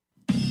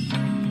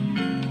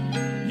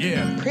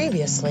Yeah.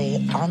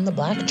 Previously on the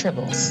Black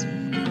Tribbles.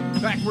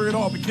 Back where it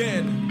all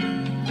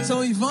began.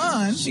 So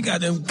Yvonne, she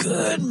got them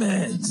good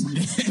meds.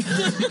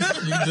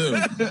 You do.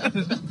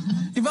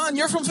 Yvonne,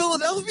 you're from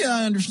Philadelphia,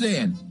 I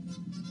understand.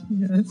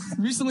 Yes.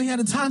 Recently had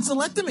a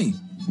tonsillectomy.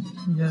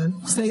 Yes.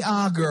 Say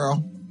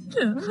girl.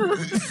 Yeah.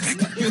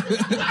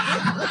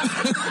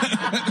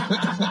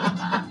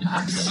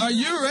 Are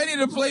you ready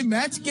to play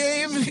match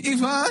game,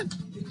 Yvonne?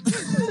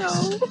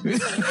 No.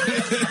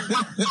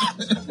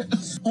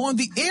 On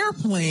the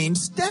airplane,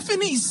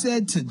 Stephanie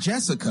said to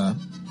Jessica,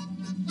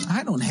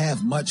 I don't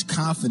have much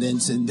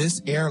confidence in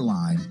this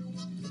airline.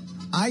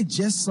 I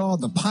just saw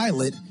the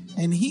pilot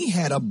and he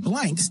had a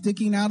blank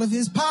sticking out of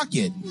his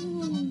pocket.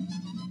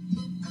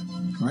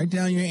 Write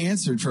down your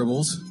answer,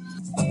 Tribbles.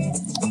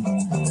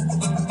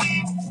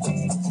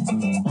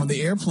 On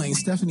the airplane,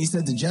 Stephanie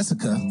said to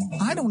Jessica,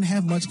 I don't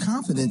have much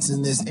confidence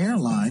in this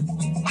airline.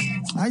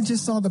 I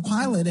just saw the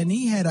pilot and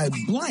he had a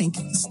blank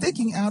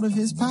sticking out of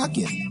his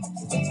pocket.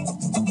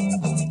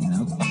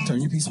 Now,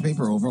 turn your piece of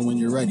paper over when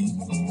you're ready.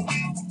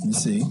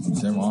 Let's see.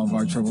 Is all of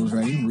our Tribbles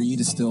ready? Reed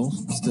is still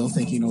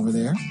thinking over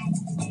there.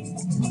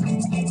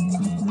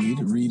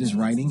 Reed is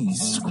writing.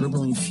 He's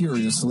scribbling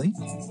furiously.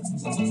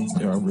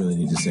 Yo, I really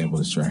need to sample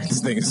this track.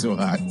 This thing is so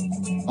hot.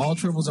 All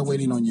Tribbles are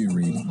waiting on you,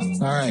 Reed.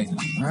 All right,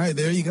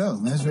 there you go.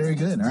 That's very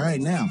good. All right,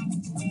 now.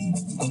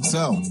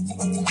 So,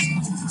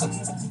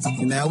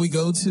 now we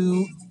go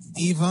to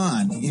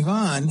Yvonne.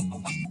 Yvonne,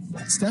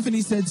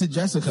 Stephanie said to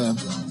Jessica,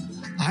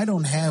 I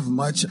don't have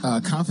much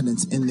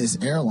confidence in this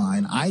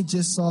airline. I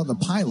just saw the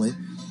pilot,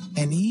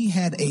 and he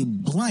had a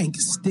blank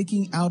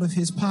sticking out of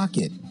his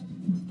pocket.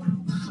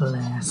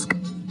 Flask.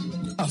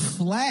 A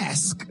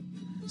flask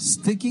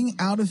sticking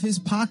out of his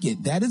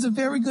pocket. That is a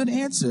very good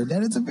answer.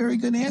 Let's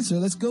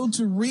go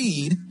to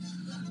Reed.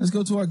 Let's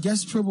go to our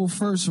guest Tribble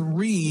first,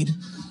 Reed.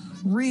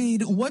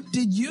 Reed, what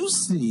did you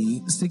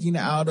see sticking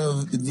out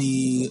of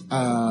the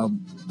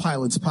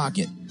pilot's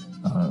pocket?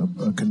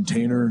 A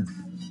container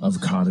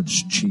of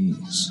cottage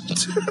cheese.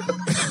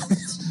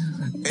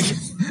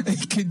 A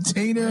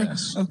container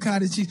of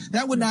cottage cheese.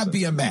 That would not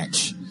be a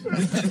match.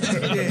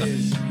 It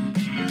is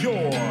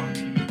your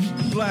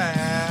Black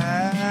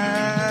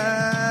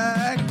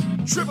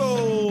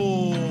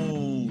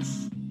Tribbles.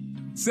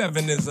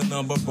 7 is a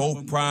number,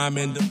 both prime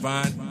and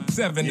divine.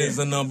 7 is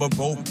a number,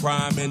 both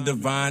prime and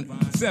divine.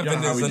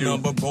 7 is a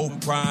number,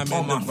 both prime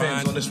and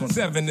divine.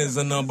 7 is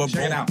a number,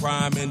 both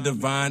prime and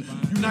divine.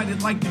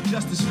 United like the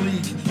Justice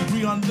League,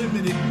 we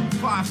unlimited.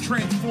 5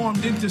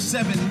 transformed into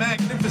 7,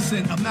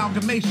 magnificent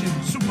amalgamation.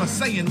 Super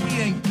Saiyan, we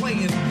ain't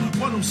playing.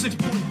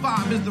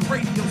 106.5 is the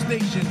radio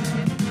station.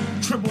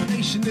 Tribble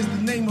Nation is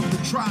the name of the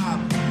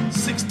tribe.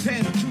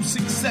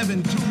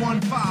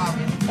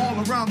 610-267-215.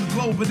 All around the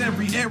globe in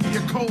every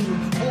area code.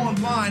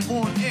 Online,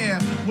 on air,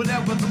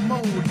 whatever the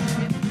mode.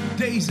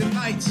 Days and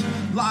nights,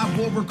 live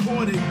or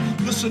recorded.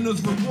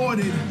 Listeners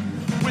rewarded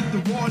with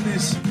the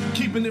rawness.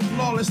 Keeping it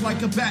flawless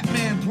like a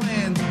Batman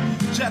plan.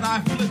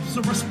 Jedi flips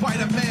or a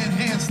Spider-Man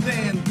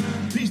handstand.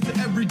 Peace to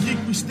every geek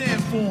we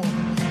stand for.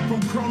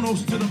 From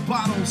Kronos to the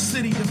bottle,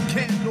 city of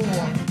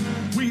Kandor.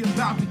 We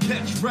about to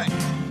catch wreck.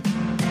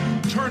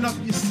 Turn up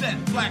your set,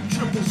 Black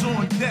Tribbles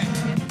on deck.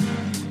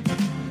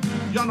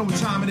 Y'all know what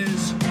time it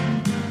is.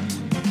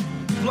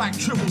 Black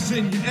Tribbles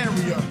in your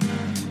area.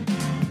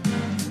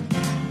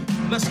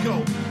 Let's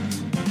go.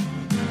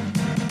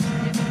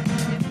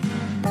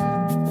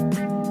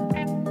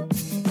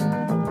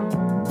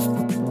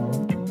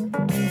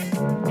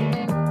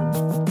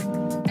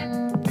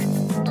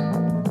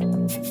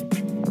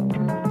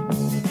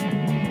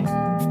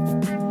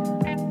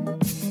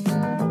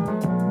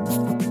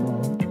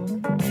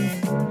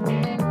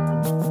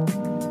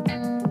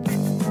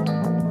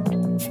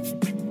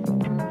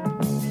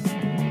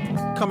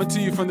 Coming to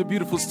you from the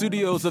beautiful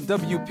studios of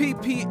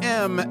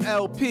WPPM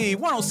LP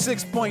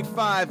 106.5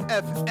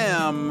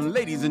 FM.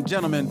 Ladies and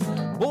gentlemen,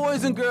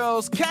 boys and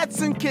girls,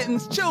 cats and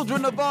kittens,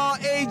 children of all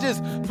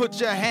ages, put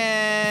your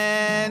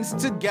hands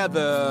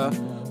together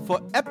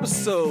for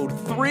episode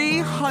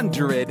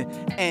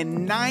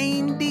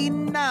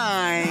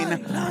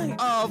 399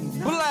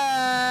 of Black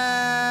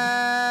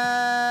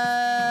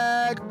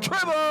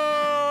Tribbles.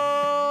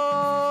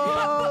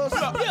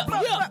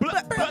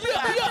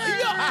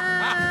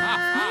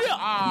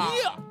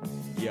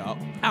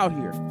 Out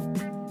here.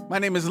 My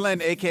name is Len,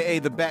 aka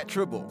the Bat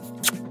Tribble.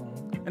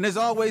 And as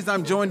always,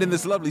 I'm joined in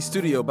this lovely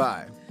studio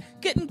by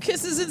Getting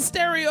kisses in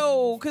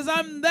stereo, cause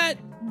I'm that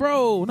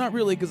bro. Not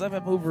really, cause I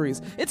have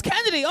ovaries. It's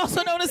Kennedy,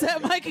 also known as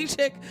that Mikey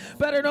chick,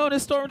 better known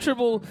as Storm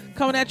Tribble,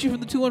 coming at you from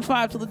the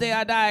 215 till the day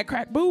I die.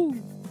 Crack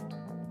boom.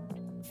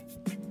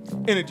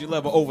 energy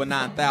level over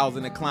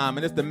 9,000 and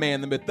climbing. It's the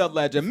man, the myth, the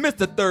legend,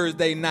 Mr.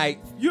 Thursday Night.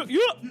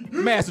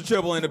 Master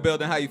Tribble in the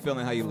building. How you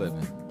feeling? How you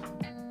living?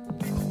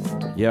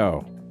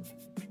 Yo,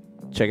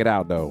 check it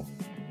out, though.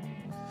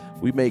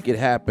 We make it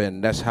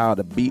happen. That's how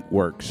the beat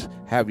works.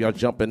 Have y'all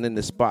jumping in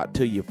the spot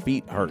till your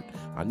feet hurt.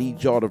 I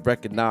need y'all to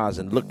recognize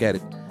and look at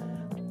it.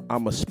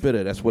 I'm a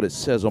spitter. That's what it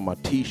says on my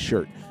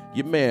T-shirt.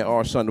 Your man,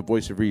 our son, the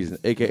voice of reason,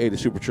 a.k.a. the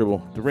Super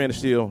Tribble, the Rand of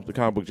Steel, the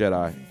comic book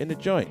Jedi, and the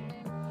joint.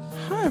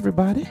 Hi,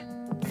 everybody.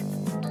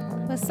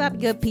 What's up,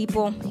 good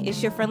people?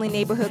 It's your friendly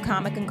neighborhood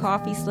comic and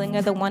coffee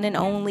slinger, the one and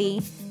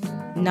only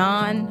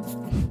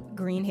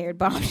non-green-haired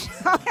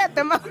bombshell at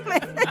the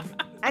moment.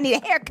 I need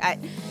a haircut.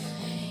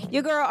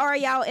 Your girl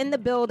Ariel in the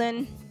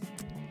building.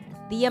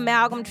 The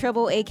Amalgam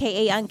Tribble,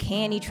 a.k.a.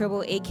 Uncanny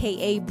Tribble,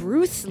 a.k.a.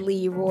 Bruce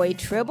Leroy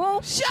Tribble.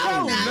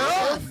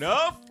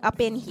 Enough. Up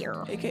in here.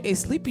 A.k.a.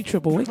 Sleepy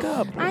Tribble. Wake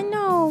up. I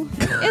know.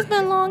 It's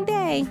been a long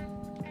day.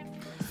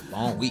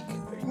 Long week.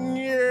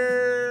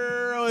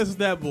 Yeah, it's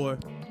that boy.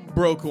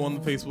 Broku on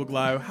the Facebook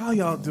Live. How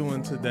y'all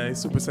doing today?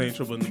 Super Saiyan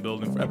Tribble in the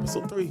building for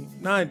episode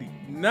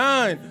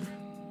 399.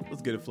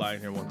 Let's get it flying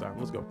here one time.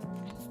 Let's go.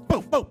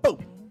 Boom, boom,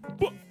 boom.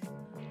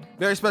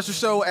 Very special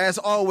show, as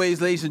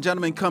always, ladies and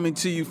gentlemen, coming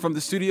to you from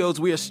the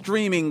studios. We are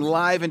streaming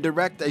live and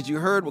direct, as you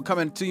heard. We're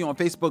coming to you on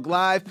Facebook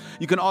Live.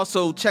 You can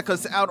also check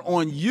us out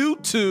on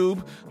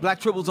YouTube. Black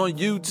Tribbles on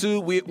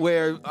YouTube,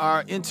 where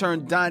our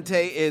intern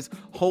Dante is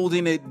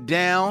holding it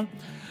down.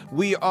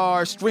 We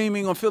are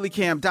streaming on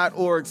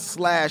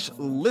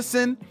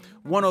phillycam.org/listen.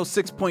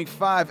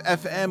 106.5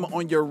 FM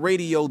on your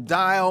radio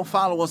dial.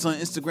 Follow us on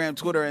Instagram,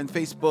 Twitter, and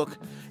Facebook.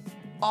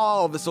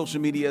 All the social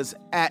medias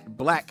at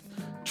Black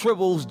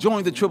Tribbles.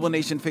 Join the Tribble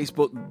Nation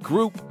Facebook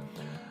group.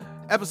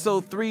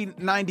 Episode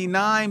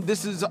 399.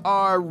 This is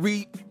our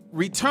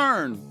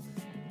return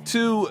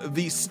to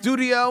the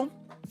studio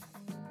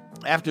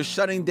after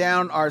shutting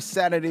down our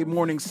Saturday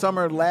morning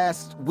summer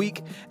last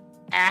week.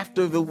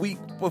 After the week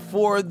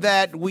before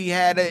that, we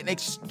had an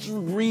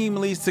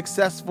extremely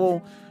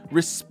successful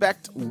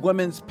Respect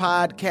Women's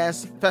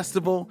Podcast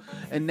Festival,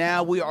 and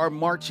now we are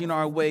marching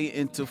our way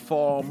into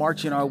fall,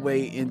 marching our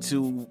way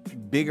into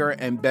bigger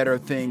and better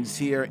things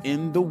here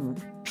in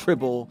the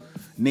Tribble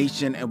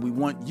Nation, and we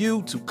want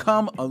you to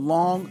come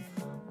along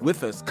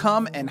with us.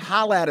 Come and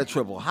holla at a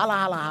Tribble. Holla,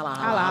 holla, holla,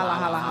 holla, holla,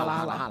 holla, holla,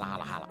 holla, holla,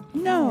 holla, holla.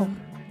 No.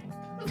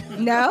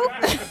 No?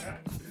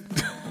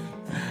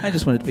 I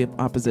just wanted to be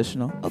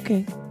oppositional.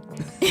 Okay.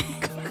 All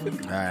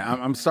right,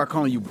 I'm start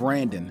calling you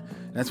Brandon.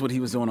 That's what he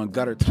was doing on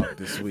Gutter Talk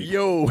this week.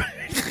 Yo,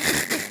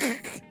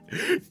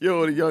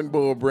 the young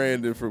boy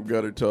Brandon from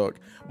Gutter Talk.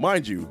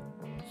 Mind you,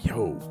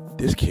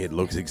 this kid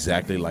looks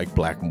exactly like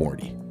Black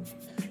Morty.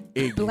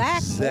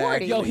 Black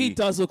Morty? Yo, he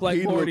does look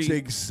like Morty. He looks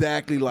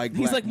exactly like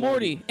Black He's like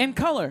Morty in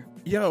color.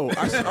 Yo,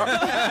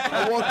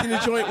 I walked in the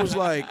joint, was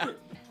like,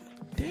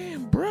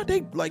 damn, bro,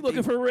 they like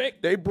looking for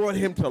Rick. They brought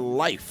him to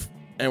life.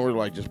 And we're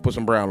like, just put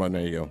some brown on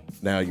there, yo.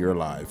 Now you're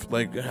alive.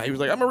 Like, he was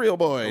like, I'm a real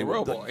boy. A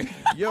real boy.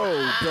 Yo,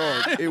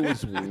 dog, it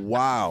was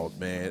wild,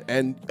 man.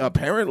 And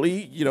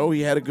apparently,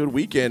 he had a good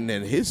weekend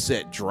and his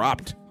set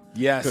dropped.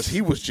 Yes. Because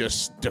he was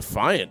just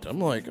defiant. I'm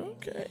like,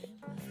 okay,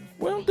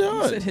 well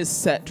done. He said his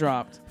set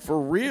dropped. For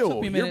real.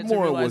 Took me a minute Your to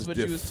more realize was what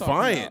you was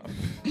defiant.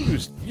 He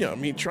was,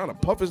 trying to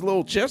puff his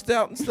little chest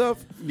out and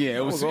stuff. Yeah,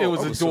 it was I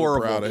adorable. So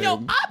proud of him.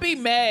 Yo, I'd be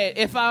mad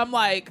if I'm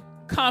like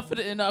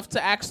confident enough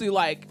to actually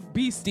like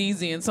be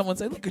steezy and someone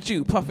say, look at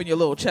you puffing your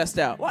little chest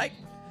out. Like,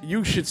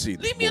 you should see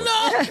this. Leave me alone.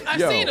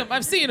 I've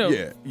seen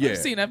him. Yeah.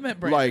 I've met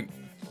Brandon. Like,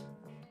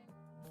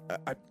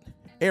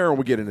 Aaron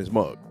would get in his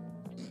mug.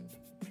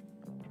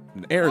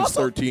 And Aaron's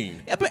Also,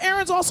 13. Yeah, but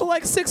Aaron's also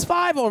like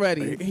 6'5"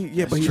 already. But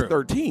he's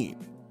 13.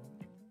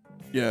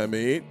 Yeah, what I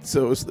mean,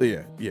 so it's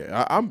I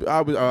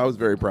was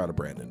very proud of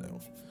Brandon though.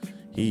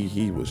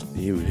 He was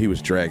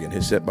dragging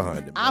his set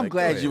behind him. I'm like,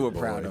 glad ahead, you were boy.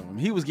 proud of him.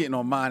 He was getting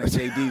on mine and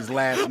JD's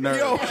last nerve.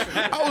 Yo,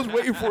 I was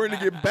waiting for him to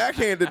get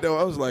backhanded though.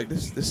 I was like,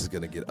 this is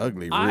gonna get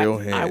ugly real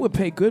hand. I would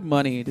pay good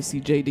money to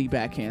see JD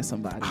backhand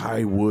somebody.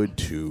 I would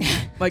too.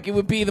 Like, it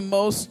would be the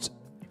most.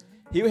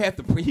 He would have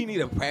to. He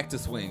need a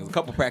practice swings, a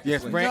couple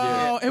practice swings.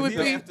 No, it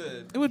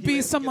would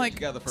be some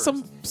like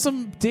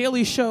some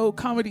Daily Show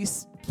comedy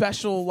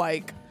special,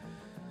 like,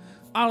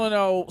 I don't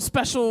know,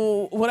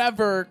 special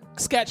whatever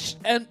sketch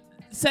and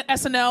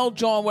SNL,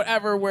 John,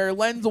 whatever, where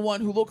Len's the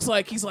one who looks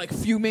like he's like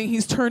fuming,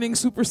 he's turning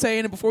Super Saiyan,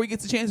 and before he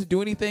gets a chance to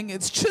do anything,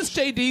 it's just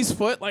JD's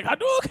foot, like,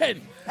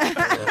 Hadouken!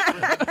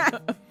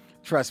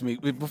 Trust me,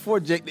 before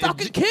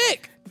fucking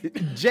kick!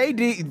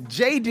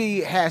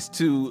 JD has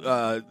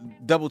to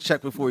double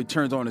check before he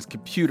turns on his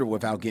computer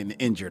without getting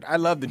injured. I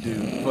love the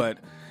dude, but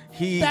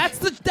that's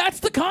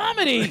the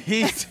comedy.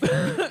 He's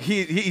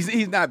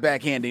not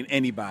backhanding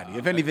anybody.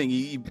 If anything,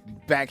 he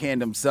backhand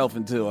himself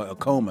into a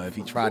coma if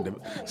he tried to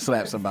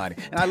slap somebody.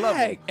 And I love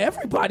it.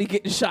 Everybody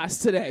getting shots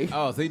today.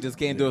 Oh, so he just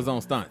can't do his own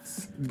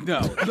stunts.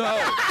 No.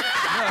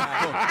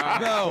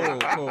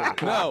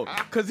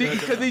 Because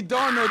he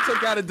darn near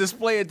took out a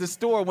display at the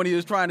store when he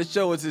was trying to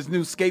show us his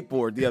new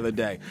skateboard the other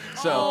day.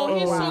 So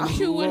he's so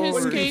cute with his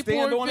What, did he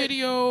stand skateboard on it?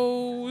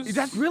 videos.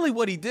 that's really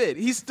what he did.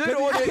 He stood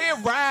on He it.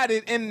 can't ride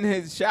it in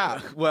his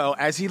shop. Well,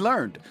 as he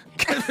learned.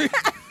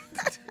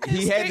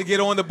 He had to get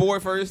on the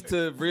board first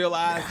to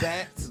realize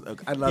that.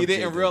 I love He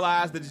didn't JD.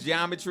 realize the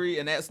geometry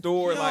in that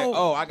store. Like,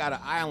 oh, I got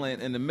an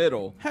island in the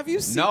middle. Have you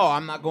seen? No,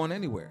 I'm not going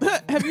anywhere.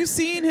 Have you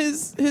seen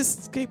his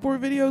skateboard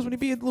videos when he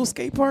be at the little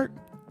skate park?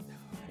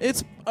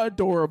 It's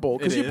adorable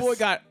because It your boy is.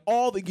 got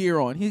all the gear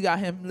on. He got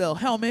him little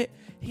helmet.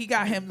 He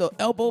got him little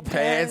elbow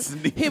pads.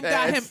 Pads, knee him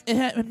got pads.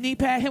 him knee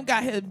pad. Him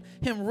got him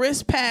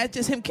wrist pads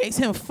just in case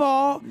him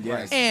fall.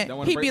 Yes. And Don't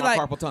wanna he'd break be my like,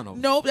 carpal tunnel.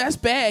 nope, that's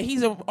bad.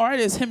 He's an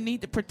artist. Him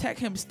need to protect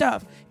him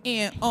stuff.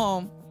 And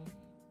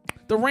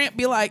the ramp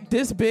be like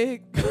this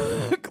big,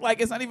 like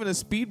it's not even a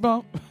speed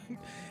bump.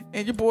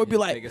 And your boy be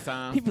like, take his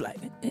time. he'd be like,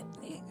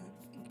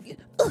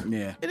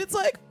 Yeah. and it's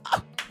like,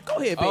 go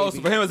ahead, baby. Oh, so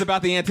for him it's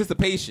about the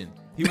anticipation.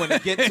 He wanted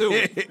to get to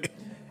it.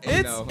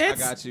 I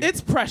got you.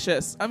 It's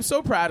precious. I'm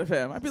so proud of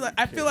him. I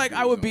feel like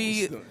I would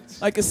be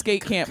like a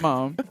skate camp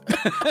mom.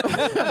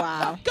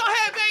 Wow. Go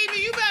ahead,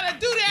 baby. You better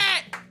do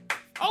that.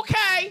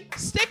 Okay.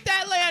 Stick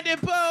that landing,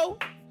 boo.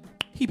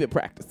 He been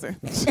practicing.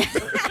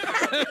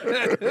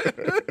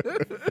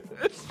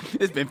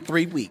 It's been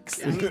 3 weeks.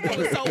 He's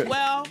doing so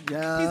well.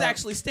 Yeah. He's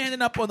actually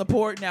standing up on the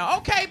board now.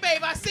 Okay,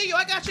 babe. I see you.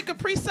 I got your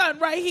Capri Sun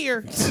right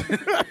here.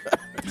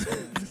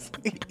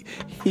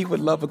 He would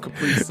love a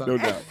Capri Sun. No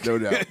doubt. No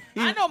doubt.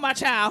 I know my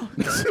child.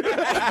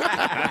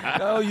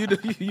 Oh, you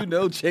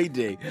know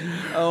JJ.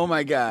 Oh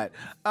my God!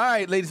 All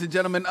right, ladies and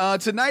gentlemen,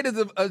 tonight is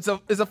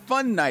a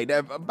fun night.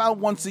 About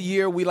once a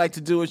year, we like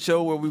to do a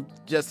show where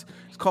it's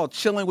called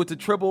Chilling with the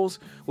Tribbles,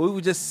 where we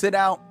would just sit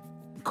out,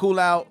 cool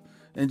out,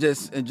 and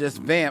just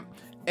vamp.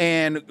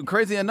 And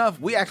crazy enough,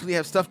 we actually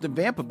have stuff to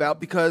vamp about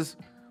because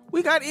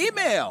we got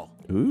email.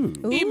 Ooh.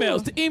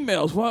 Emails to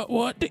emails.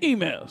 What the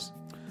emails?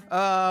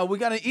 We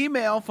got an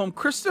email from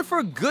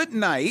Christopher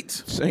Goodnight.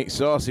 Saint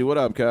Saucy, what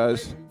up,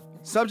 cuz?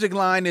 Subject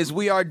line is,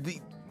 we are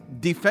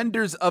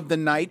defenders of the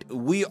night.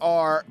 We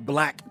are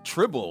Black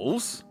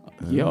Tribbles.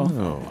 Yo.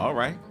 Oh. All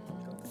right.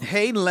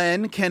 Hey,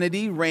 Len,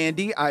 Kennedy,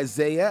 Randy,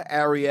 Isaiah,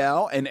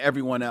 Ariel, and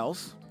everyone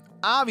else.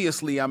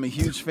 Obviously, I'm a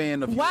huge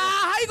fan of Wow,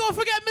 how you gonna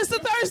forget Mr.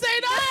 Thursday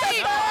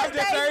Night? I'm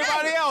just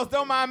everybody else.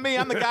 Don't mind me.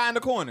 I'm the guy in the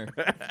corner.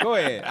 Go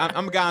ahead.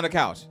 I'm the guy on the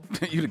couch.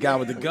 You the guy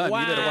with the gun. Wow,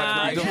 You better watch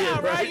what you're doing.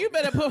 yeah, right. You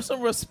better put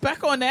some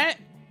respect on that.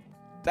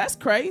 That's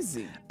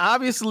crazy.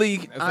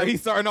 Obviously, So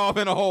he's starting off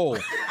in a hole.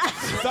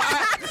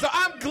 so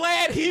I'm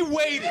glad he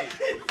waited.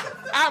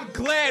 I'm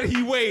glad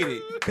he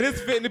waited. Because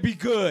it's fitting to be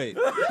good.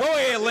 Go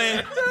ahead,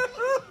 Lynn.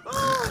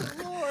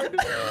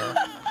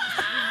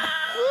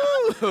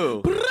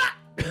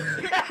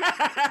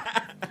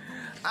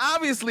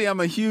 Obviously, I'm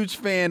a huge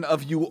fan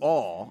of you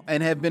all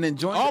and have been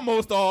enjoying.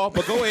 Almost all,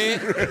 but go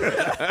ahead.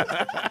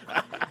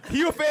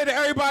 You a fan of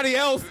everybody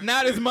else,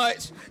 not as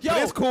much. Yo,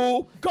 but it's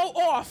cool. Go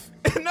off.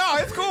 No,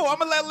 it's cool. I'm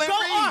gonna let Lynn Go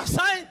read. off,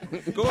 son.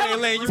 Go ahead,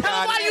 Lynn. You Tell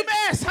got him why it. you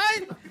mad,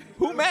 son.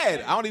 Who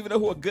mad? I don't even know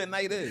who a good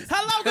night is.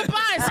 Hello,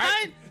 goodbye,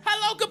 son.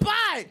 Hello,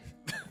 goodbye.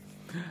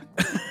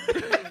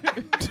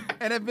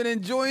 And have been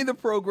enjoying the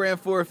program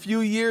for a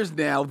few years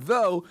now,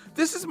 though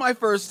this is my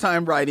first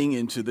time writing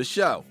into the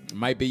show.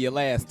 Might be your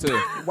last, too.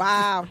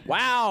 Wow.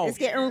 Wow. It's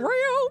getting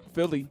real.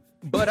 Philly.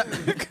 But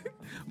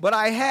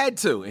I had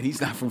to, and he's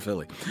not from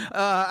Philly.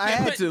 I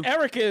had to.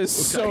 Eric is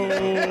so.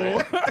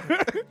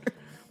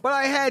 But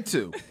I had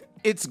to.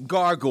 It's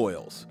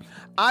Gargoyles.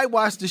 I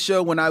watched the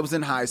show when I was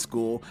in high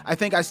school. I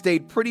think I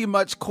stayed pretty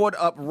much caught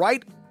up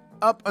right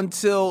up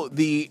until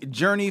the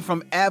journey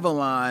from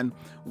Avalon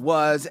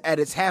was at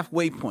its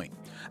halfway point.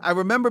 I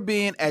remember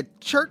being at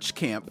church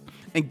camp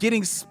and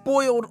getting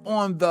spoiled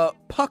on the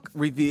Puck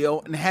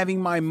reveal and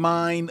having my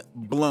mind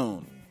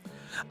blown.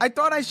 I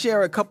thought I'd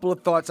share a couple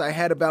of thoughts I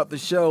had about the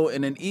show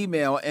in an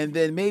email and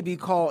then maybe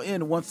call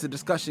in once the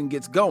discussion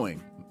gets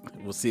going.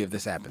 We'll see if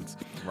this happens.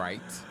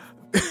 Right.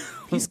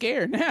 He's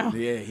scared now.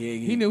 Yeah.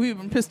 He knew he'd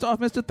been pissed off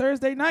Mr.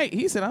 Thursday Night.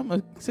 He said, I'm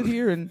going to sit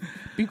here and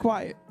be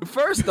quiet.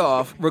 First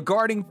off,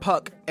 regarding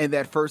Puck and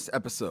that first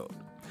episode.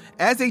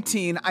 As a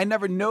teen, I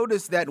never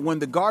noticed that when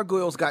the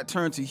gargoyles got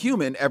turned to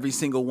human, every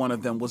single one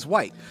of them was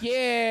white.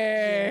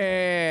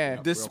 Yeah.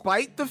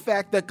 Despite the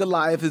fact that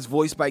Goliath is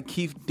voiced by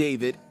Keith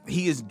David,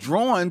 he is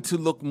drawn to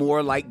look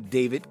more like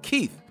David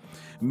Keith.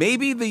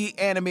 Maybe the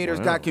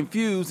animators got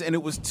confused and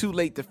it was too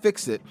late to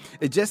fix it.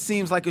 It just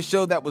seems like a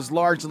show that was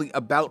largely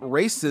about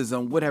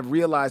racism would have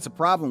realized the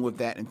problem with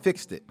that and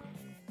fixed it.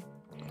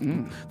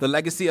 The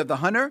Legacy of the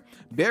Hunter.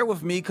 Bear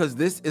with me because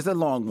this is a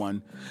long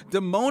one.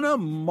 Demona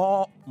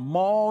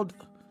mauled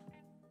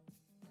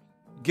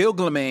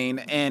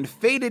Gilglamain and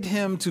fated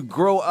him to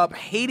grow up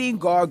hating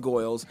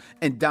gargoyles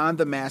and don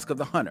the mask of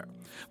the hunter.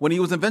 When he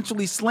was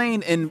eventually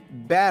slain in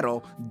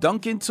battle,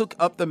 Duncan took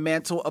up the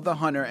mantle of the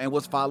hunter and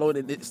was followed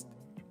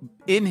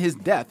in his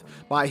death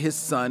by his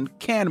son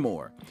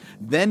Canmore.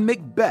 Then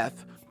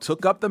Macbeth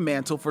took up the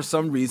mantle for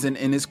some reason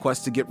in his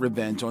quest to get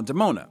revenge on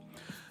Demona.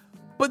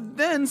 But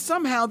then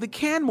somehow the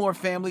Canmore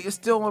family is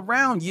still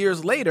around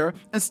years later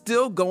and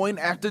still going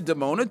after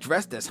Demona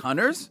dressed as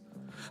hunters?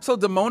 So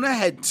Demona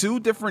had two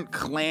different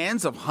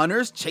clans of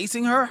hunters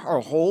chasing her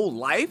whole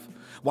life?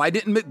 Why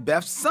didn't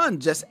Macbeth's son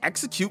just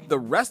execute the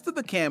rest of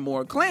the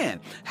Canmore clan?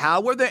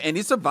 How were there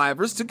any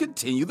survivors to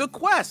continue the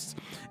quest?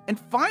 And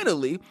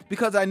finally,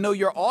 because I know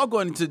you're all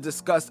going to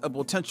discuss a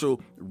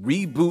potential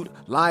reboot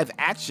live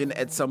action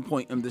at some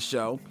point in the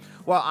show,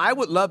 while I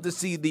would love to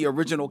see the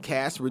original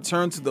cast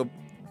return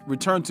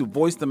to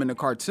voice them in the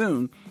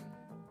cartoon,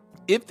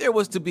 If there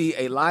was to be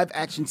a live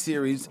action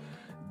series,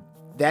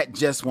 that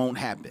just won't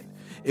happen.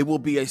 It will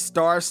be a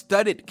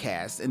star-studded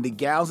cast, and the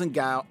guys and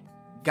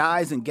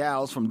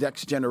gals from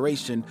Next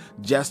Generation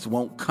just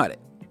won't cut it.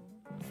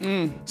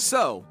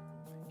 So,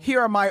 here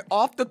are my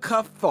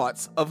off-the-cuff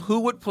thoughts of who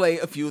would play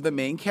a few of the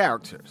main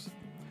characters.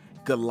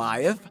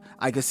 Goliath,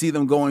 I could see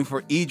them going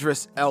for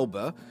Idris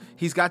Elba.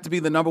 He's got to be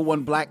the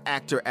 #1 black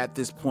actor at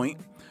this point.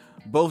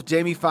 Both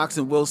Jamie Foxx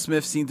and Will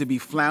Smith seem to be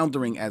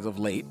floundering as of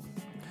late.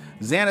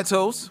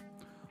 Xanatos,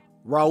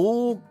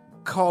 Raul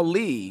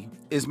Coley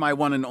is my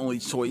one and only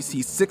choice.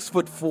 He's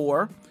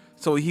 6'4",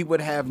 so he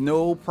would have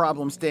no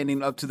problem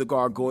standing up to the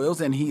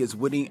gargoyles, and he is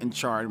witty and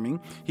charming.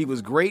 He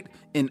was great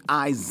in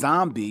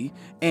iZombie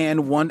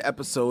and one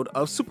episode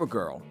of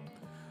Supergirl.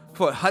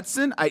 For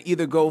Hudson, I'd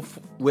either go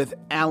with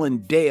Alan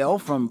Dale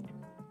from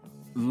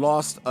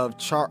Lost,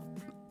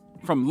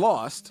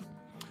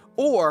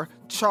 or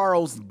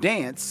Charles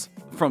Dance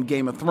from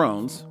Game of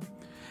Thrones.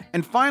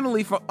 And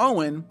finally, for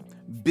Owen,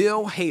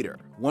 Bill Hader,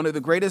 one of the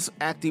greatest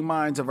acting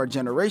minds of our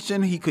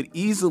generation. He could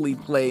easily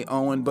play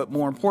Owen, but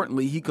more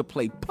importantly, he could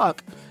play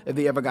Puck if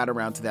they ever got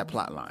around to that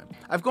plot line.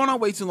 I've gone on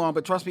way too long,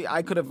 but trust me,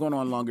 I could have gone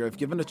on longer if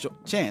given a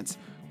chance.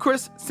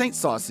 Chris St.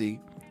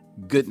 Saucy,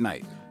 good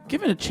night.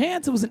 Given a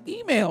chance, it was an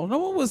email. No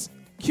one was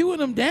queuing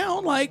him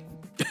down. Like,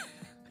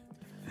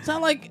 it's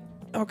not like,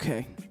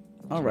 okay,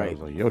 all right. I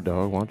was like, yo,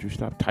 dog, why don't you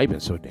stop typing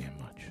so damn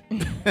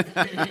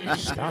much?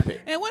 Stop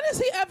it. And when has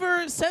he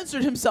ever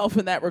censored himself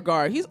in that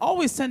regard? He's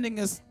always sending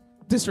us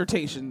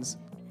dissertations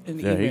in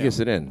the email. He gets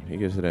it in. He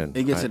gets it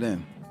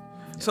in.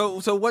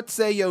 So what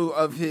say you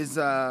of his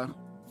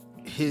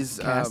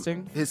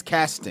casting? His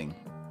casting.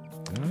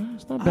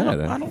 It's not bad.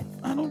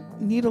 I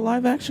don't need a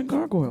live action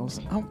gargoyles.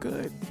 I'm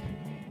good.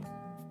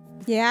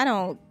 Yeah, I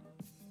don't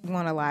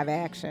want a live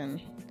action.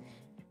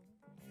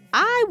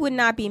 I would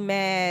not be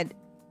mad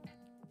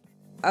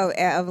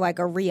of like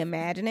a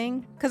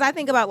reimagining, because I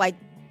think about like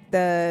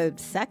the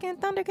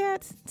second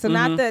Thundercats. So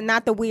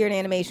not the weird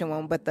animation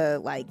one, but the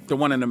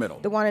one in the middle.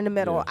 The one in the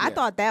middle. Yeah. I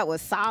thought that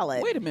was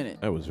solid. Wait a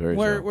minute. That was very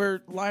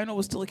where Lionel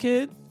was still a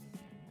kid?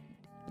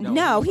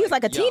 No, he was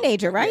like a young.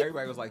 teenager, right? Yeah,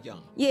 everybody was like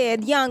young. Yeah,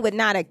 young, but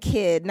not a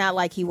kid. Not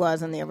like he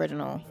was in the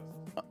original.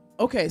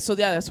 Okay, so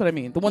yeah, that's what I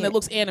mean. The one that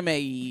looks anime.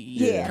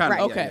 Yeah,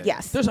 right. Okay. Yeah.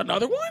 Yes. There's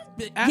another one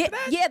after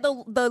that? Yeah, the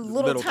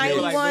little tiny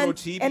like one,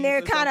 little and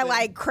they're kind of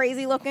like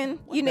crazy looking.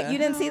 You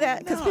didn't see that?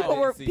 Because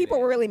people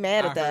were really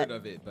mad at that. I heard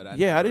of it, but I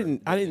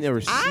didn't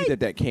ever see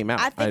that came out.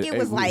 I think it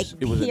was like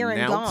here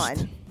and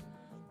gone.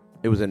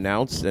 It was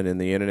announced, and then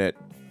the internet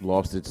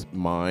lost its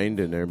mind,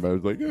 and everybody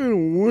was like, I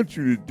don't want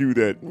you to do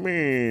that,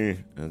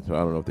 man. And so I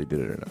don't know if they did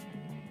it or not.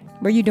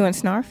 Were you doing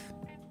snarf?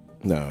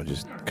 No,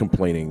 just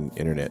complaining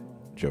internet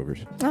jokers.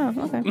 Oh,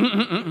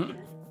 okay.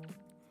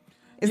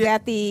 Is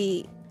that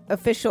the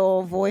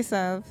official voice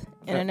of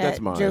internet that's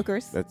mine.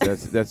 jokers?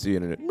 That's the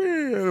internet.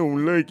 Man, I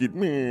don't like it.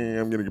 Man,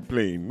 I'm gonna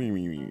complain.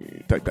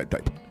 Me.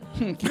 Type.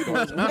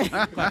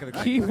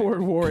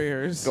 Keyboard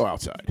warriors. Go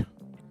outside.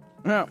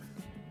 Yeah.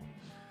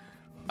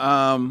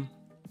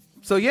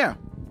 So yeah,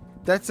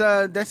 that's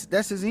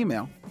his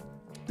email.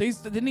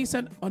 Didn't he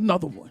send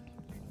another one?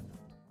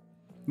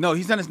 No,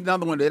 he sent us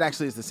another one that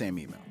actually is the same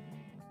email.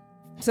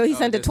 So he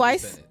sent it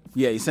twice?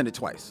 Yeah, he sent it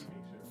twice.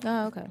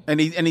 Oh, okay. And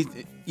he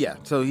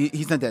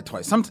sent that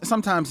twice.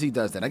 Sometimes he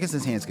does that. I guess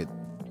his hands get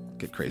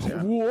crazy.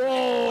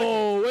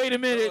 Whoa, wait a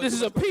minute. This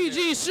is a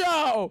PG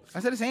show. I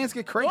said his hands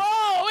get crazy.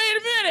 Whoa, wait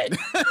a minute.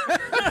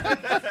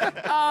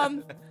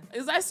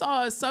 As I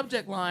saw a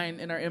subject line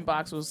in our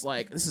inbox was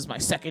like, this is my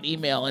second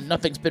email and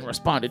nothing's been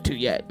responded to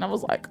yet. And I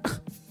was like,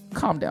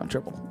 calm down,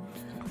 Triple.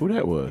 Who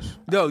that was?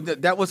 No,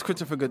 that was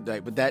Christopher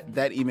Goodnight, but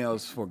that email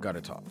is for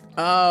Gutter Talk.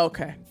 Oh,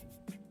 okay.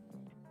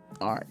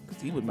 All right,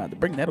 because he wouldn't mind to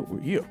bring that over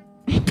here.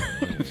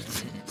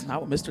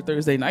 Not with Mr.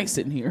 Thursday Night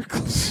sitting here.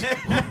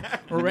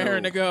 We're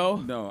raring to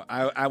go. No,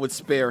 I would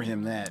spare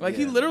him that. Like,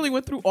 he literally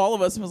went through all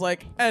of us and was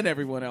like, and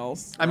everyone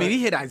else. I mean,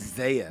 he hit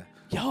Isaiah.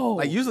 Yo.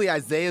 Like, usually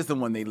Isaiah's the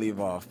one they leave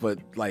off, but,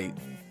 like...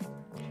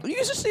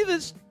 You should see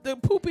the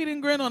poop-eating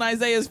grin on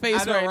Isaiah's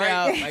face know, right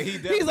now. Like,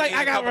 He's like,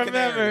 I got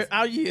remembered.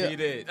 Oh, yeah. He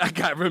did. I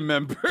got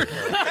remembered.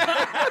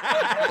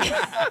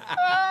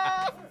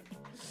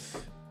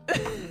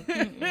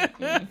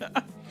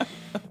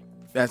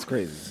 That's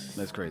crazy.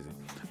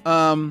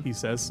 He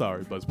says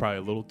sorry, but it's probably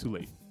a little too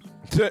late.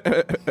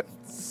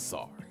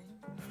 Sorry.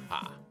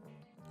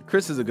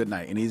 Chris is a good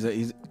night, and he's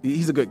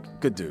a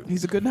good dude.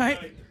 He's a good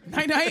night.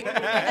 Night.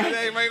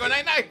 Ready to go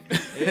night.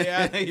 Yeah,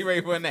 I think you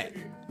ready for a nap.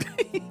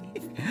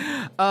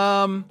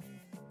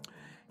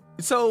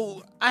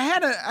 So I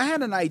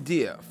had an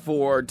idea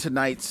for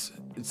tonight's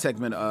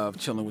segment of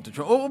Chilling with the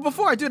Troll. Oh,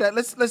 before I do that,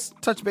 let's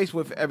touch base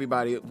with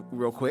everybody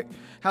real quick.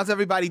 How's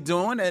everybody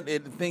doing? And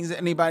things that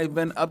anybody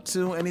been up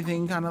to?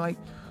 Anything kind of like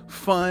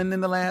fun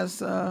in the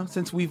last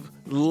since we've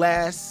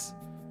last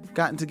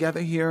gotten together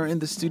here in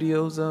the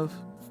studios of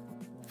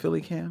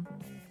Philly Cam?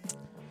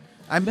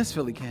 I miss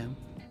Philly Cam.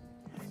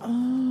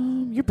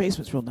 Your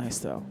basement's real nice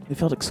though. It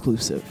felt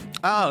exclusive.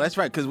 Oh, that's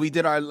right, because we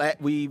did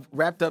we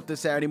wrapped up the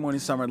Saturday Morning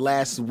Summer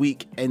last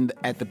week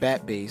at the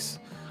Bat Base.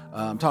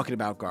 talking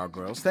about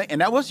Gargoyles.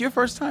 And that was your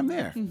first time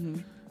there. Mm-hmm.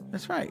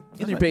 That's right.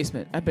 In your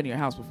basement. I've been to your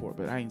house before,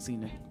 but I ain't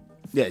seen it.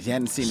 Yes, you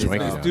hadn't seen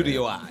it.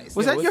 Studio eyes.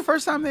 Was that your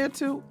first time there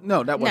too?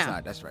 No, that was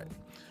not. That's right.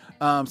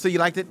 So you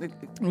liked it?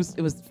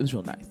 It was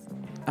real nice.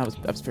 I was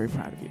very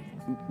proud of you.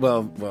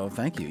 Well,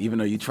 thank you. Even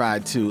though you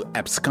tried to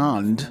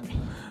abscond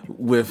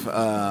with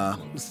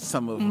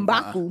some of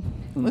M'Baku.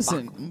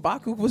 Listen,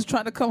 M'Baku was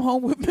trying to come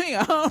home with me.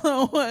 I don't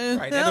know what.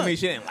 Right, that don't mean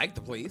she didn't like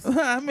the place.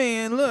 I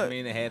mean, look. I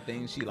mean, it had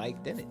things she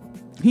liked in it.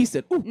 He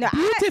said, "Ooh,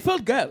 beautiful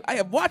girl, I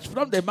have watched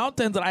from the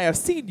mountains and I have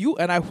seen you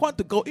and I want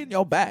to go in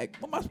your bag."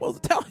 What am I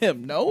supposed to tell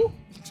him? No?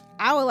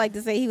 I would like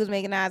to say he was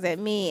making eyes at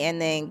me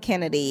and then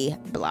Kennedy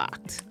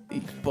blocked.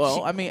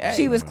 Well, I mean, hey.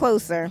 She was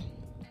closer.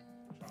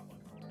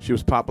 She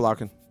was pop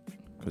blocking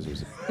because it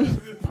was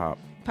pop.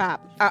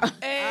 Pop.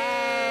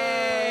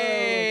 Hey.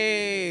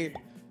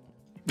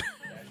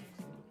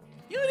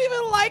 You don't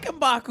even like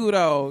M'Baku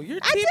though. You're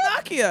Team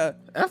Nakia.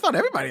 I thought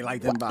everybody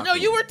liked M'Baku. No,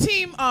 you were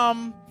Team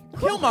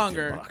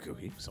Killmonger. M'Baku,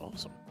 he was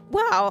awesome.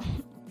 Wow.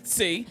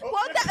 See? Well,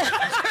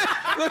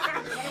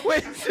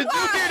 Wait, did you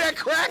hear that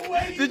crack?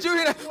 Did you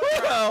hear that?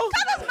 that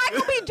was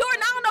Michael B.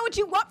 Jordan. I don't know what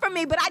you want from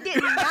me, but I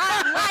did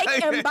not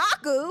like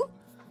M'Baku.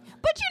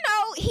 But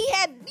he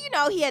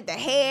had the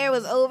hair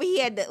was over. He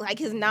had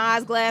his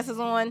Nas glasses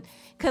on.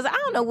 Cause I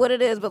don't know what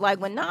it is, but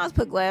when Nas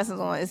put glasses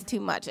on, it's too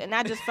much, and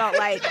I just felt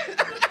like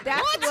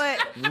that's what.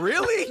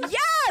 Really?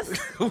 Yes.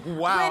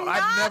 Wow,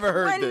 I've never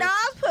heard when this. When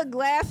Nas put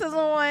glasses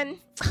on,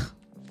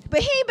 but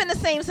he ain't been the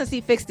same since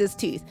he fixed his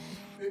teeth.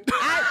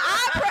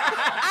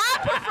 I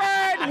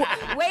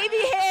preferred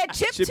wavy hair,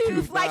 chip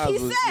tooth,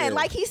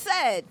 like he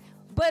said.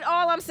 But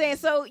all I'm saying,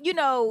 so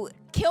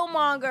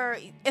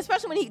Killmonger,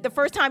 especially when the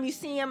first time you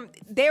see him,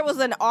 there was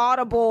an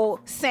audible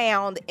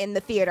sound in the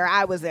theater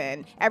I was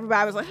in.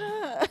 Everybody was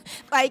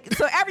like,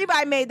 so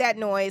everybody made that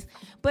noise.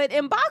 But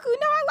M'Baku,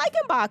 no, I like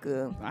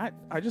M'Baku.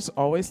 I just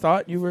always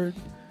thought you were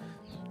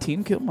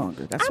Team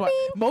Killmonger. That's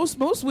why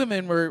most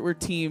women were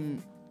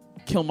Team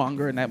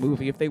Killmonger in that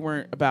movie if they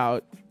weren't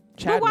about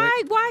Chadwick.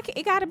 But why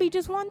it got to be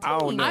just one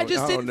team? I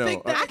just didn't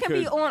think that I can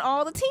be on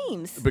all the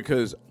teams.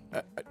 Because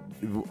I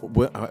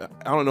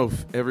don't know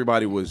if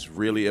everybody was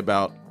really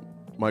about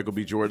Michael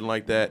B. Jordan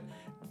like that.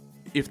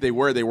 If they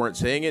were, they weren't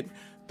saying it.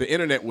 The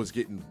internet was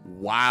getting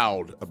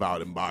wild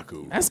about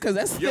M'Baku. That's because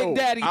that's thick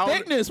daddy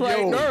thickness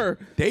right there.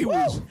 He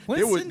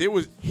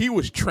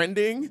was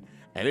trending,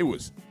 and they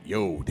was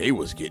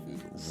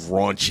getting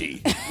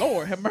raunchy.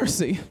 Lord have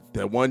mercy.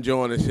 That one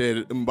John that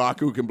said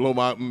M'Baku can blow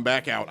my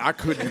back out. I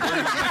couldn't breathe.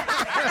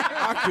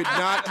 I could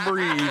not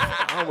breathe.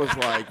 I was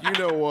like, you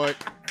know what?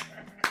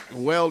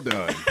 Well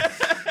done.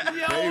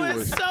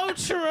 It's so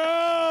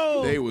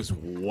true. They was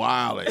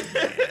wilding.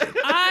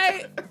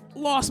 I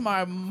lost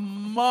my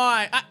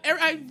mind.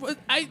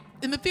 I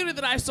in the theater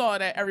that I saw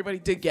it at, everybody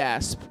did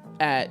gasp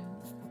at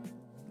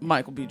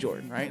Michael B.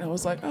 Jordan, right? And I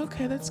was like,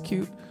 okay, that's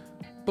cute.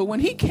 But when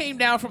he came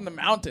down from the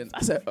mountains,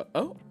 I said,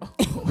 oh.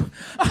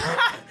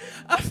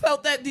 I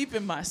felt that deep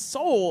in my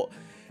soul.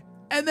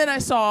 And then I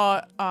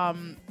saw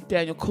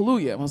Daniel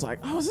Kaluuya and was like,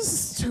 oh, this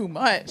is too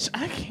much.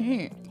 I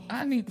can't.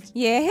 I need to.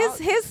 Yeah,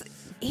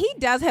 he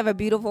does have a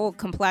beautiful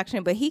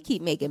complexion, but he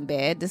keep making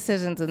bad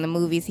decisions in the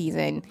movies he's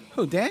in.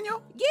 Who,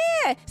 Daniel?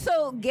 Yeah.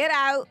 So Get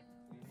Out.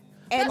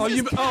 And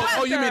you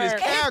mean his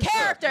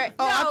character?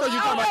 Oh, I thought you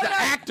were talking about the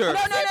actor.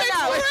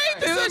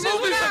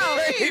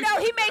 No,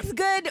 he makes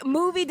good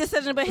movie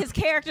decisions, but his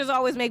characters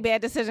always make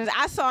bad decisions.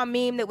 I saw a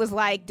meme that was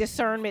like,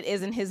 discernment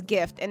isn't his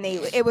gift. And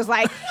it was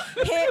like,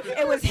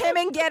 it was him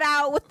in Get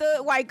Out with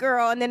the white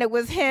girl, and then it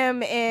was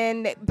him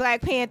in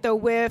Black Panther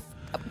with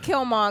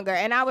Killmonger.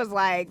 And I was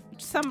like,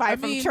 somebody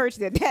from church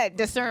that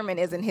discernment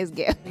isn't his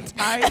gift.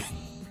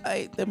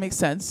 That makes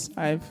sense.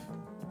 I have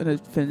an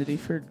affinity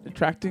for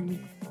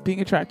being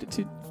attracted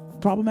to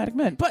problematic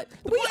men. But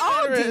we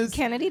all do,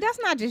 Kennedy. That's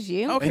not just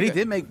you. Okay. And he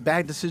did make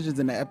bad decisions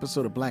in the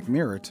episode of Black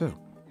Mirror, too.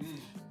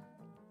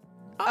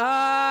 Oh,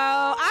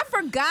 I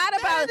forgot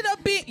about that. Ended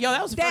up being,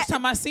 that was the first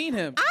time I seen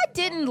him. I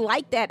didn't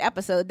like that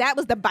episode. That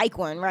was the bike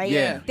one, right?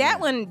 Yeah. That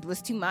one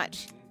was too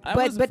much.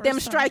 But them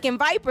striking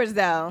vipers,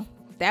 though,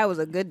 that was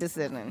a good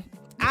decision.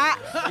 I've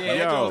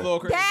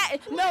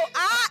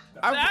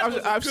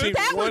seen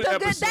one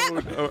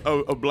episode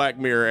of Black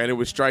Mirror, and it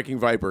was Striking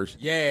Vipers.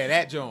 Yeah,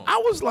 that joint. I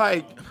was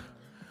like,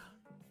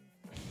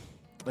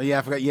 yeah,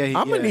 I forgot. Yeah,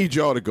 I'm gonna need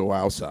y'all to go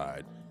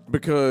outside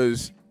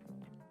because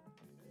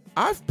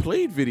I've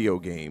played video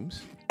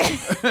games.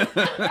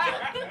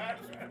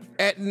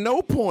 At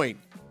no point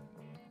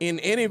in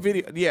any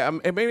video,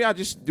 maybe I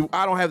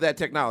don't have that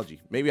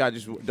technology. Maybe I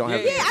just don't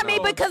have. Yeah, I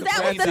mean, because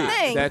that was the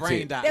thing. That's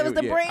it. That was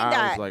the brain dot.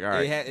 I was like, all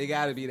right, it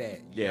got to be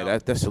that. Yeah,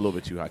 that's a little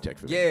bit too high tech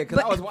for me. Yeah, because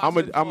I was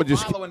watching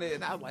following it,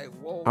 and I was like,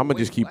 whoa. I'm gonna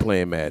just keep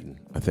playing Madden.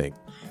 I think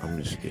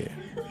I'm just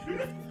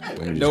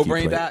no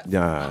brain dot.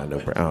 Nah, no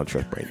brain. I don't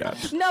trust brain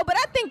dots. No, but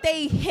I think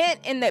they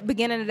hint in the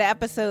beginning of the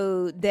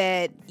episode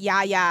that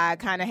Yaya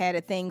kind of had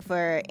a thing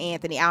for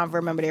Anthony. I don't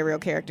remember their real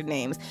character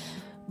names,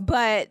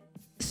 but.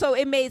 So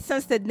it made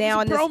sense that now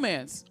it's a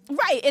bromance.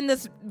 Right, in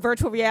this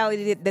virtual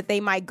reality that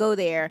they might go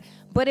there.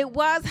 But it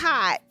was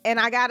hot, and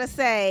I gotta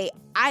say,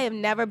 I have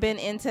never been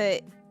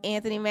into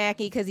Anthony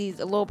Mackie because he's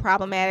a little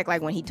problematic.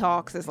 Like when he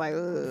talks, it's like,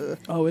 ugh.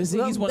 Oh, is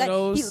he? He's one of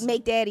those. He would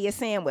make daddy a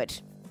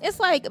sandwich. It's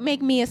like,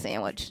 make me a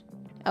sandwich.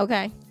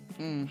 Okay.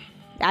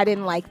 I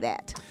didn't like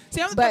that.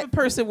 See, I'm the type of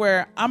person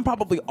where I'm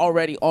probably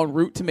already en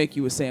route to make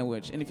you a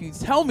sandwich. And if you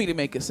tell me to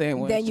make a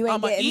sandwich, Then you ain't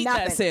I'm going to getting eat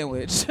nothing. that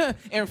sandwich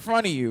in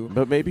front of you.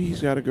 But maybe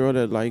he's got a girl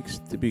that likes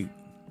to be,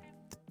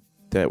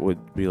 that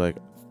would be like,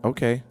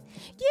 okay.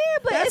 Yeah,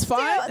 but That's it's still,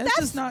 fine. That's that's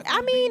just not-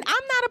 I mean,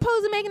 I'm not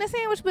opposed to making a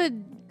sandwich, but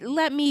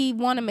let me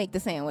want to make the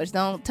sandwich.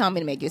 Don't tell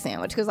me to make you a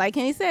sandwich, because like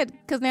Kenny said,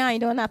 because now I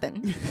ain't doing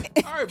nothing.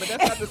 All right, but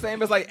that's not the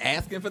same as like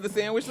asking for the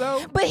sandwich,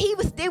 though. But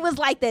it was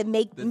like that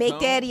make The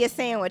tone? daddy a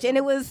sandwich, and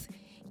it was.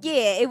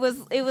 Yeah, it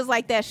was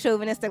like that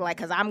chauvinistic, like,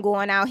 because I'm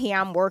going out here,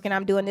 I'm working,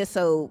 I'm doing this,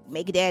 so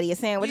make daddy a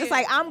sandwich. It's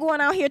like, I'm going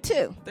out here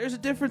too. There's a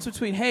difference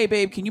between, hey,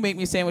 babe, can you make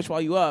me a sandwich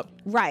while you up?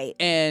 Right.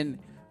 And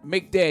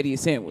make daddy a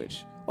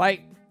sandwich.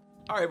 Like,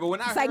 all right, but when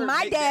I It's like, heard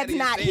my make dad's daddy a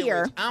not sandwich,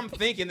 here. I'm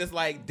thinking it's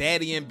like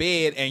daddy in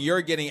bed and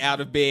you're getting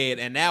out of bed,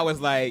 and now it's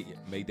like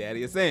make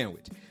daddy a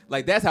sandwich.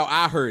 Like that's how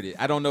I heard it.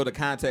 I don't know the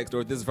context or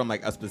if this is from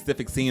like a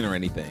specific scene or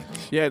anything.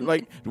 Yeah,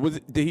 like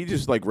did he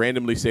just like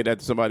randomly say that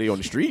to somebody on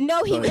the street?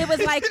 No, it was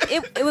like,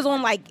 it was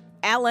on like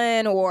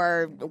Ellen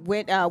or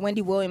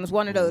Wendy Williams,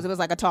 one of those. It was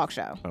like a talk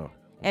show. Oh, okay.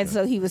 And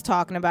so he was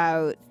talking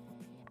about,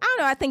 I don't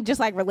know, I think just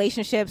like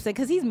relationships,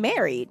 because he's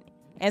married.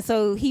 And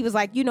so he was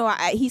like,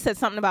 he said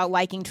something about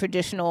liking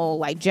traditional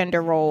like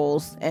gender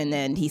roles, and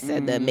then he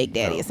said the make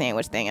daddy a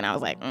sandwich thing, and I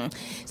was like,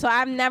 So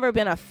I've never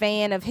been a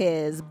fan of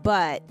his,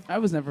 but I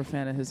was never a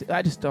fan of his.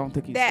 I just don't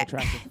think he's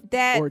attractive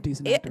or a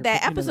decent actor.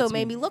 that But, episode that's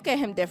made me look at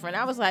him different.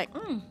 I was like,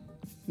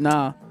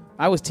 Nah,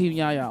 I was Team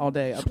Yaya all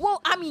day.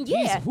 Well, I mean,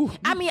 yeah.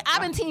 I mean,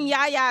 I've been Team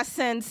Yaya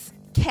since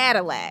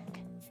Cadillac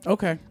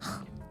Okay.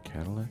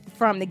 Cadillac?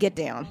 from the Get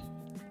Down.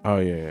 Oh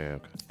yeah.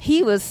 Okay.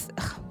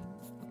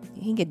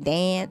 He could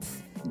dance.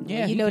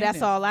 Yeah, you he know can that's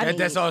dance. all I need.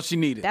 That's all she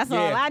needed. That's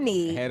all I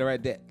need. Had her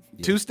right there.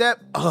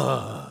 Two-step?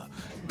 Look,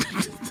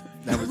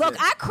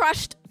 I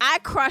crushed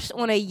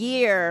on a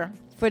year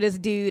for this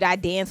dude I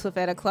danced with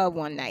at a club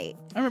one night.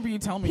 I remember you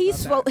telling me He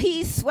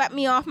swept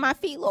me off my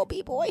feet, little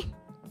B-boy.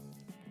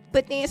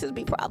 But dances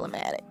be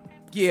problematic.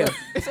 Yeah.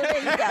 So there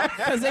you go.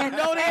 Because they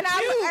know that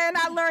and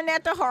I learned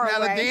that the hard Now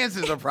the way.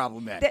 dances are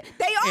problematic.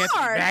 They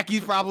are.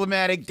 Mackie's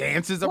problematic.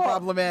 Dances are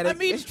problematic. I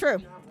mean, it's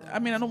true. I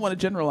mean, I don't want to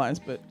generalize,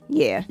 but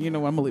yeah, you know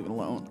what? I'm gonna leave it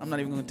alone. I'm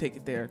not even gonna take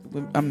it there.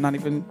 I'm not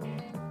even.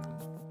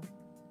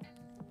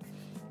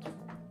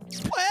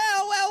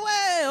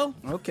 Well.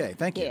 Okay,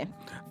 thank you.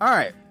 All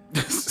right.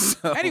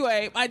 So,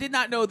 Anyway, I did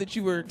not know that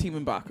you were Team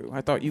M'Baku.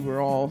 I thought you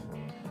were all.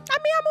 I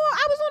mean,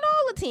 I was on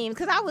all the teams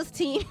because I was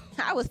team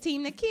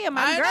Nakia.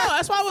 My I girl. know.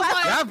 That's why I was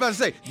like. I was about to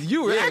say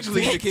you were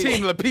actually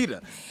Team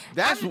Lapita.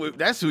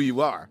 That's who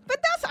you are.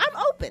 But I'm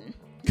open.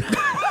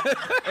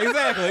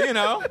 Exactly. You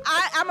know.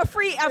 I'm a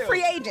free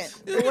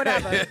agent or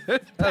whatever.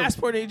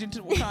 Passport agent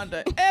to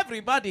Wakanda.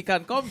 Everybody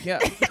can come here.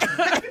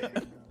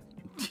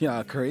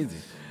 Y'all crazy.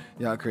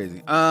 All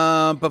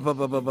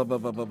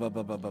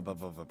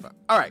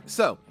right,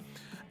 so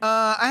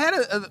I had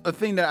a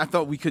thing that I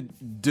thought we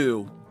could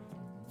do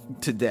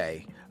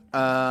today.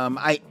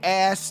 I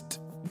asked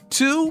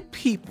two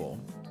people,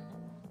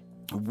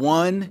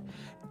 one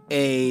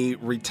a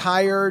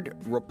retired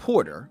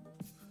reporter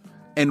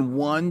and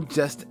one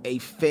just a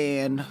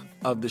fan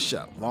of the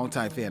show,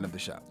 longtime fan of the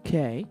show.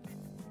 Okay.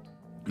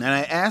 And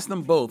I asked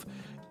them both,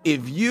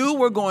 if you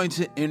were going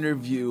to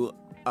interview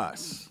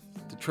us,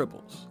 the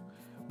Tribbles,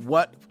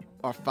 what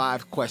are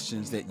 5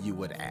 questions that you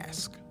would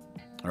ask?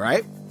 All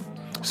right?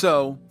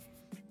 So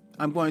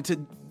I'm going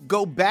to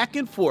go back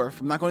and forth.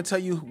 I'm not going to tell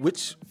you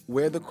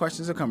where the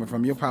questions are coming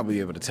from. You'll probably be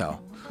able to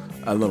tell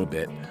a little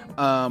bit.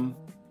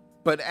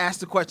 But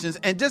ask the questions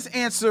and just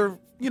answer,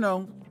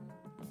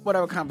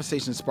 whatever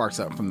conversation sparks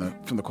up from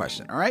the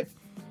question. All right?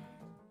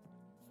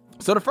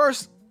 So the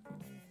first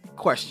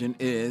question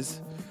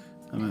is,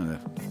 I'm going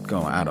to go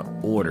out of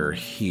order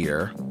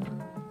here.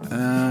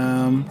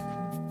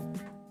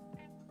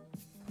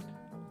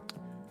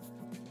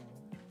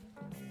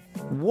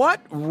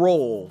 What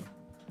role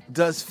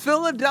does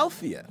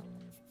Philadelphia,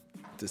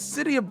 the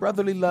city of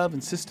brotherly love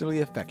and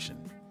sisterly affection,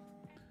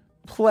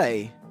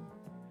 play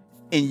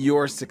in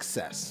your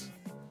success?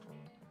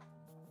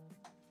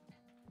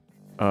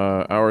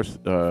 Our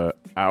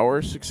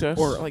success,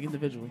 Or like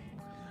individually.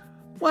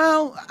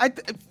 Well,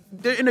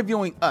 they're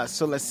interviewing us,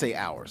 so let's say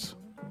ours.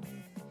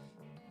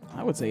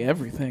 I would say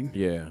everything.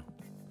 Yeah.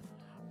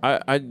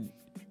 I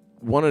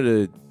one of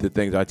the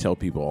things I tell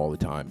people all the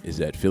time is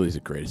that Philly's the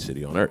greatest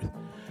city on earth.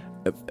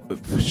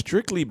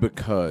 Strictly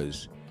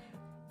because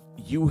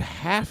you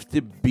have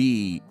to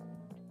be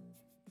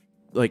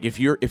like, if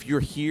you're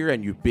here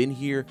and you've been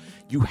here,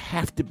 you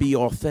have to be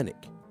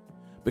authentic.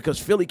 Because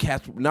Philly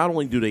cats, not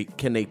only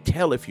can they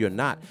tell if you're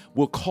not,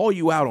 will call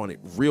you out on it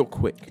real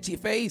quick. It's your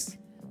face.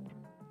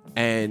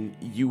 And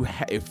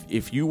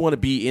if you want to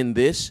be in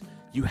this,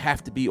 you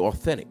have to be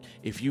authentic.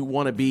 If you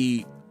want to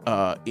be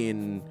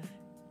in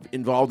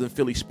involved in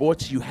Philly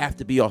sports, you have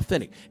to be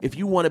authentic. If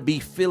you want to be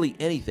Philly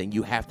anything,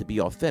 you have to be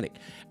authentic.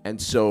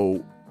 And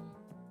so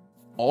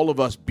all of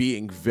us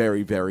being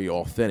very, very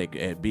authentic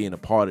and being a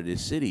part of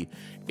this city,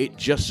 it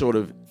just sort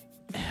of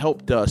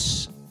helped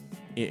us,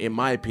 in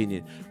my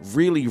opinion,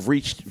 really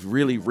reach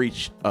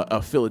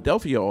a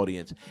Philadelphia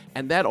audience.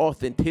 And that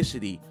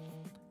authenticity,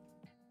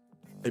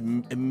 it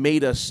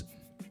made us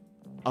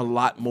a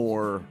lot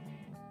more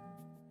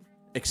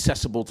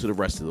accessible to the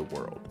rest of the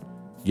world.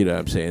 You know what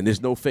I'm saying?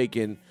 There's no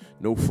faking,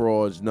 no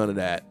frauds, none of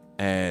that.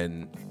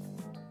 And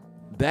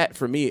that,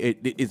 for me,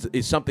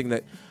 it's something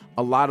that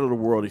a lot of the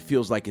world, it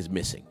feels like, is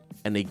missing.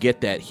 And they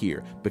get that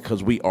here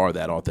because we are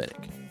that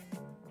authentic.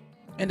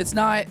 And it's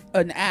not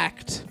an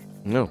act.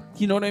 No.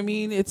 You know what I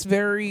mean? It's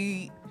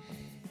very...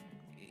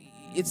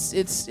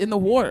 It's in the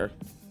water.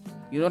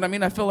 You know what I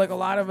mean? I feel like a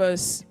lot of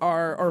us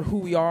are who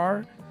we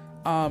are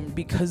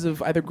because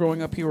of either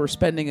growing up here or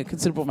spending a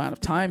considerable amount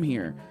of time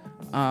here.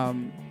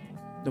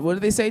 What do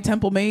they say?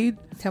 Temple made?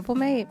 Temple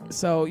made.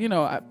 So, you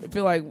know, I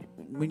feel like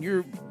when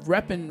you're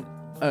repping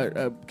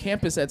a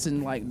campus that's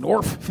in like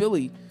North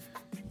Philly,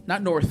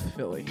 not North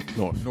Philly.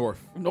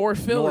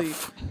 North Philly.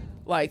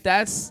 Like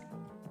that's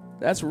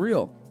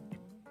real.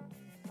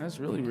 That's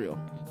really real.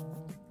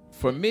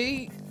 For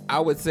me, I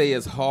would say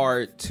it's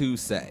hard to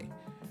say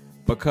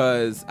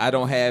because I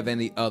don't have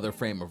any other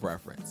frame of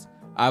reference.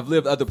 I've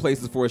lived other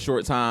places for a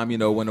short time, you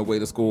know, went away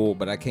to school,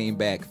 but I came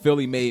back.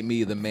 Philly made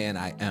me the man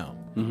I am.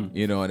 Mm-hmm.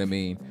 You know what I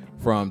mean?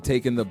 From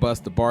taking the bus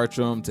to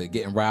Bartram to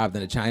getting robbed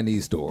in a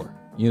Chinese store.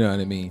 You know what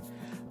I mean?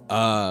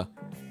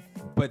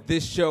 But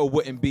this show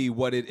wouldn't be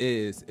what it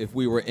is if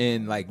we were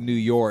in like New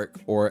York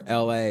or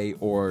LA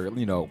or,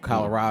 you know,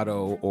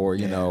 Colorado or,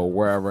 you know,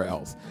 wherever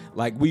else.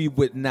 Like we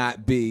would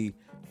not be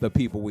the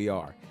people we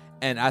are.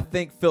 And I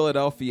think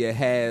Philadelphia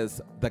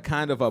has the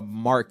kind of a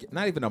market,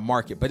 not even a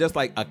market, but just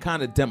like a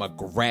kind of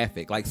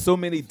demographic, like so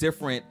many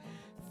different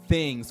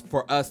things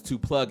for us to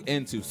plug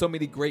into, so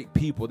many great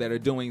people that are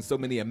doing so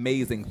many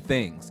amazing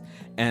things.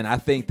 And I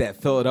think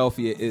that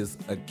Philadelphia is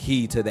a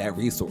key to that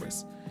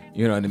resource.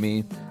 You know what I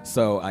mean?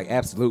 So, like,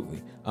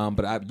 absolutely.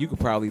 But you could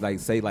probably like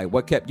say like,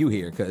 what kept you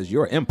here? Because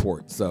you're an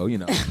import. So, you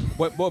know,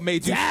 what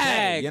made you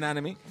stay? You know what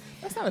I mean?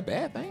 That's not a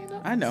bad thing. You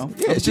know? I know.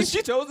 Yeah, she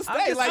chose to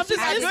stay. Like, she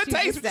had good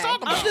taste. What you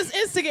talking about? I'm just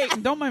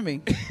instigating. Don't mind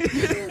me.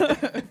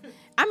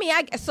 I mean,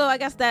 I guess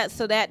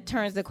that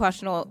turns the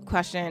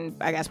question,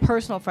 I guess,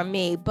 personal for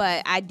me.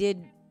 But I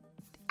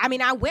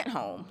went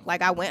home.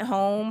 Like, I went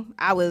home.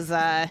 I was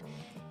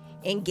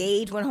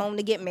engaged, went home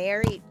to get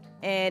married.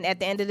 And at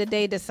the end of the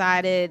day,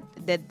 decided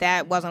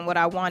that wasn't what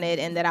I wanted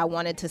and that I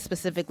wanted to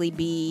specifically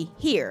be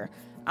here.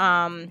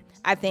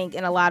 I think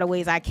in a lot of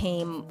ways I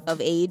came of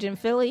age in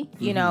Philly,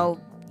 you know,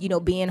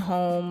 being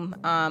home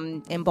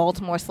in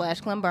Baltimore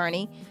 / Glen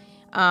Burnie.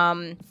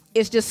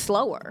 It's just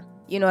slower.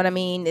 You know what I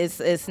mean?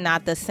 It's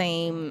not the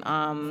same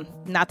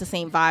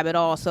vibe at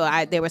all.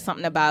 So there was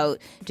something about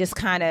just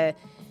kind of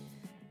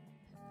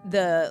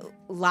the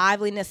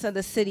liveliness of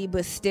the city,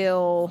 but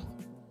still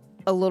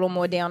a little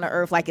more down to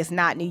earth. Like it's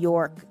not New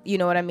York. You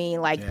know what I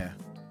mean? Like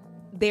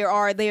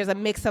there's a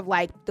mix of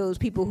like those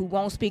people who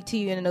won't speak to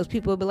you and those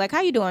people will be like,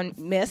 how you doing,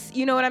 miss?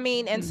 You know what I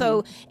mean? And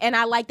so, and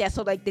I like that.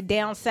 So like the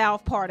down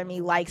south part of me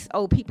likes,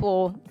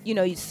 people, you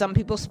know, some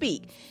people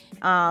speak.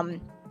 But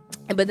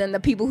then the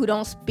people who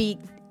don't speak,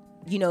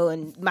 you know,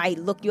 and might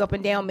look you up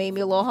and down made me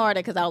a little harder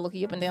because I'll look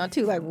you up and down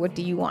too. Like, what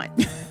do you want?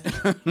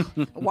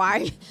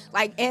 Why?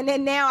 Like, and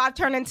then now I've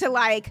turned into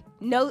like,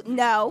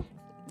 no.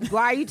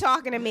 Why are you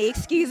talking to me?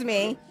 Excuse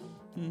me.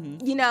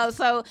 You know,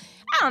 so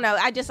I don't know.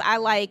 I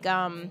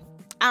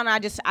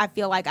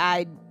feel like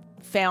I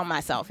found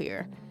myself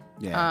here.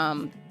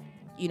 Yeah.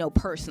 You know,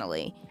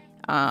 personally.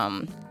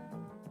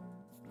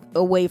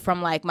 Away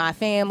from like my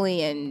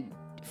family and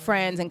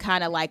friends and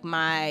kind of like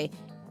my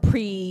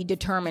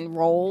predetermined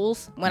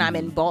roles when I'm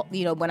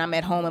when I'm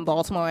at home in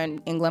Baltimore and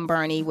in Glen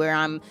Burnie, where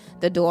I'm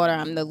the daughter,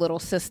 I'm the little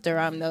sister,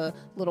 I'm the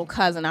little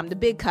cousin, I'm the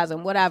big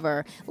cousin,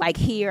 whatever. Like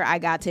here, I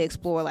got to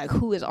explore like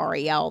who is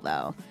Ariel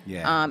though.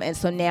 Yeah. And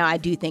so now I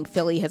do think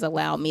Philly has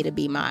allowed me to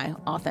be my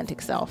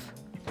authentic self.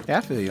 Yeah,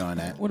 I feel you on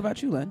that. What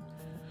about you, Len?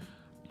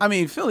 I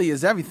mean, Philly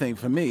is everything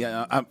for me.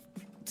 I'm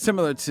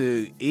similar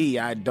to E.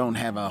 I don't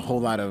have a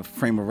whole lot of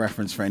frame of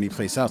reference for any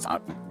place else. I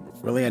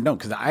don't,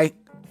 because I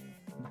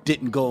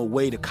didn't go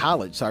away to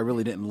college, so I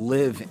really didn't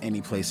live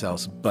anyplace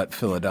else but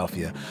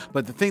Philadelphia.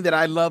 But the thing that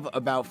I love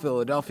about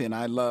Philadelphia, and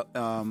I love,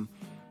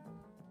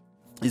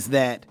 is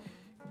that,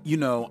 you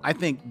know, I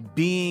think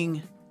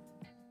being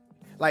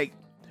like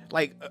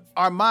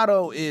our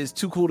motto is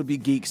too cool to be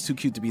geeks, too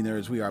cute to be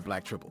nerds. We are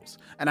Black Tribbles,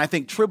 and I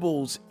think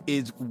Tribbles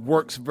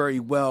works very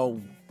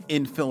well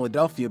in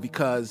Philadelphia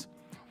because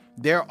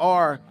there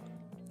are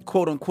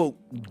quote unquote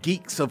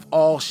geeks of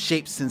all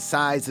shapes and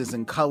sizes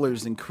and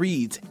colors and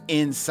creeds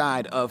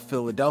inside of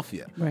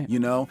Philadelphia, right. You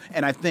know?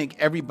 And I think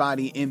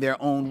everybody in their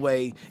own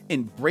way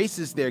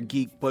embraces their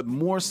geek, but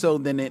more so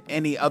than in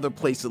any other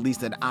place, at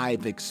least that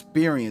I've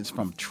experienced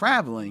from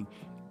traveling,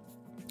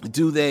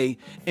 do they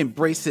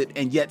embrace it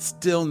and yet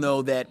still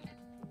know that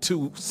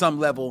to some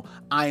level,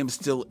 I am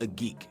still a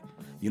geek.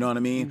 You know what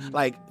I mean?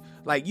 Like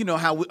you know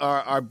how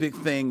our big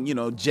thing, you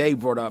know, Jay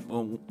brought up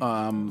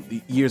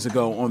years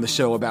ago on the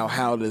show about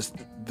how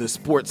the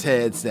sports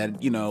heads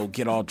that, you know,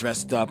 get all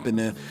dressed up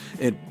in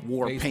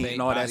war paint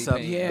and all that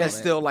stuff. Yeah. That's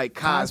still like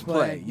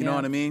cosplay. You know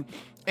what I mean?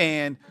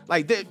 And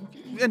like,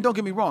 and don't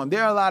get me wrong,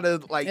 there are a lot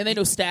of like, and they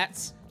know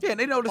stats. Yeah,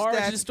 they know the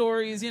origin stats.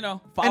 stories. You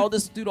know, follow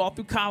this dude all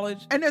through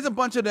college. And there's a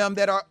bunch of them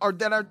that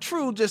are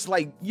true, just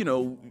like, you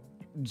know,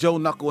 Joe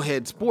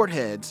Knucklehead sport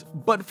heads.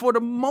 But for the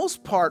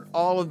most part,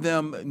 all of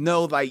them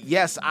know, like,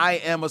 yes, I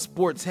am a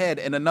sports head.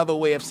 And another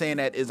way of saying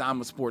that is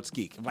I'm a sports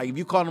geek. Like, if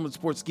you call them a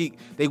sports geek,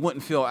 they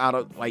wouldn't feel out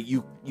of, like,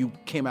 you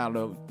came out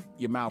of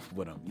your mouth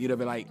with them. You'd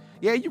be like,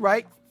 yeah, you're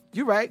right.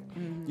 You're right.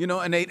 You know,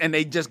 and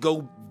they just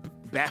go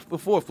back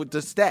and forth with the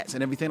stats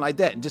and everything like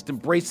that and just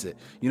embrace it.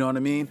 You know what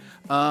I mean?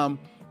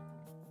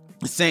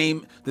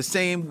 The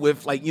same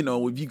with, like, you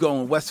know, if you go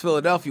in West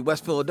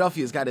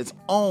Philadelphia's got its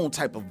own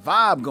type of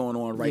vibe going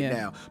on right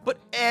now. But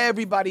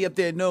everybody up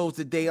there knows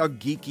that they are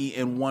geeky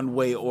in one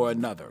way or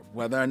another.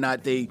 Whether or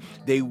not they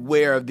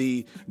wear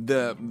the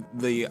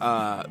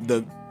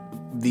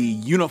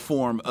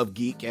uniform of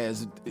geek,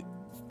 as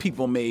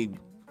people may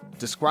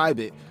describe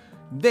it,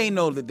 they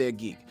know that they're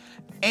geek.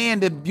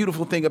 And the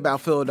beautiful thing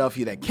about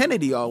Philadelphia that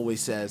Kennedy always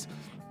says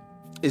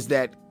is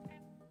that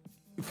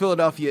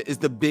Philadelphia is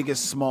the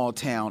biggest small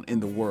town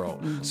in the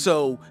world.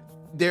 So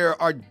there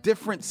are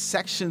different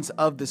sections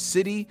of the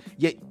city,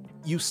 yet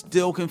you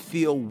still can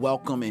feel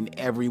welcome in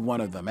every one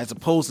of them. As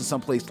opposed to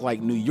some place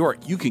like New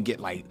York, you can get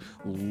like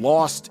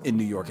lost in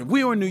New York. If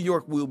we were in New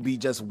York, we'll be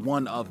just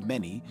one of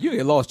many. You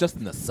get lost just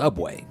in the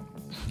subway.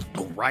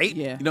 Right?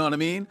 Yeah. You know what I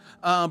mean?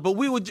 But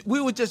we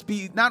would just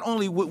be, not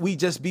only would we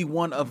just be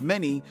one of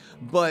many,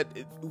 but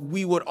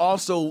we would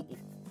also,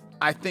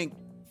 I think,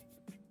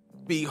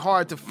 be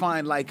hard to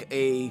find like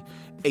a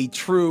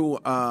true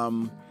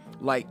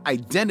like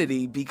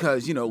identity,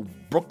 because, you know,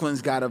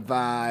 Brooklyn's got a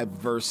vibe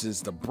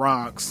versus the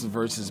Bronx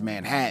versus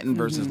Manhattan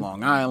versus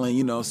Long Island,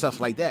 you know,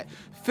 stuff like that.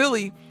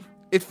 Philly,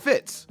 it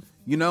fits,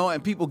 you know,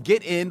 and people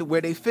get in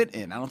where they fit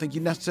in. I don't think you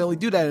necessarily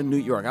do that in New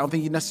York. I don't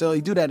think you necessarily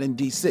do that in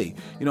DC.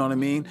 You know what I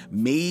mean?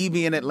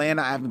 Maybe in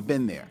Atlanta, I haven't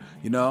been there,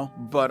 you know,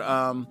 but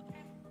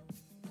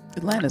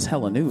Atlanta's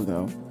hella new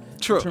though.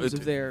 True. In terms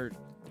of their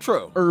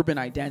urban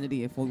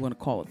identity, if we want to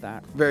call it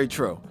that. Very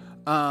true.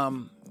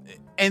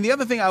 And the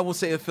other thing I will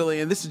say of Philly,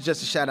 and this is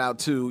just a shout out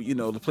to, you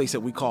know, the place that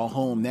we call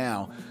home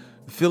now,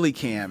 Philly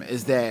Cam,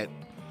 is that,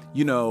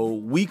 you know,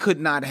 we could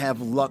not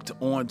have lucked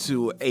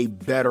onto a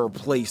better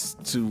place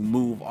to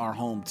move our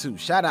home to.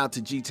 Shout out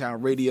to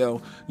G-Town Radio,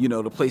 you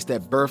know, the place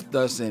that birthed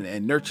us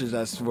and nurtured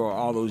us for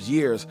all those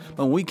years.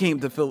 But when we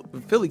came to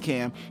Philly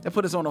Cam, that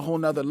put us on a whole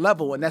nother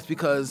level, and that's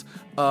because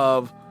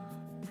of,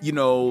 you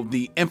know,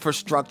 the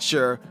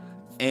infrastructure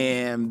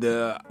and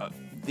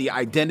the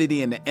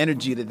identity and the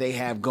energy that they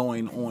have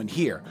going on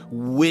here,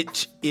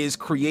 which is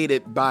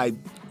created by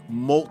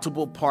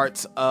multiple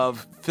parts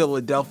of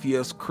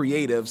Philadelphia's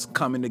creatives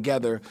coming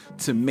together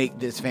to make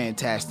this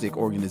fantastic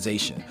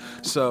organization.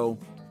 So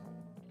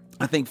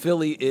I think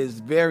Philly is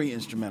very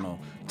instrumental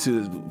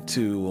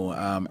to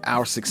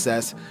our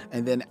success,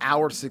 and then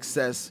our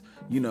success,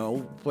 you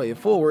know, play it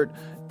forward,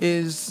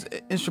 is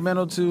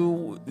instrumental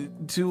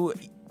to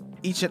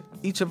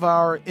each of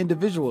our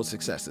individual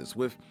successes,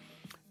 with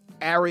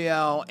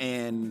Ariel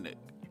and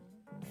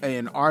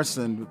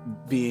Arson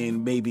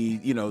being maybe,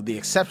 you know, the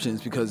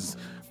exceptions, because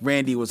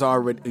Randy was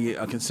already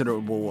a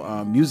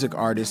considerable music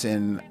artist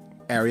and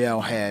Ariel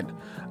had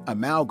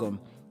Amalgam.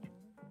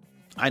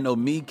 I know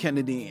me,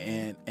 Kennedy,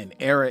 and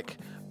Eric,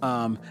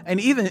 and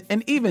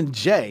even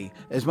Jay,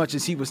 as much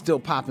as he was still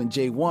popping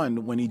J1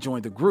 when he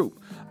joined the group.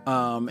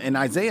 And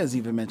Isaiah's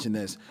even mentioned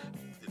this,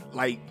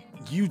 like,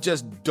 you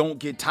just don't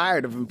get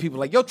tired of him. People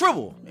like, yo,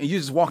 Tribble, and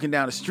you're just walking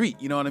down the street.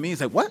 You know what I mean?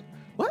 It's like, what?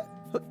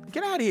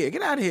 Get out of here!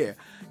 Get out of here!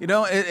 You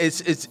know,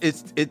 it's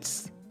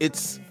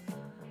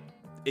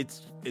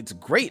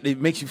great.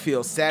 It makes you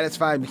feel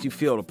satisfied, makes you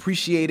feel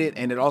appreciated,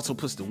 and it also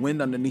puts the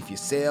wind underneath your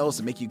sails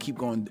to make you keep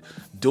going,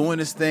 doing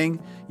this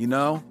thing. You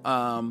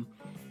know,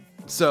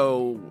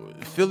 so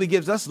Philly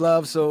gives us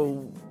love,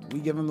 so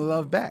we give them the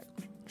love back.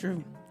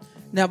 True.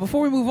 Now,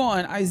 before we move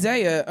on,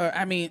 Isaiah,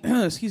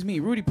 excuse me,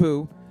 Rudy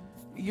Poo,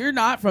 you're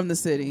not from the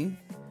city.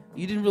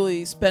 You didn't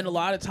really spend a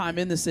lot of time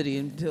in the city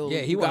until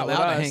he wasn't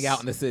allowed to hang out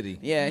in the city.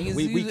 Yeah,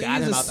 we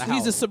got him out the house.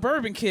 He's a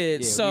suburban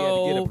kid,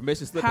 so we had to get a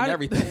permission slip and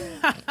everything.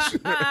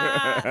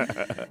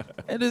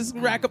 And just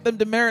rack up them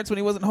demerits when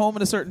he wasn't home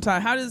at a certain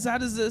time. How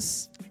does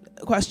this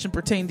question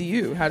pertain to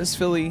you? How does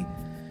Philly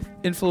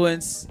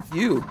influence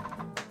you?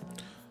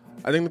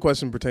 I think the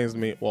question pertains to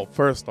me. Well,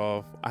 first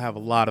off, I have a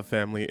lot of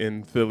family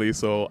in Philly,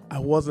 so I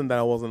wasn't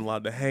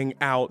allowed to hang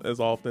out as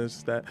often. It's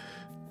just that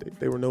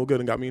they were no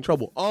good and got me in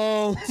trouble.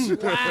 Wow.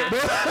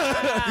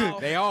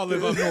 They all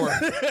live up north.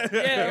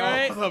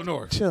 Yeah, all live up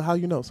north. Chill, how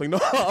you know? So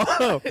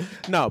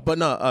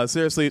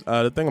seriously,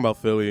 the thing about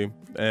Philly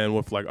and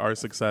with like our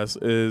success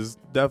is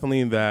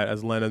definitely that,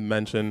 as Lena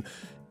mentioned,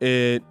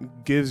 it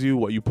gives you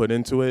what you put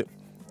into it.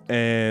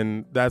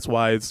 And that's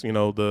why it's,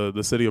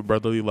 the city of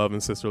brotherly love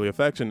and sisterly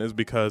affection, is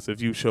because if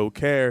you show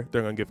care,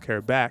 they're going to give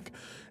care back.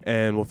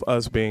 And with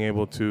us being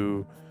able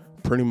to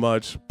pretty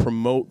much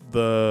promote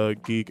the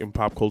geek and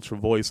pop culture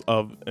voice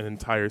of an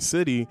entire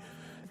city,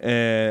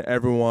 and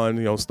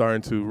everyone,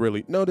 starting to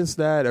really notice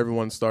that,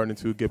 everyone's starting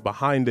to get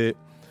behind it,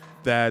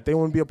 that they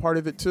want to be a part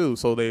of it too.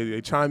 So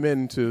they chime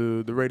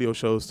into the radio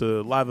shows,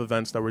 to live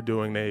events that we're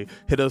doing. They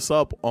hit us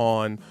up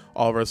on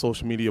all of our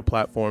social media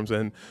platforms.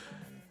 And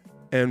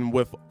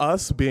with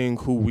us being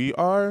who we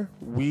are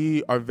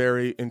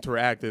very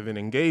interactive and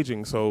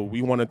engaging. So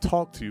we want to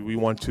talk to you. We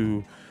want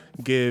to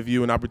give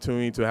you an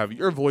opportunity to have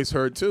your voice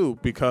heard too,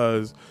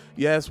 because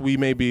yes, we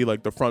may be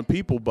like the front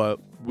people, but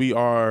we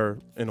are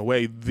in a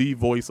way the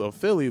voice of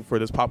Philly for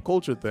this pop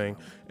culture thing,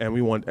 and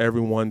we want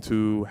everyone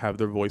to have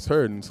their voice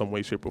heard in some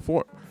way, shape, or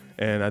form.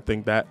 And I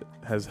think that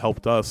has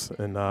helped us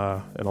in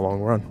the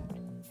long run.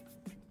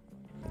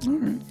 All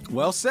right.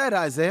 Well said,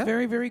 Isaiah.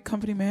 Very, very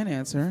company man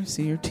answer.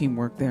 See your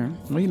teamwork there.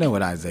 Well, you know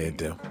what Isaiah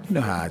do. You know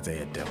how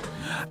Isaiah do.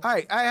 All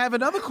right, I have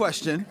another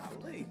question.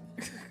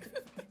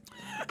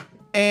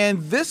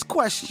 And this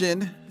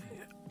question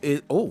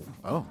is,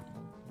 I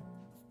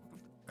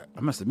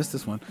must have missed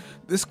this one.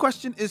 This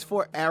question is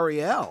for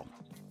Ariel.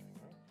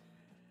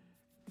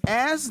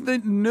 As the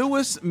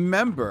newest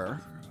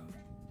member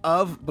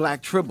of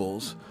Black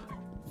Tribbles,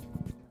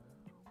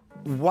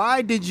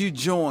 why did you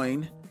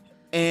join,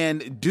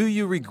 and do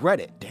you regret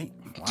it? Dang,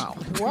 wow.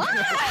 Who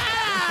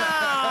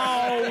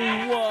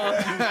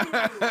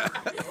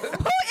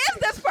is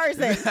this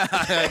person?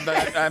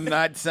 I'm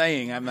not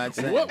saying.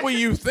 What were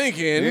you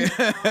thinking?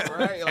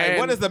 Right? Like,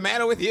 what is the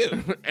matter with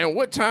you? And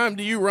what time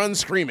do you run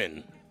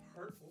screaming?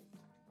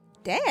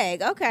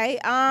 Dag. Okay.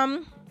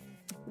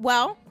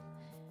 Well,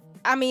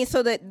 I mean,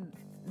 so that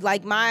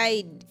like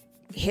my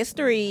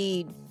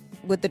history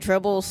with the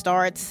Tribbles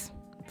starts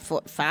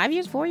 5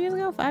 years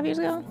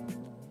ago.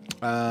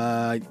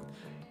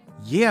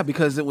 Yeah,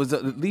 because it was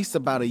at least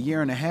about a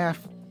year and a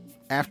half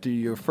after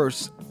your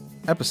first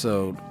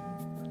episode,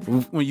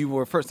 when you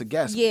were first a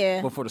guest.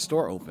 Yeah. Before the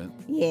store opened.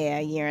 Yeah,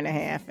 a year and a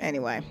half.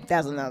 Anyway,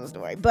 that's another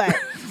story. But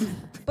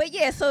but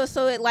yeah,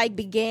 so it like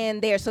began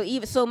there.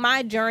 So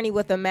my journey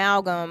with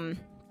Amalgam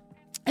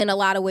in a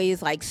lot of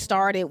ways like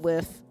started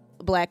with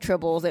Black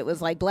Tribbles. It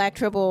was like Black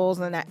Tribbles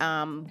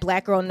and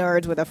Black Girl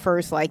Nerds were the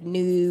first like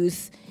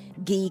news,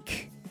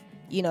 geek,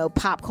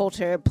 pop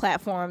culture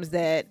platforms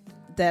that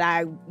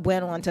I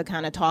went on to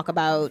kind of talk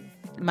about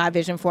my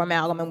vision for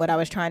Amalgam and what I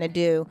was trying to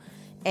do.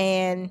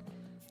 And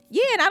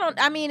yeah,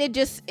 and it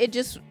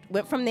just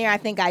went from there. I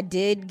think I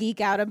did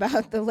geek out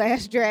about The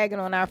Last Dragon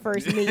on our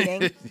first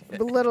meeting.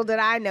 But little did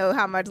I know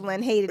how much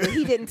Len hated it.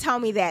 He didn't tell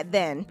me that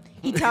then.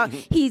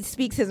 He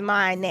speaks his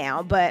mind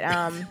now. But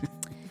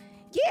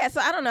yeah, so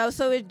I don't know.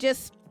 So it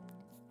just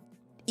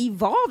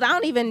evolved. I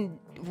don't even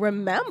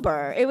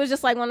remember. It was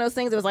just like one of those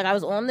things. It was like I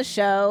was on the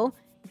show,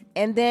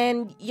 and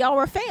then y'all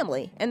were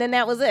family, and then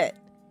that was it.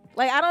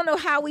 Like, I don't know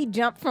how we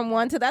jumped from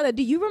one to the other.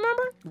 Do you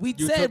remember? You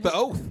took the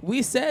oath.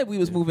 We said we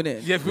was moving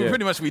in. Yeah,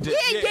 pretty much we did.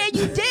 Yeah,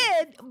 you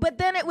did. But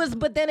then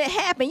it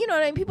happened. You know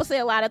what I mean? People say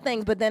a lot of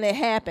things, but then it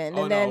happened.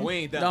 Oh, and then, no, we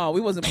ain't done. No, we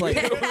wasn't playing.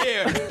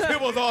 Yeah,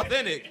 it was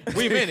authentic.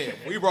 We meant it.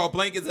 We brought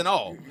blankets and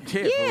all.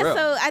 Yeah,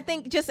 so I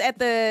think just at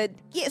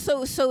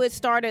so it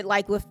started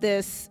like with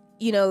this,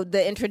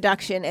 the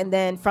introduction, and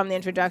then from the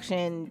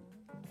introduction,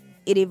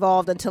 it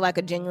evolved into like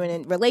a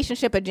genuine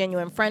relationship, a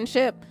genuine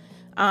friendship.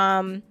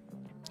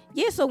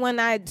 Yeah, so when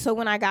I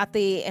got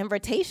the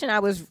invitation, I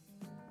was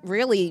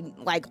really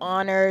like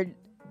honored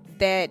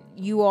that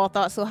you all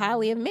thought so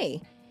highly of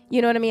me.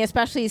 You know what I mean?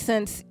 Especially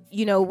since,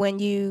 when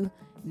you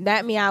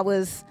met me, I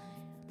was,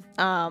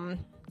 I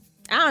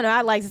don't know,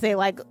 I like to say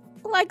like a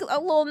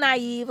little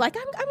naive, like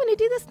I'm going to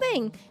do this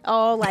thing.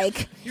 Oh,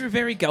 like you were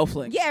very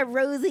Gelfling. Yeah,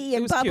 rosy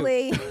and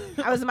bubbly.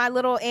 I was my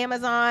little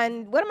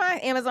Amazon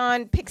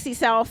pixie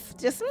self,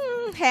 just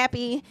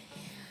happy.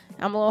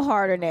 I'm a little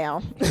harder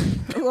now,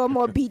 a little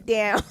more beat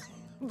down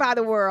by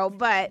the world,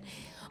 but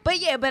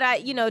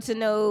I, to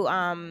know,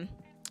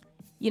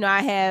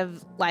 I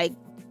have like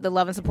the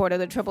love and support of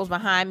the Tribbles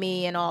behind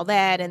me and all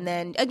that, and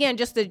then again,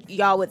 just that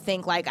y'all would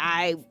think like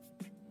I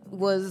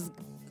was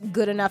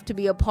good enough to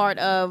be a part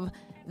of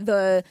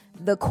the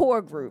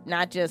core group,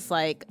 not just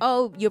like,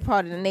 oh, you're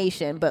part of the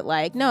nation, but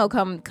like, no,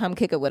 come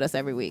kick it with us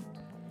every week.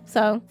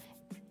 So,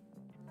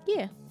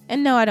 yeah,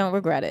 and no, I don't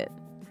regret it.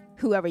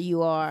 Whoever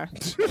you are.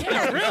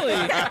 Yeah, really?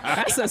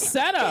 That's a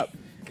setup.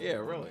 Yeah,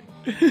 really.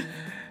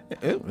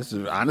 This is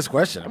an honest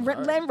question.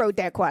 Len wrote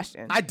that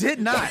question. I did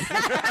not.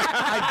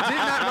 I did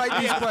not write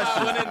these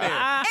questions.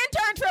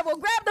 Intern Tribble,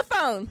 grab the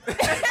phone. Did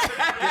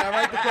I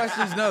write the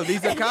questions? No.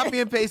 These are copy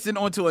and pasted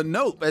onto a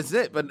note. That's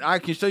it. But I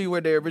can show you where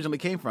they originally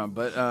came from.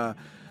 But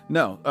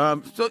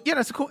no. So yeah,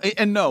 that's cool.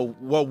 And no,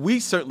 well, we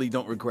certainly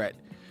don't regret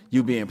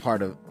you being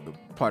part of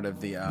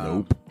the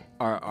Nope.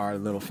 our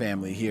little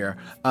family here.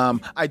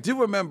 I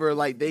do remember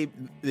like they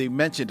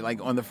mentioned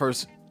like on the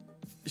first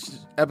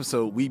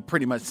episode, we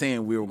pretty much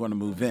saying we were going to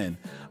move in.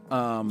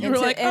 You were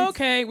like,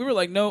 okay. We were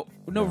like, no,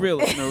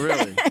 really. No,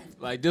 really.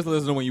 Like, just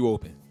listen to when you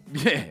open.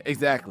 Yeah,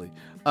 exactly.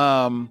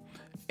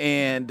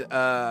 And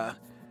I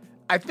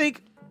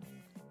think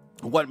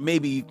what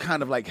maybe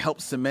kind of like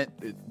helped cement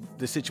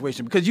the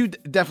situation, because you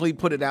definitely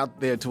put it out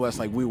there to us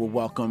like we were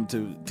welcome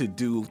to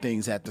do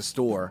things at the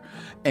store,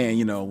 and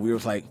we were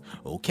like,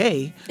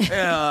 okay,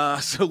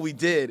 so we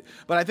did.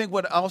 But I think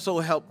what also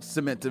helped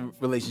cement the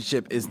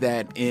relationship is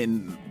that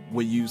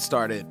when you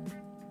started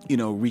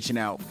reaching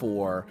out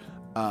for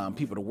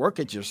people to work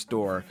at your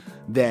store,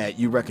 that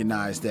you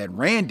recognized that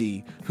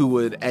Randy, who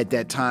would at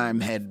that time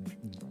had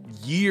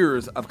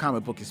years of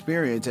comic book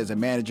experience as a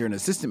manager and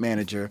assistant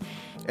manager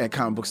at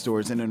comic book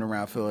stores in and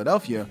around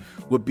Philadelphia,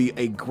 would be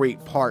a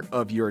great part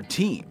of your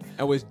team.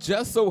 I was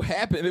just so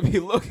happened to be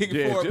looking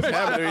for just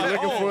happened to be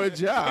looking for a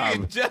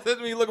job. Just happened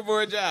to be looking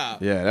for a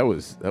job. Yeah, that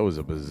was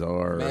a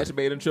bizarre Match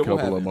made in triple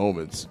couple of heaven.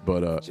 moments,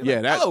 but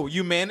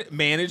you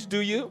managed,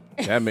 do you?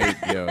 that made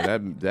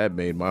that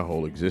made my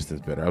whole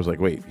existence better. I was like,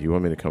 wait, you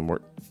want me to come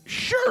work?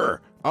 Sure.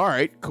 All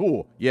right.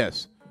 Cool.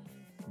 Yes.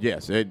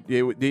 I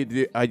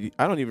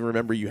don't even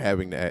remember you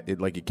having that.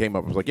 It came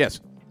up. I was like, yes,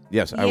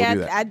 I will do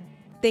that. I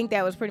think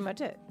that was pretty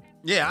much it.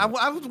 Yeah,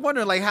 I was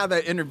wondering like how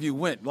that interview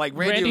went. Like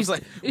Randy was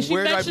like,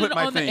 where do I put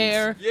my on things? The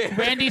air. Yeah.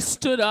 Randy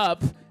stood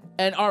up,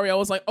 and Ariel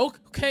was like,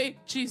 okay,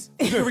 jeez.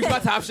 Reach my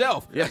top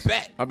shelf. Yes,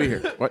 bet. I'll be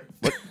here. What?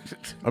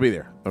 I'll be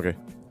there. Okay.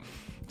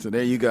 So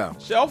there you go.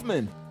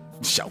 Shelfman.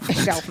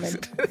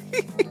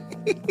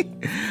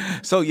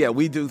 So yeah,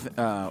 we do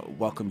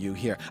welcome you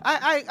here.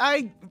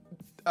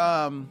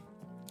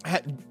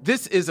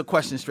 This is a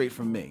question straight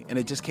from me, and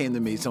it just came to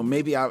me. So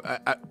maybe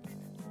I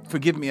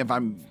forgive me if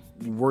I'm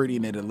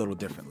wording it a little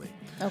differently.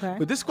 Okay.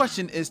 But this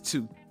question is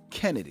to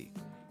Kennedy,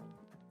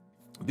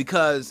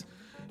 because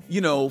we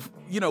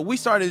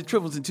started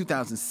Tribbles in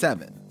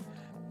 2007,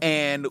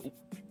 and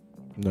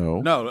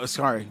no,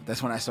 sorry,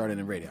 that's when I started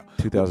in radio.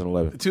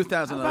 2011.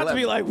 2011. I'm about to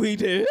be like, we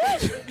did.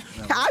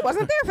 I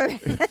wasn't there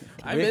for that.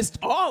 I missed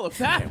all of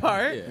that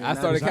part. I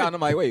started counting.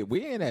 I'm like, wait,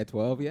 we ain't at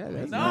 12 yet.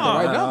 That's No. not the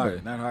right number.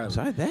 Not hardly. Was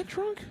I that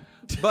drunk?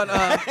 But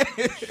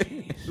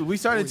we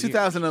started in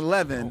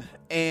 2011,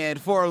 and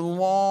for a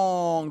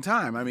long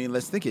time, I mean,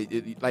 let's think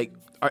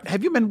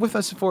have you been with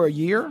us for a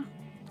year?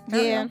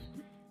 Yeah.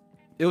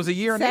 It was a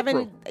year in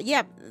April.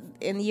 Yep.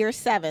 In year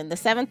 7, the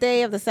 7th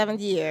day of the 7th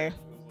year.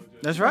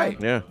 That's right.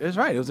 Yeah. That's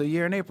right. It was a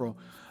year in April.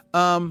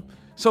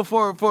 So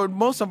for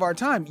most of our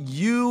time,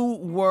 you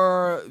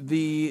were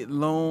the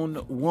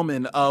lone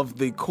woman of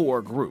the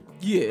core group.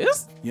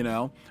 Yes.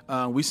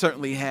 We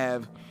certainly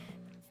have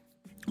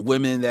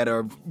women that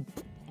are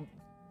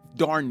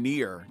darn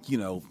near,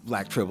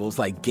 Black Tribbles,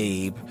 like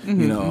Gabe,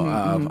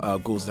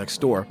 Ghouls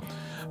Next Door.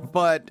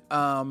 But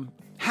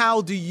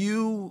how do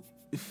you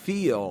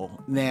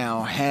feel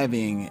now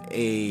having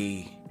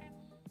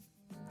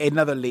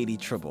another lady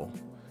Tribble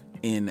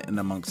in and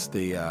amongst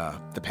the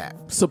pack?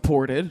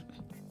 Supported.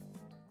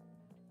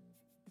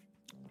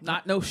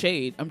 Not no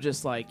shade. I'm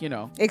just like,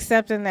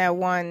 Except in that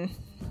one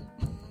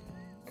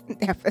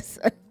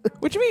episode.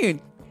 What you mean?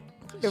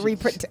 The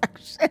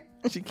reproduction.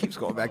 She keeps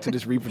going back to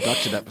this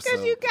reproduction episode.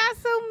 Because you got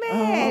so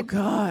mad. Oh,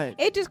 God.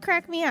 It just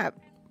cracked me up.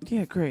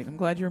 Yeah, great. I'm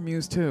glad you're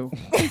amused, too.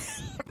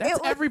 That's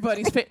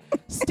everybody's favorite.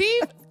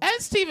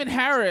 Stephen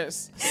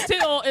Harris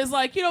still is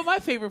like, my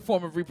favorite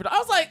form of reproduction. I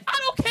was like, I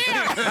don't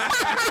care.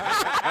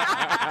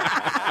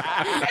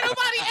 Ain't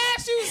nobody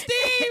asked you,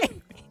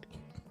 Steve.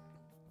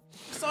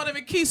 Saw them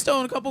at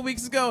Keystone a couple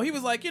weeks ago. He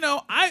was like,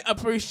 I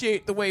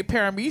appreciate the way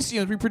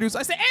paramecians reproduce.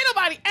 I said, ain't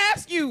nobody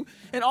asked you.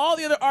 And all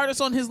the other artists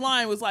on his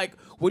line was like,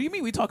 what do you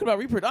mean we talking about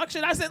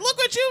reproduction? I said, look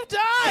what you've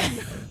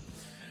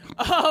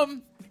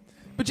done.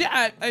 But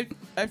yeah,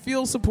 I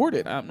feel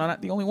supported. I'm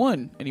not the only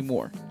one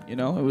anymore. It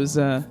was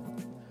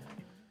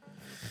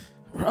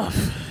rough.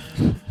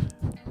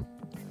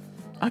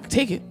 I could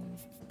take it.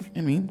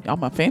 I mean, y'all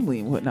my family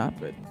and whatnot,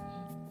 but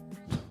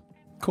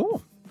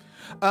cool.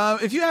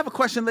 If you have a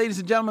question, ladies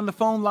and gentlemen, the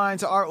phone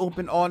lines are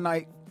open all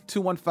night.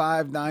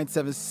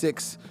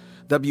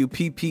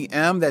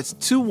 215-976-WPPM. That's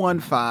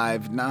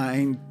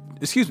 215-9...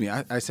 Excuse me,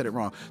 I said it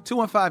wrong.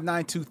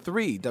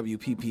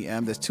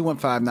 215-923-WPPM. That's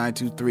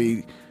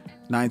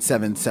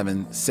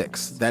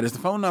 215-923-9776. That is the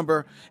phone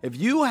number. If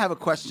you have a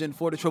question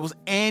for the Tribbles,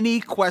 any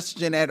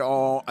question at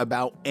all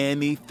about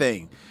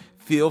anything,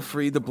 feel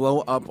free to blow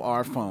up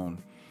our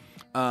phone.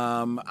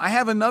 I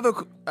have another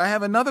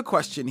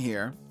question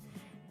here.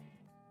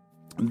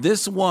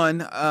 This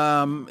one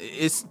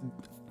is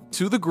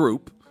to the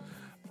group.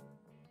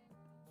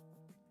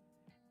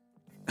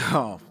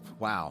 Oh,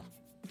 wow.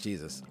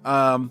 Jesus.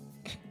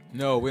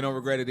 No, we don't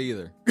regret it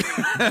either.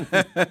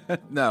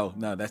 No,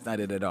 that's not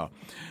it at all.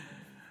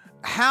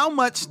 How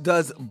much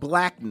does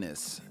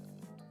blackness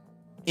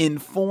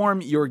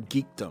inform your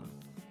geekdom?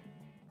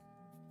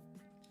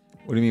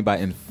 What do you mean by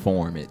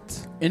inform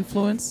it?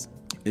 Influence,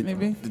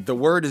 maybe? The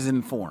word is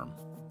inform.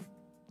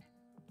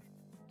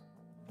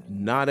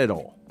 Not at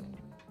all.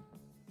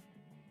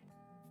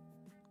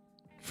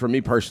 For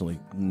me personally,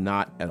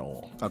 not at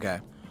all.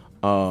 Okay.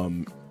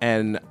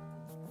 And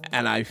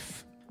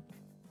I've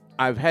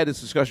had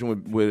this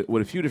discussion with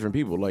a few different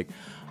people. Like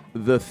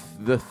the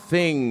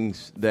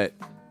things that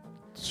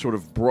sort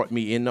of brought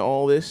me into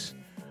all this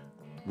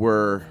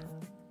were,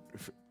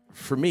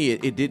 for me, I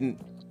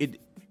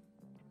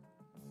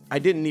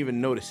didn't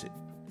even notice it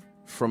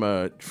from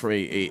a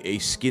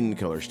skin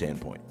color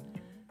standpoint.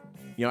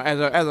 You know,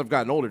 as I've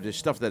gotten older, there's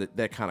stuff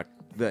that kind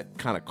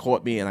of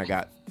caught me, and I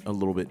got a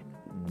little bit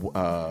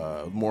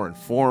more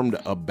informed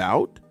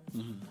about.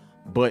 Mm-hmm.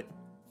 But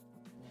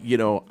you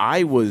know,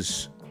 I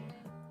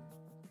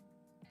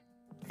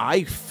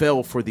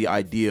fell for the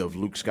idea of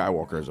Luke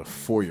Skywalker as a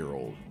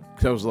 4-year-old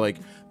because I was like,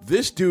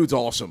 this dude's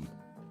awesome,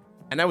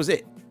 and that was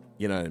it.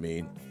 You know what I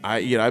mean?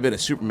 I've been a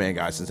Superman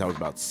guy since I was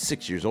about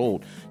 6 years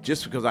old,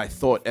 just because I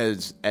thought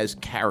as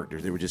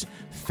characters they were just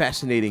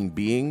fascinating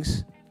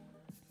beings.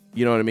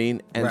 You know what I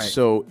mean? And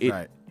so it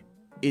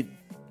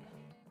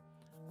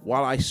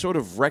while I sort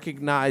of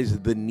recognize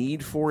the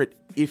need for it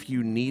if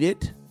you need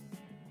it,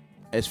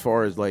 as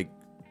far as like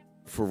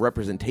for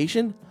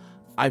representation,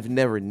 I've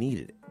never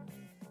needed it.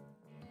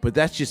 But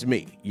that's just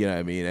me, you know what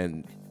I mean?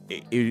 And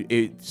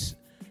it's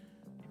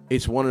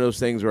one of those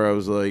things where I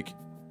was like,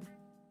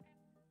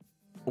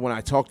 when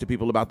I talk to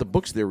people about the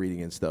books they're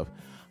reading and stuff,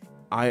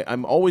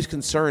 I'm always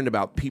concerned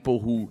about people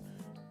who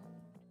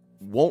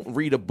won't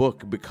read a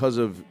book because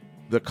of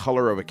the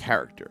color of a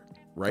character,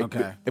 right?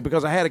 Okay.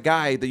 Because I had a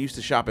guy that used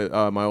to shop at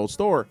my old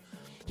store.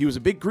 He was a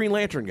big Green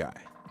Lantern guy,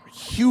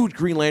 huge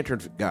Green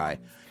Lantern guy.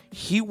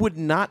 He would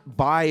not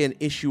buy an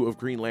issue of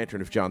Green Lantern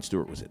if Jon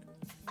Stewart was in it.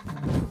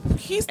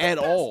 He's the at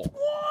best all.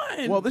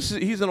 one. Well,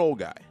 he's an old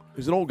guy.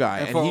 He's an old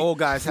guy, And for old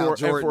guys, Hal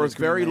Jordan for a is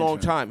Green very long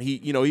Lantern. time,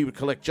 he would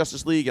collect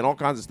Justice League and all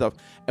kinds of stuff.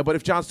 But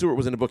if Jon Stewart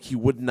was in the book, he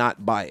would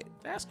not buy it.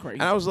 That's crazy.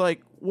 And I was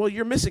like, well,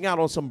 you're missing out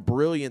on some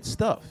brilliant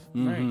stuff.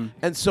 Right.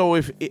 And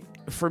so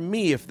for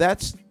me, if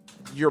that's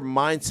your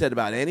mindset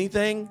about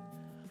anything,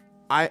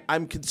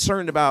 I'm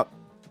concerned about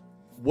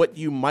what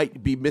you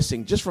might be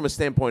missing just from a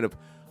standpoint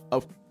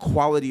of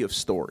quality of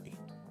story.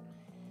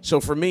 So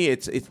for me,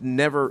 it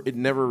never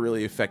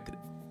really affected it.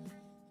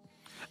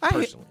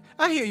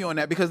 I hear you on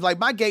that, because like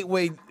my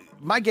gateway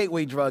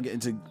drug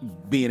into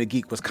being a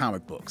geek was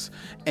comic books.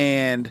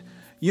 And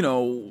you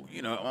know,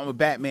 I'm a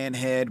Batman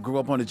head, grew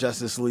up on the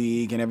Justice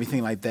League and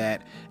everything like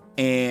that.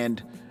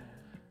 And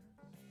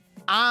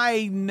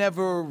I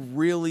never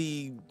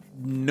really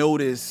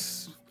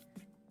noticed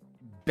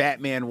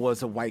Batman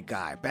was a white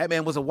guy.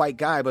 Batman was a white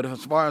guy, but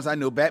as far as I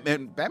know,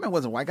 Batman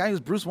wasn't a white guy. He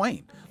was Bruce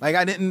Wayne. Like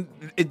I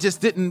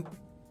just didn't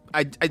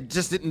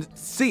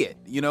see it,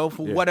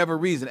 for whatever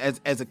reason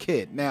as a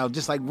kid. Now,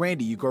 just like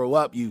Randy, you grow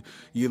up, you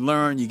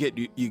learn, you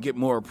get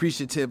more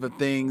appreciative of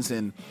things,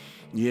 and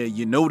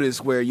you notice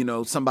where,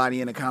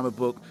 somebody in a comic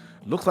book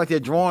looks like they're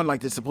drawn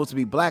like they're supposed to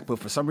be black, but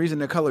for some reason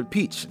they're colored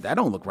peach. That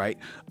don't look right.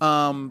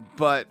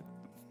 But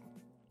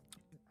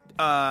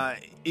I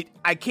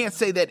can't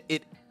say that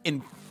it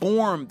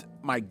informed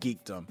my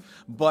geekdom,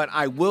 but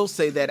I will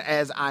say that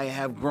as I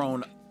have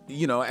grown,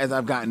 as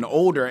I've gotten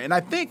older, and I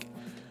think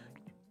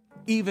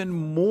even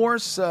more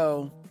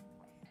so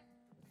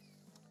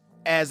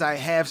as I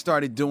have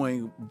started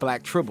doing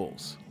Black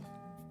Tribbles,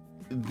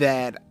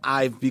 that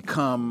I've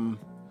become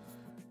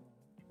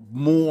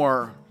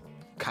more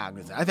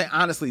cognizant. I think,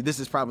 honestly, this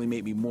has probably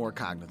made me more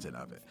cognizant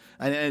of it.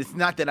 And it's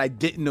not that I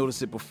didn't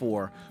notice it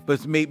before, but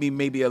it's made me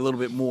maybe a little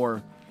bit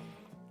more,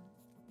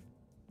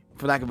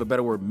 for lack of a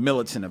better word,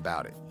 militant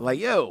about it. Like,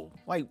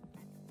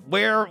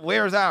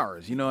 where's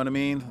ours? You know what I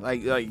mean?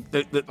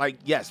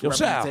 Yes, Yo,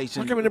 representation.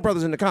 Sal, how come the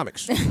brothers in the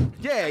comics?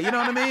 Yeah, you know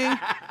what I mean?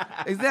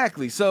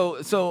 Exactly.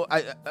 So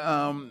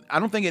I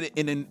don't think it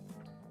didn't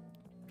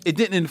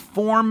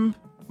inform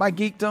my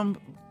geekdom,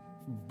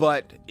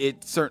 but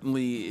it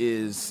certainly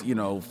is,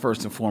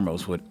 first and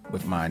foremost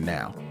with mine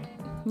now.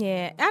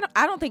 Yeah,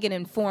 I don't think it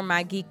informed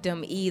my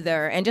geekdom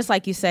either. And just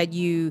like you said,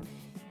 you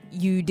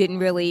didn't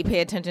really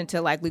pay attention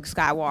to like Luke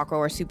Skywalker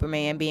or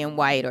Superman being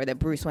white, or that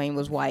Bruce Wayne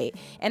was white.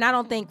 And I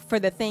don't think for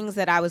the things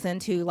that I was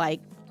into,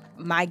 like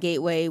my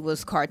gateway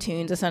was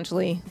cartoons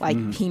essentially, like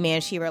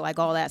He-Man, She-Ra, like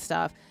all that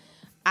stuff.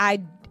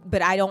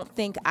 But I don't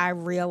think I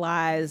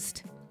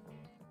realized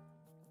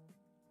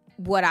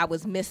what I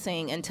was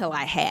missing until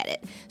I had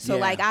it. So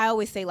like I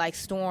always say, like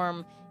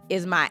Storm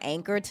is my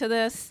anchor to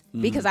this,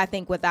 because I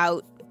think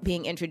without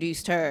being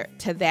introduced to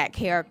that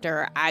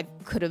character, I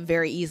could have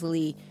very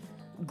easily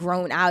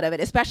grown out of it.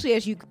 Especially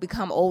as you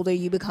become older,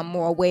 you become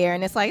more aware,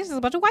 and it's like, this is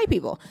a bunch of white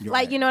people. You're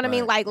like, right, you know what I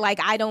mean? right. Like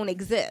I don't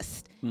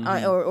exist,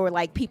 or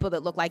like people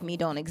that look like me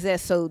don't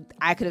exist. So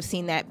I could have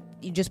seen that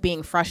just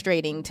being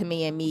frustrating to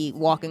me and me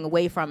walking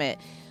away from it.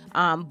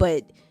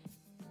 But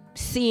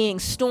seeing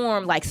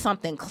Storm, like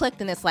something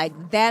clicked, and it's like,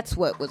 that's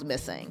what was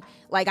missing.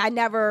 Like I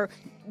never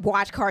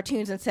watched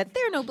cartoons and said,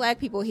 there are no black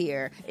people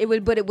here.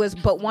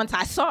 But once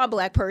I saw a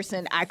black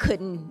person, I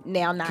couldn't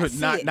now not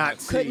see it.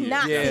 Could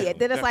not see it.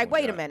 Then it's like,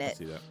 wait a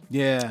minute.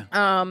 Yeah.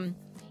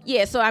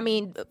 Yeah, so I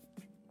mean,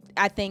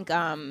 I think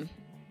that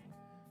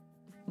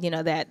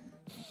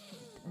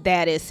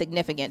is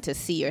significant to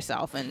see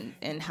yourself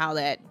and how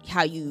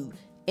you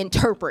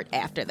interpret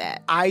after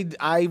that.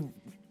 I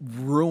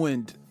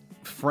ruined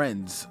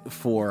Friends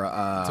for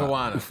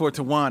Tawana. For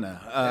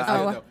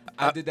Tawana.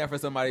 I did that for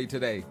somebody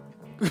today.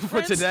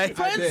 for today.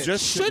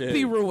 Friends should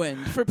be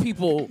ruined for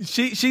people.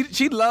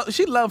 She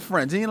loved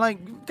Friends, and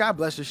like, God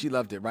bless her, she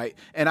loved it, right?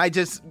 And I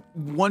just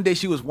one day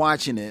she was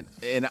watching it,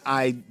 and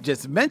I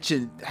just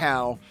mentioned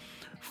how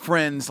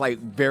Friends like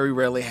very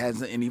rarely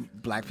has any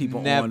black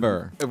people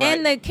Never. on. Right?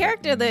 And the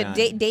character that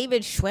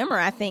David Schwimmer,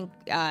 I think,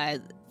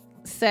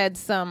 said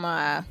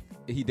some.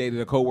 He dated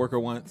a coworker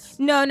once.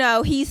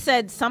 No, he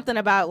said something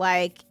about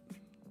like,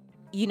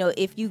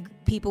 if you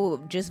people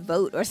just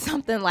vote or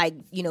something like,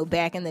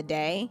 back in the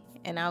day.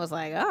 And I was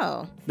like,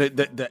 oh.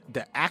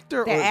 The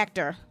actor? The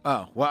actor.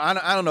 Oh, well,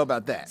 I don't know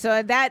about that.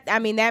 So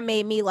that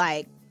made me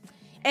like,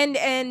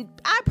 and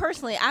I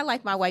personally, I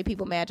like my white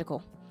people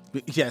magical.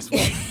 Yes,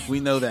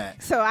 we know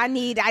that. So I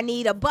need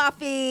a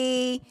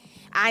Buffy.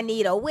 I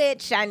need a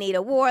witch. I need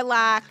a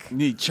warlock. You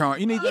need charm.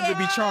 You need them to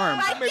be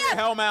charmed. Like,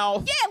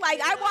 Hellmouth. Yeah,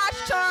 like I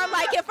watch charm.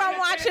 Like if I'm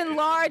watching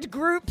large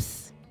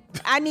groups,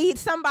 I need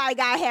somebody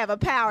got to have a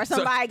power.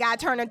 Somebody got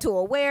to turn into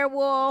a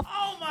werewolf.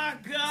 Oh my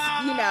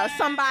God.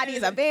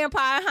 Somebody's a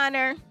vampire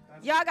hunter.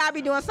 Y'all got to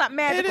be doing something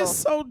magical. It is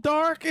so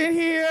dark in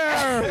here.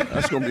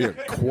 That's going to be a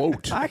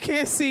quote. I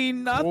can't see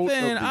nothing. Quote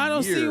of the I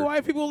don't see year.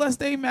 white people unless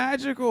they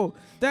magical.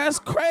 That's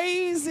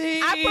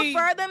crazy. I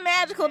prefer them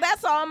magical.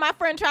 That's all. My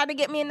friend tried to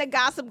get me into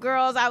Gossip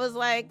Girls. I was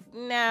like,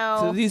 no.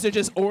 So these are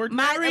just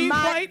ordinary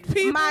white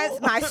people?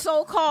 My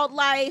so-called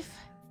life.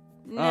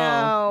 No.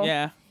 Oh,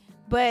 yeah.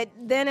 But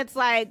then it's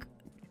like,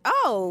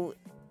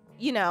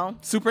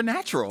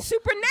 Supernatural.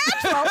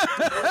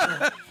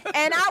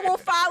 And I will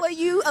follow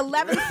you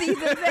 11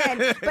 seasons in.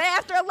 But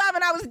after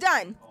 11, I was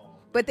done.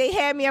 But they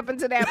had me up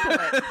until that point.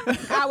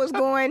 I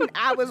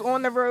was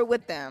on the road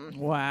with them.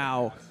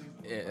 Wow.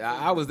 Yeah,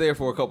 I was there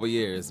for a couple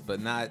years,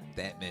 but not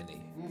that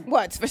many.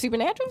 What, for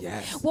Supernatural?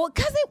 Yes. Well,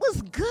 because it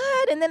was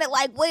good, and then it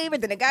like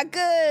wavered, then it got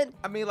good.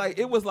 I mean, like,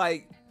 it was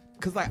like,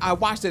 because like I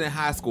watched it in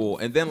high school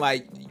and then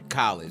like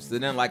college.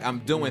 And then like I'm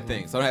doing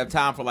things. So I don't have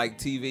time for like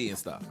TV and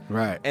stuff.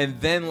 Right. And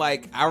then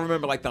like I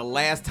remember like the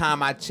last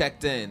time I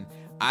checked in,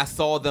 I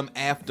saw them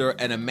after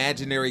an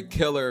imaginary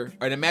killer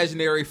or an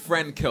imaginary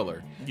friend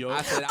killer.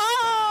 I said,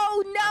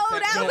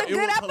 that was a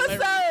good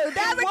episode.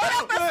 That was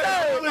a good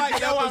episode.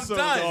 Like, yo, I'm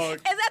done.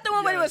 Is that the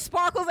one where there was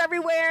sparkles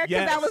everywhere?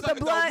 Because that was the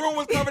blood. The room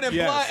was covered in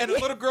blood, and the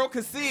little girl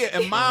could see it,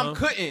 and mom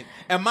couldn't.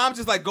 And mom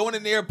just like going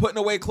in there, putting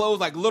away clothes.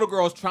 Like little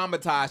girl's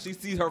traumatized. She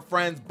sees her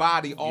friend's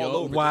body all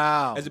over.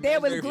 Wow. There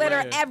was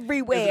glitter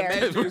everywhere. He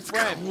had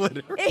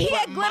glittery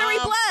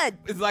blood.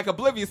 It's like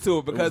oblivious to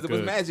it because it was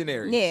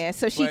imaginary. Yeah,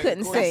 so she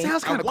couldn't see. That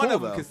sounds kind of One cool,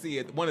 of them though. could see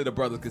it. One of the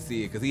brothers could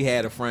see it because he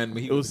had a friend.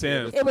 It was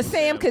Sam. It was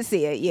Sam could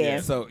see it.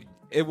 Yeah. So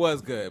it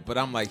was good, but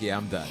I'm like, yeah,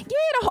 I'm done.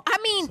 Yeah, I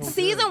mean,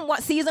 season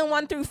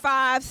 1 through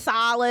 5,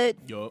 solid.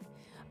 Yup.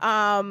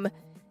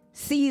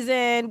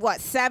 Season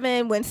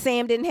 7 when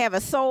Sam didn't have a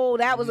soul,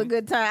 that was a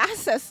good time. I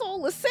said,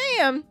 Soulless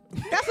Sam.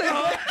 That's a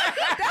good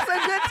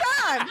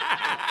time.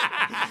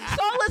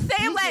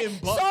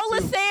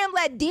 Soulless Sam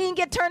let Dean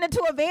get turned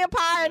into a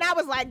vampire, and I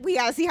was like, we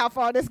gotta see how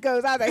far this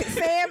goes. I was like,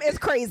 Sam is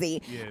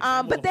crazy.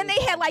 But then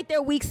they had like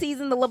their weak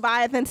season. The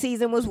Leviathan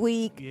season was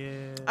weak.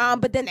 Yeah.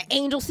 But then the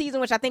Angel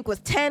season, which I think was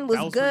 10,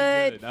 was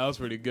good. That was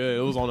pretty good.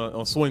 It was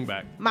on swing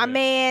back. My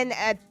man,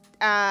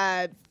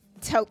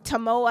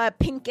 Tomoa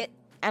Pinkett.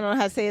 I don't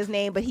know how to say his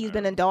name, but he's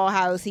been in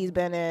Dollhouse. He's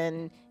been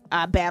in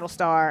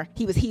Battlestar.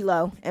 He was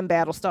Hilo in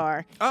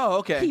Battlestar. Oh,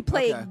 okay. He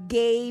played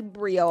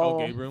Gabriel,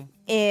 Gabriel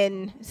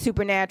in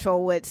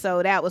Supernatural,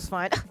 so that was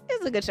fun.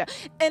 It's a good show,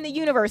 and the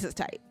universe is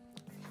tight.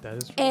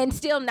 That is. And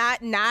still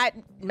not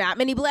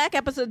many black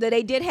episodes.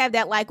 They did have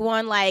that like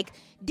one like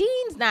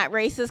Dean's not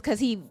racist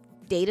because he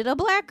dated a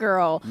black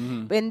girl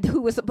and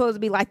who was supposed to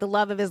be like the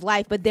love of his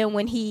life, but then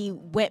when he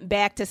went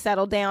back to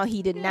settle down,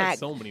 he did not.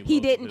 So many he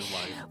loves didn't. of his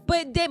life.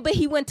 But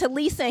he went to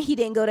Lisa and he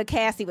didn't go to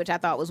Cassie, which I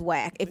thought was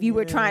whack. If you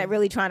were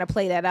really trying to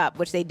play that up,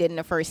 which they did in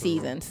the first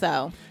season,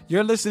 so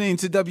You're listening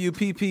to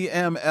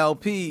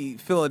WPPM-LP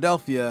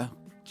Philadelphia,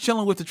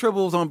 chilling with the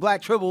Tribbles on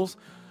Black Tribbles.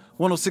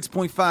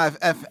 106.5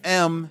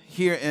 FM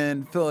here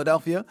in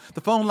Philadelphia.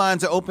 The phone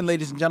lines are open,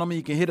 ladies and gentlemen.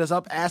 You can hit us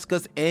up, ask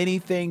us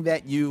anything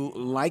that you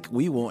like.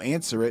 We will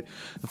answer it.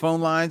 The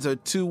phone lines are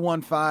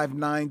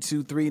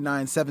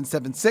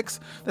 215-923-9776.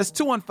 That's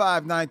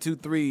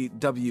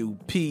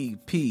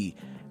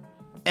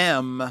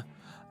 215-923-WPPM.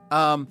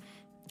 I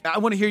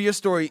want to hear your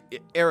story,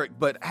 Eric,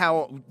 but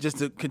just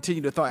to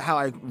continue the thought, how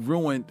I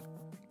ruined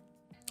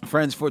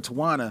Friends for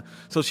Tawana.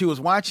 So she was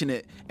watching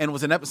it, and it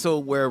was an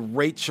episode where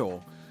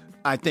Rachel,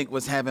 I think,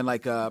 was having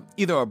like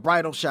either a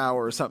bridal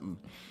shower or something.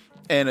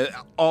 And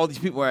all these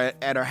people were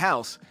at her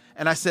house.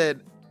 And I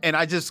said, and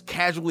I just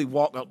casually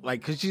walked up, like,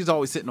 because she's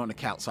always sitting on the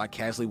couch. So I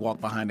casually walked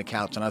behind the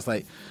couch and I was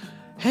like,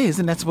 hey,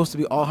 isn't that supposed to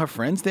be all her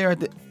friends there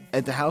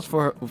at the house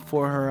for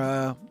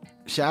her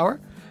shower?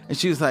 And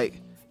she was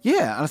like,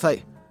 yeah. And I was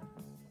like,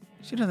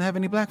 she doesn't have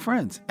any black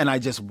friends. And I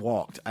just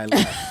walked. I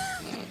left.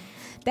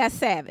 that's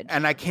savage.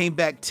 And I came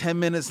back 10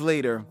 minutes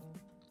later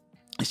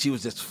and she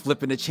was just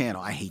flipping the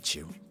channel. I hate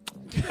you.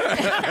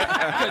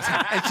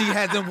 And she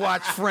hasn't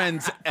watched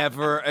Friends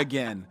ever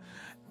again.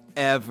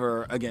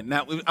 ever again.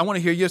 Now, I want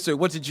to hear your story.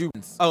 What did you?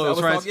 Oh, it was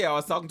friends? I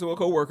was talking to a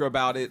coworker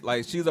about it.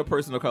 Like, she's a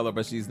person of color,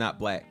 but she's not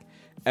black.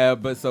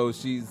 But so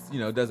she's,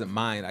 doesn't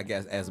mind, I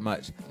guess, as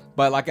much.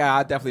 But like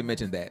I definitely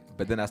mentioned that.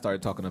 But then I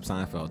started talking up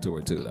Seinfeld to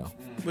her too, though.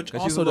 Which 'Cause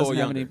also she's a little doesn't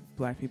have younger. any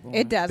black people.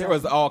 It doesn't. There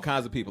was all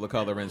kinds of people of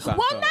color in Seinfeld.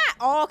 Well, not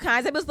all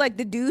kinds. It was like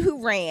the dude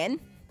who ran,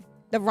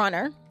 the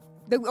runner,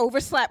 the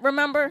overslept.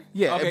 Remember?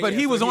 Yeah, Okay, but yeah,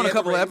 he was so on he a had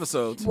couple the of race.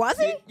 episodes. Was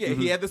he? Yeah,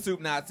 he had the soup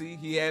Nazi.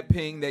 He had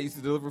Ping that used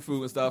to deliver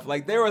food and stuff.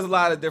 Like, there was a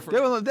lot of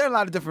different. There are a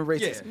lot of different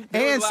races. Yeah,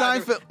 there And was a lot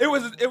of Seinfeld.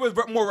 different- It was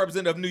more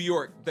representative of New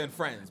York than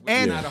Friends. Which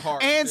is And not a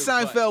hard. and it was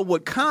like- Seinfeld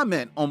would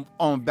comment on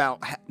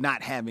about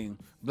not having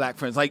black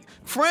friends. Like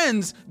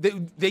Friends,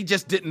 they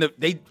just didn't.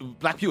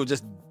 Black people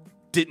just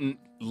didn't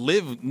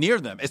live near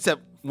them,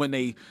 except when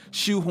they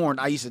shoehorned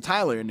Aisha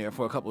Tyler in there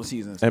for a couple of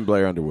seasons. And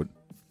Blair Underwood.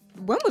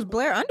 When was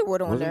Blair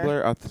Underwood on Wasn't there?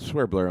 Blair? I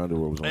swear Blair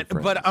Underwood was on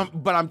Friends.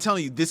 But I'm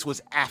telling you, this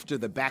was after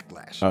the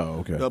backlash. Oh,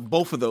 okay.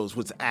 Both of those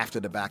was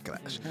after the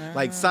backlash.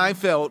 Like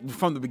Seinfeld,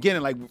 from the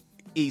beginning, like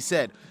he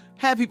said,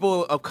 had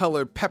people of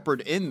color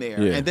peppered in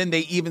there, Yeah. and then they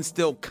even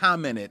still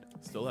commented.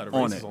 Still had a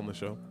on racist it. on the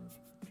show.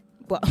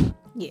 Well,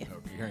 yeah.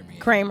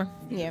 Kramer.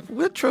 Yeah.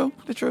 Well, true.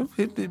 But his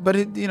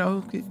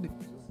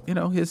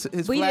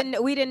We flag,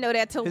 didn't know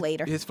that till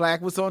later. his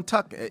flag was on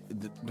tuck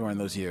during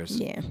those years.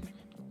 Yeah.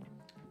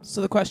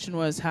 So the question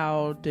was,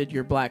 how did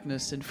your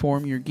blackness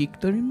inform your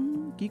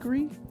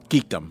geekery?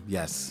 Geekdom,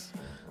 yes.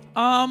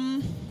 Do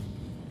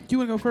you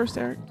want to go first,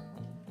 Eric?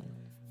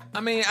 I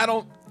mean, I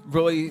don't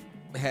really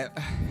have.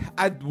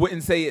 I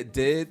wouldn't say it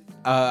did.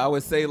 I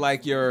would say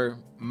like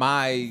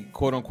my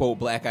quote unquote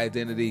black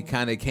identity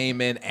kind of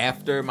came in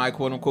after my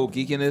quote unquote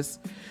geekiness.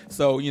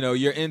 So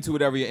you're into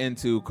whatever you're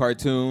into,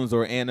 cartoons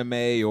or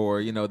anime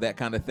or that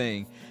kind of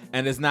thing.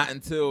 And it's not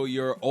until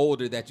you're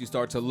older that you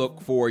start to look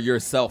for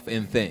yourself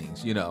in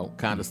things,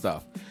 kind of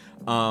stuff.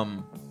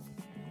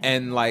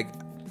 And like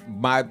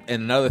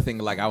another thing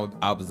like I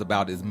was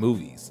about is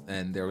movies,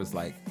 and there was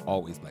like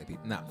always black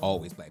people, not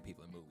always black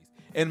people in movies.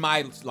 In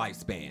my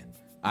lifespan,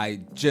 I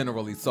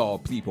generally saw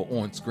people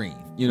on screen.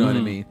 You know what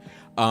I mean?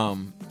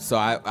 So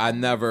I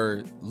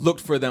never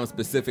looked for them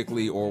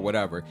specifically or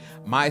whatever.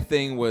 My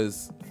thing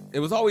was,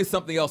 it was always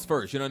something else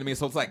first. You know what I mean?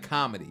 So it's like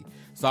comedy.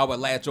 So I would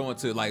latch on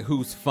to like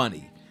who's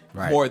funny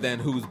more than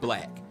who's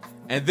black.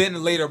 And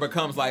then later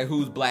becomes like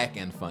who's black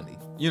and funny.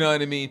 You know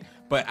what I mean?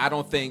 But I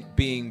don't think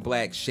being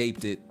black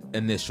shaped it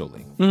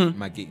initially,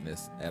 my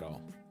geekness at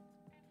all.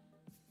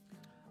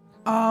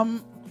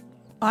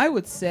 I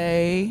would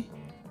say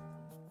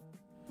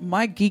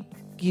my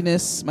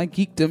geekiness, my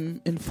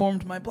geekdom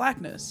informed my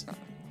blackness.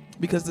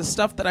 Because the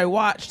stuff that I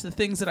watched, the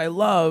things that I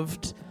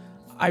loved,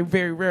 I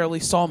very rarely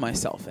saw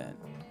myself in.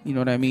 You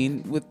know what I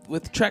mean?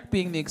 With Trek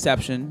being the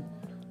exception,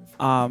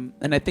 and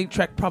I think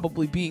Trek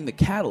probably being the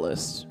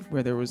catalyst,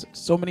 where there was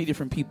so many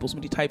different people, so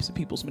many types of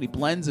people, so many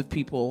blends of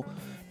people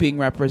being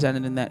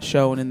represented in that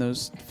show and in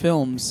those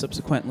films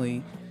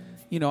subsequently.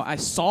 I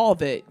saw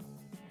that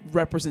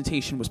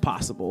representation was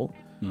possible,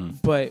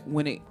 but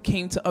when it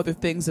came to other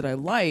things that I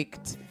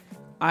liked,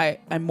 I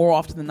more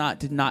often than not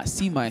did not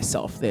see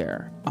myself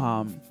there.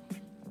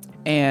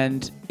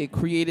 And it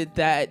created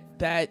that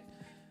I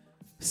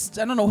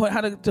don't know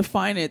how to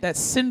define it, that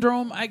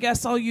syndrome, I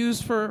guess I'll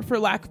use for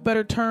lack of a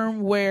better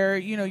term, where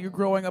you're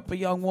growing up a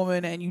young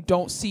woman and you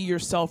don't see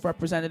yourself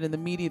represented in the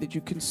media that you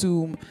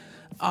consume,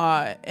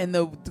 and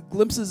the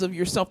glimpses of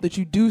yourself that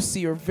you do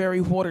see are very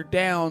watered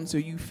down, so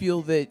you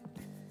feel that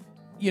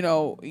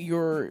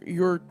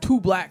you're too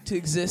black to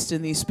exist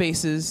in these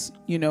spaces.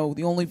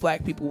 The only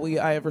black people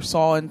I ever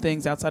saw in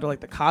things outside of like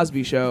the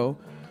Cosby Show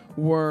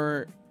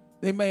were,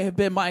 they may have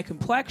been my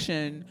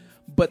complexion,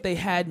 but they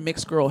had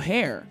mixed girl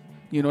hair.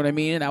 You know what I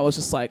mean? And I was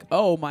just like,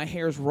 oh, my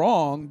hair's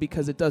wrong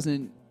because it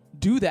doesn't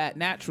do that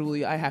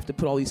naturally. I have to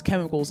put all these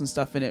chemicals and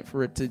stuff in it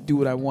for it to do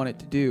what I want it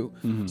to do.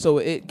 So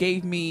it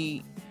gave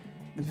me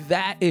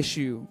that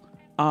issue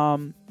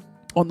on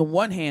the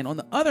one hand. On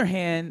the other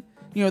hand,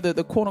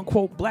 the quote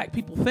unquote black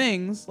people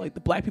things, like the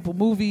black people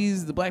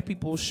movies, the black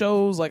people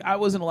shows, like I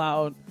wasn't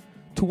allowed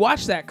to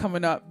watch that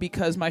coming up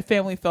because my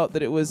family felt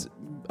that it was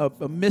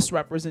a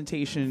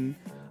misrepresentation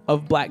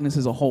of blackness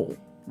as a whole.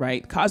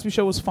 Right, Cosby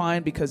Show was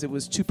fine because it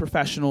was two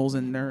professionals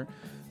and their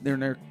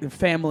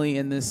family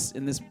in this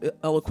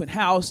eloquent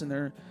house and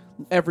their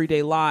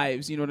everyday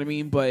lives. You know what I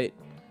mean? But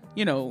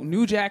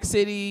New Jack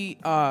City,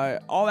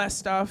 all that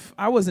stuff,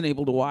 I wasn't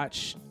able to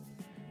watch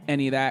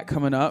any of that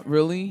coming up.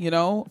 Really,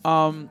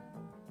 my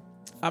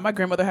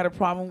grandmother had a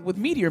problem with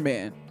Meteor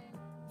Man.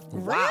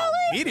 Really?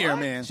 Meteor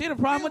Man. She had a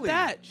problem with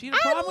that. She had a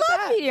problem with I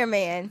that. love Meteor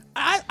Man.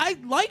 I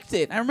liked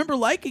it. I remember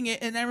liking it,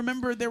 and I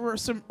remember there were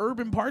some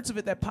urban parts of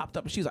it that popped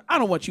up. And she was like, "I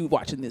don't want you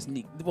watching this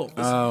this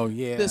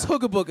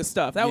hooga booga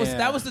stuff." That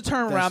was the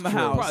term around the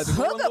house.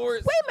 Wait a minute.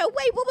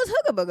 Wait, what was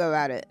Hooga Booga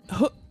about it?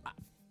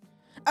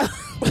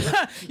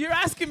 You're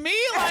asking me?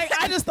 Like,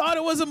 I just thought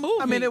it was a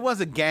movie. I mean, it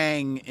was a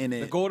gang in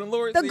it. The Golden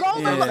Lords. The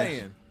Golden Lords.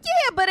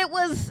 Yeah, but it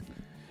was.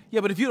 Yeah,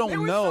 but if you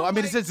don't know, I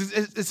mean,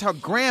 it's her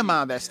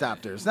grandma that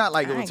stopped her. It's not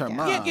like it was her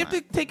mom. Yeah, you have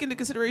to take into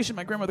consideration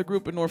my grandmother grew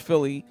up in North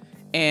Philly,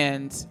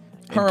 and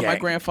her and my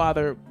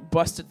grandfather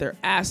busted their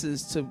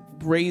asses to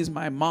raise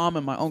my mom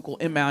and my uncle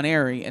in Mount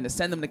Airy and to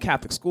send them to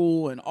Catholic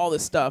school and all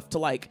this stuff to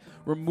like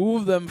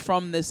remove them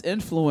from this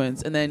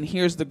influence. And then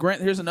here's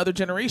another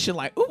generation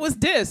like, ooh, what's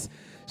this?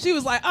 She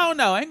was like, oh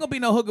no, ain't gonna be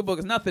no hooga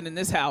boogas, nothing in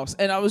this house.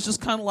 And I was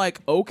just kind of like,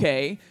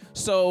 okay.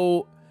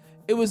 So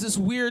it was this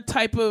weird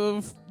type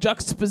of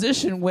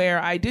juxtaposition where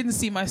I didn't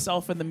see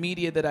myself in the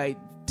media that I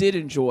did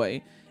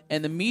enjoy,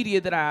 and the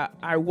media that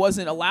I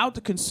wasn't allowed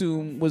to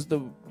consume was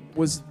the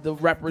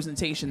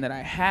representation that I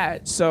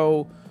had.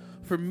 So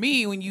for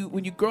me, when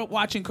you grow up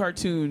watching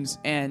cartoons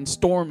and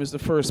Storm is the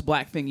first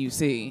black thing you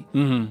see,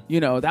 you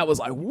know, that was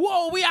like,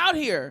 whoa, we out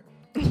here,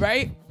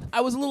 right?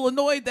 I was a little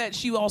annoyed that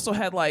she also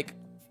had like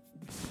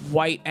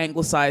white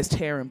anglicized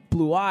hair and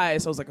blue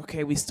eyes. I was like,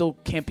 okay, we still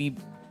can't be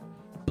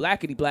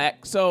blackety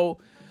black. So,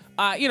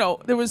 you know,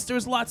 there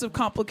was lots of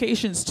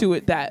complications to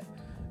it that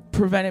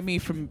prevented me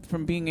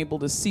from being able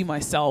to see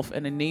myself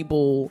and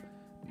enable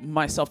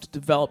myself to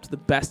develop to the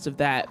best of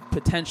that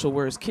potential.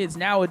 Whereas kids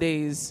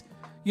nowadays,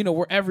 you know,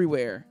 we're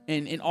everywhere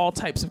and in all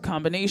types of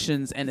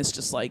combinations, and it's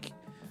just like,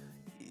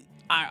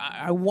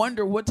 I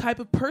wonder what type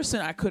of person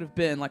I could have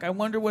been. Like, I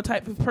wonder what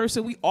type of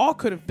person we all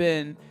could have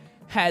been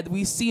had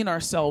we seen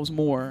ourselves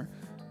more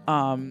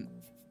in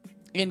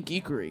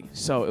geekery.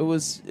 So it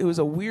was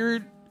a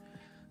weird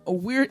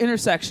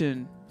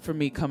intersection for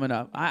me coming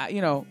up.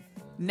 You know,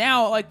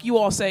 now, like you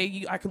all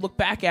say, I could look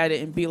back at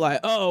it and be like,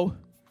 oh,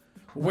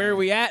 where are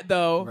we at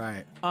though?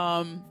 Right.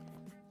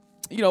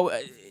 You know,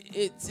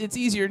 it's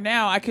easier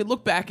now. I could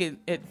look back at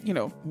you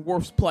know,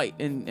 Worf's plight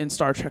in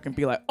Star Trek and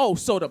be like, oh,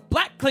 so the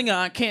black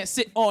Klingon can't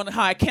sit on the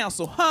High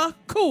Council, huh?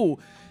 Cool.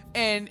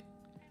 And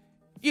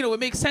you know,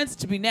 it makes sense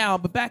to me now,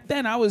 but back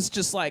then I was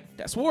just like,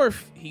 that's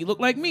Worf. He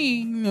looked like me,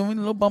 you know, a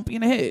little bumpy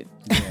in the head.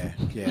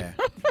 Yeah.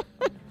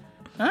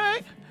 All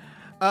right.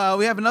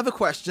 We have another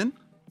question.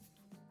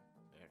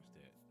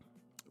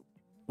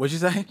 What'd you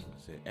say? I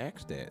said,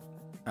 ask that.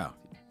 Oh,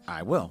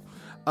 I will.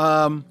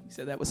 You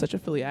said that with such a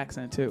Philly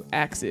accent too.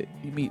 Ax it.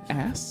 You mean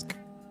ask?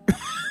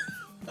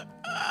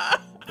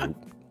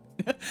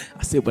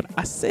 I said what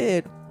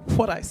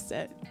I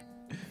said.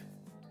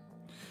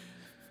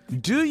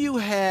 Do you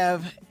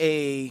have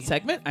a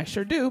segment? I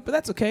sure do, but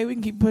that's okay. We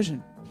can keep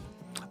pushing.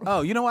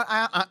 Oh, you know what?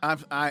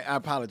 I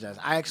apologize.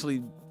 I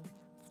actually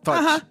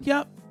thought.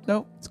 Yep.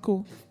 No, it's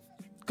cool.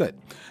 Good.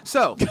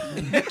 So, do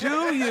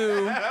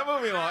you?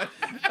 Moving on.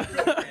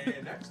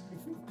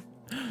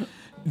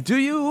 Do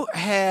you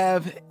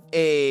have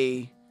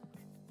a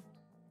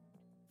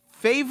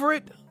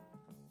favorite?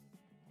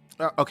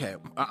 Okay,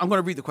 I'm going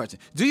to read the question.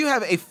 Do you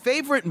have a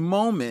favorite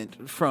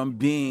moment from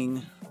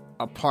being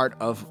a part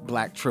of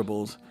Black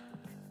Tribbles?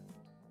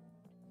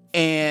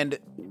 And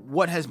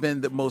what has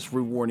been the most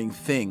rewarding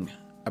thing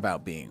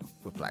about being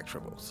with Black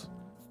Tribbles?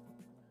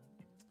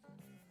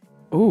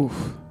 Ooh,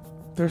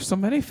 there's so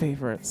many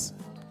favorites.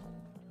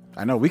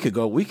 I know we could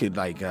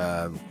like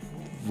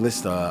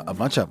list a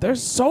bunch of them.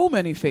 There's so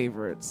many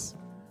favorites.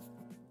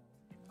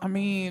 I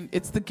mean,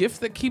 it's the gift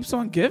that keeps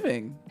on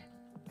giving.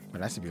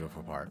 Well, that's the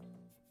beautiful part.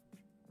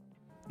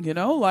 You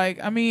know,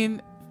 like, I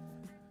mean,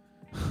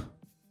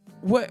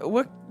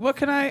 what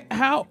can I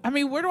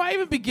mean, where do I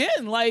even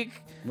begin?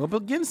 Like, we'll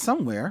begin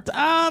somewhere.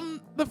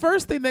 The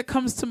first thing that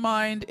comes to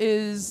mind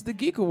is the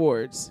Geek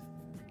Awards.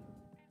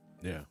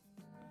 Yeah,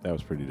 that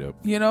was pretty dope.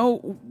 You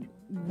know,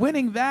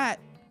 winning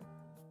that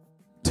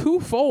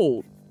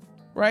twofold,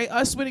 right?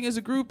 Us winning as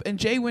a group and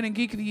Jay winning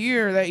Geek of the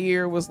Year that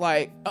year was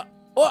like,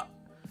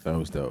 that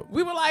was dope.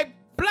 We were like,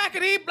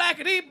 blackity,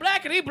 blackity,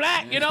 blackity,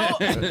 black, you know?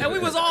 And we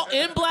was all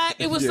in black.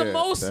 It was the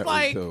most,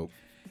 like,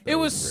 it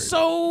was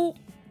so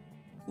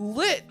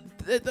lit.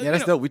 Yeah,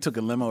 that's dope. We took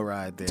a limo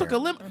ride there. Took a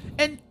limo.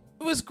 And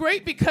it was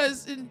great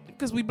because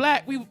we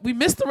black, we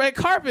missed the red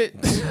carpet.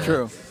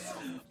 True.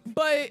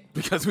 But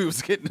because we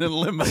was getting in a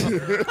limo.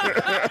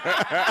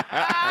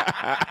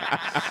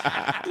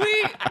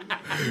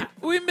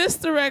 we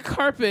missed the red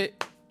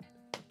carpet,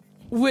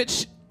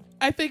 which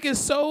I think is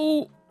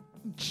so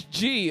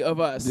G of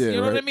us. Yeah, you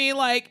know right. what I mean?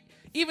 Like,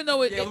 even though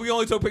we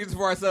only took pictures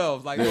for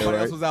ourselves, like nobody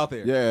else was out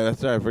there. Yeah,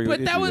 that's right.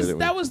 But that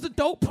was the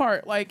dope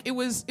part. Like, it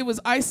was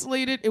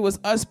isolated. It was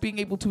us being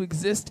able to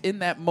exist in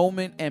that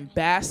moment and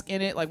bask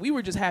in it. Like, we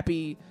were just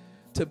happy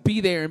to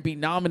be there and be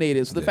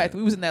nominated. So the fact that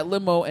we was in that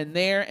limo and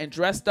there and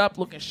dressed up,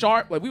 looking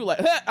sharp, like we were like,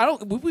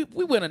 we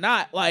win or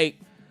not. Like,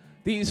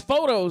 these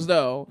photos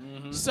though.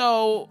 Mm-hmm.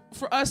 So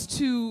for us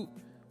to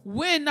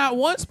win not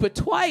once but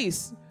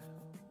twice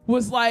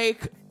was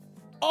like,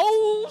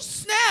 oh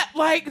snap!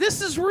 Like,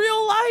 this is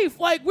real life.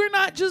 Like, we're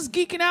not just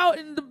geeking out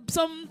in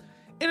some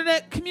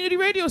internet community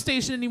radio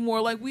station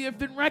anymore. Like, we have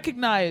been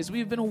recognized. We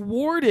have been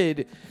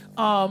awarded,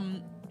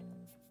 and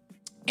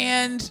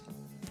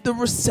the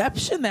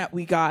reception that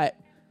we got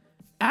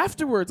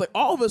afterwards, like,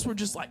 all of us were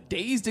just like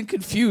dazed and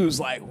confused.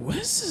 Like,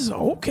 this is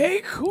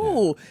okay,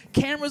 cool.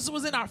 Cameras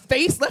was in our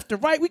face left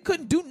and right. We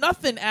couldn't do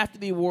nothing after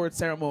the award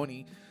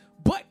ceremony.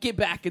 butt get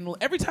back. And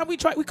every time we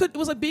tried, we couldn't. It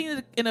was like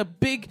being in a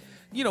big,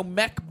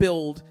 mech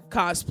build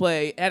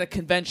cosplay at a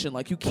convention.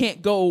 Like, you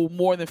can't go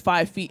more than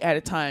 5 feet at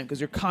a time because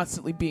you're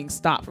constantly being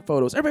stopped for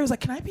photos. Everybody was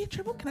like, "Can I be a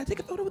Tribble? Can I take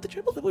a photo with the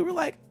Tribble?" And we were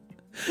like,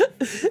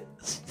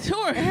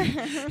 "Sure."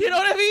 You know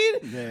what I mean?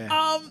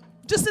 Yeah.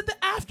 Just at the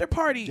after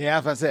party. Yeah,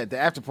 as I said, the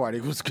after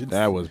party was good.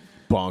 That was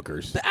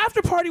bonkers. The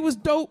after party was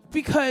dope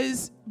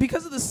because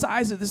of the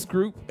size of this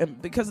group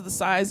and because of the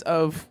size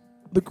of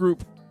the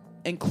group,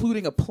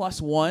 including a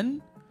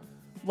 +1.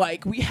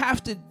 Like, we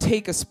have to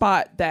take a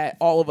spot that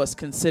all of us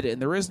can sit in.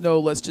 There is no,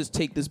 let's just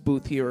take this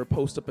booth here or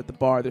post up at the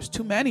bar. There's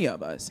too many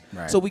of us.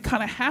 Right. So we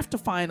kind of have to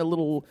find a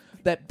little,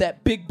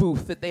 that big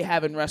booth that they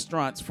have in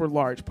restaurants for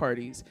large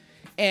parties.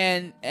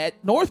 And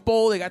at North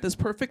Bowl, they got this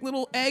perfect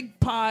little egg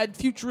pod,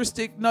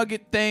 futuristic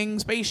nugget thing,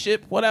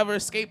 spaceship, whatever,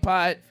 escape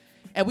pod.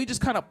 And we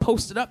just kind of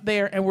posted up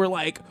there, and we're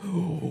like,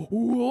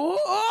 whoa,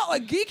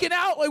 like geeking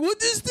out, like, what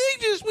this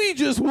thing we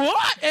just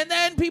what? And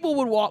then people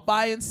would walk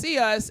by and see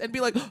us and be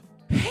like,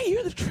 "Hey,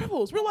 you're the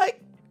Tribbles." We're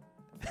like,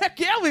 "Heck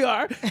yeah, we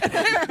are." And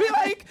they'd be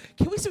like,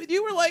 "Can we sit with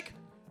you?" We're like,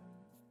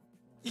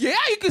 "Yeah,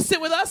 you can sit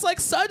with us." Like,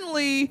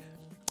 suddenly,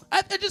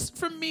 I just,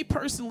 for me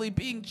personally,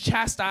 being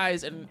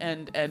chastised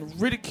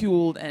and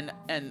ridiculed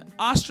and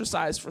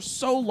ostracized for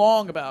so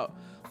long about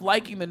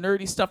liking the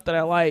nerdy stuff that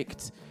I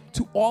liked,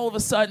 to all of a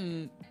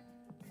sudden,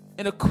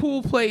 in a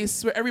cool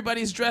place where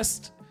everybody's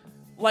dressed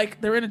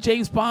like they're in a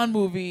James Bond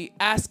movie,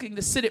 asking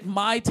to sit at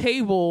my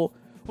table,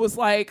 was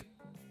like,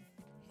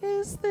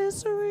 is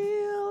this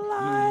real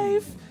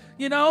life?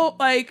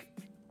 Like,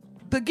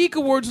 the Geek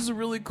Awards was a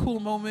really cool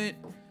moment.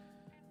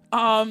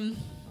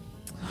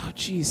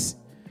 Jeez.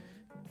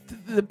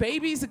 The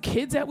babies, the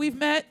kids that we've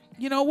met,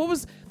 there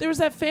was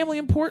that family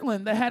in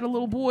Portland that had a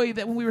little boy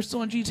that when we were still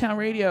on G-Town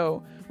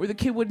Radio, where the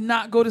kid would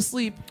not go to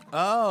sleep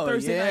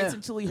Thursday nights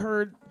until he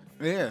heard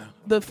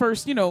the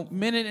first,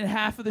 minute and a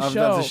half of the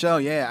show. Of the show,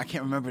 yeah. I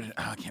can't remember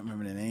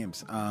the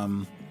names.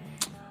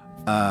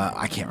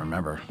 I can't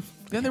remember.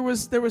 Then there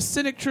was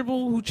Cynic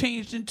Tribble, who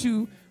changed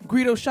into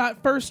Greedo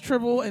Shot First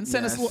Tribble and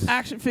sent us a little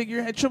action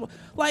figure, had Tribble.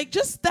 Like,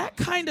 just that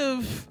kind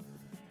of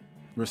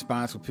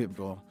response with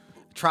people.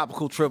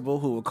 Tropical Tribble,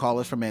 who would call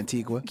us from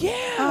Antigua. Yeah.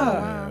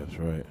 Yeah, that's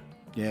right.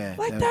 Yeah.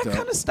 Like that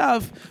kind of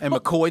stuff. And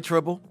McCoy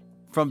Tribble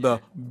from the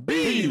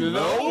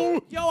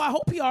Below. Yo, I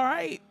hope he all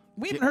right.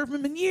 We haven't heard from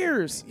him in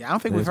years. Yeah, I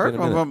don't think we've heard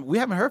from him. We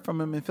haven't heard from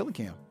him in Philly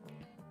Camp.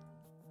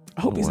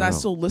 I hope he's not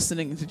still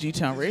listening to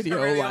G-Town Radio.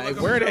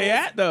 Like, where are they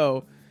at,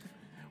 though?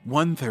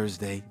 One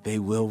Thursday, they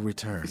will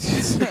return.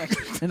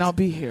 And I'll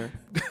be here.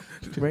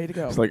 Ready to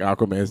go. It's like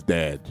Aquaman's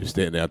dad, just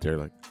standing out there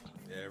like,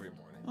 every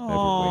morning.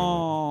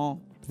 Aww.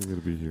 He's going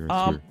to be here.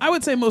 I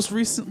would say most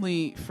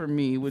recently for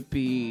me would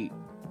be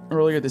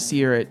earlier this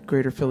year at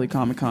Greater Philly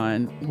Comic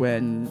Con,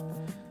 when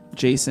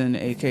Jason,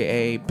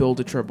 a.k.a. Build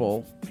a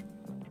Tribble,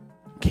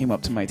 came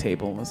up to my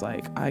table and was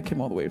like, "I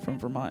came all the way from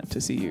Vermont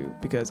to see you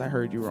because I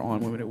heard you were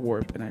on Women at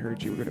Warp and I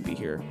heard you were going to be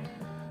here."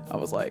 I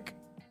was like,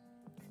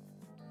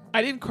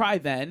 I didn't cry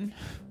then,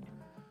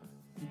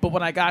 but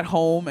when I got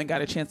home and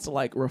got a chance to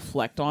like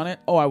reflect on it,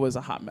 I was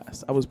a hot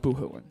mess. I was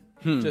boo-hooing.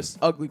 Just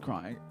ugly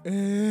crying.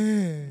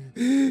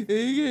 He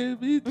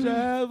gave me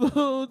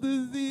travel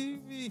to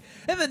see me.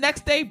 And the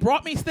next day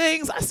brought me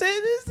things. I said,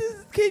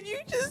 can you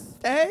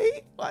just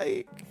stay?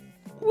 Like,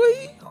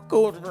 wait, I'll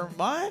go to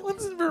Vermont.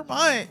 What's in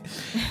Vermont?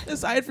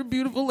 Aside from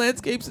beautiful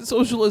landscapes and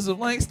socialism,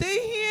 like, stay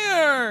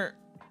here.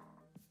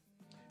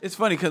 It's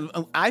funny because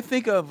I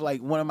think of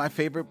like one of my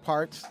favorite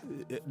parts.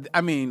 I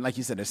mean, like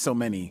you said, there's so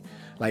many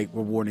like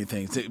rewarding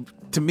things.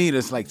 To me,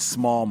 there's like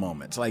small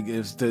moments. Like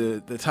it's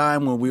the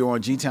time when we were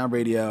on G-Town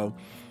Radio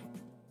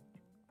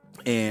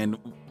and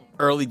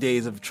early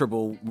days of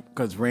Tribble,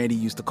 because Randy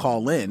used to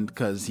call in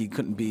because he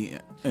couldn't be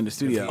in the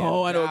studio.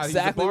 Oh, I know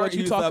exactly what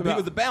you talk about. He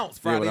was the bounce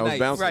Friday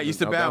night. Right, used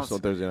to bounce. On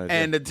Thursday night,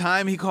 and the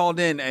time he called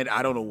in, and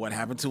I don't know what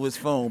happened to his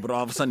phone, but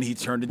all of a sudden he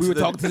turned into We were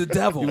talking to the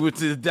devil. We went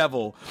to the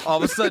devil. All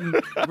of a sudden,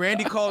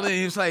 Randy called in and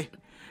he was like,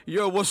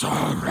 "Yo, what's up?" We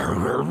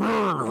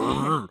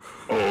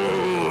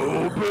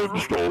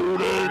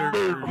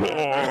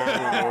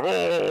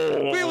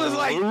was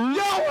like,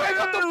 "Yo, wait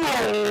up the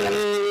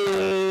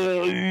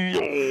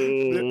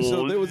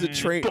So there was a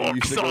train that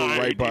used to go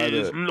right by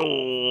the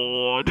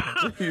Lord.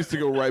 He used to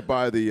go right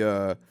by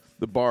the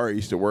bar I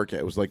used to work at.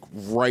 It was like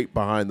right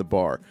behind the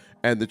bar,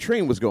 and the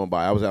train was going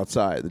by. I was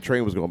outside. The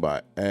train was going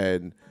by,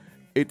 and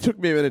it took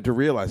me a minute to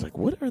realize, like,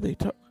 what are they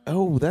talking?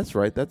 Oh, that's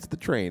right. That's the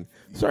train.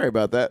 Sorry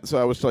about that. So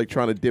I was like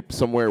trying to dip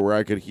somewhere where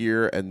I could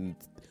hear and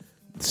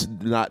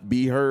not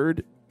be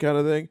heard, kind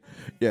of thing.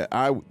 Yeah,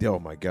 oh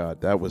my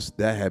God, that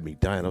had me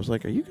dying. I was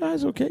like, are you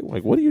guys okay?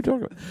 Like, what are you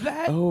talking about?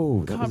 That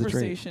was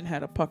conversation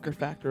had a pucker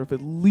factor of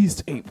at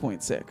least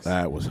 8.6.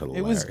 That was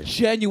hilarious. It was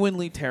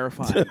genuinely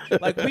terrifying.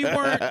 Like, we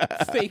weren't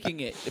faking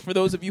it. For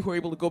those of you who are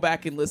able to go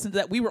back and listen to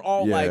that, we were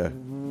all like,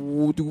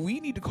 do we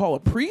need to call a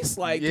priest?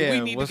 Like, do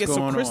we need to get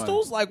some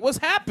crystals? Like, what's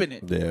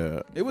happening?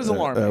 Yeah. It was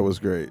alarming. That was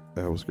great.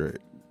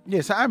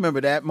 Yes, I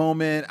remember that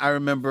moment. I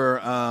remember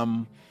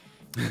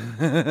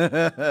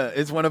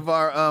It's one of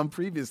our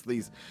previous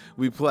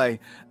we play.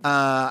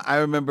 I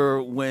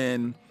remember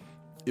when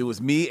it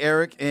was me,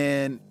 Eric,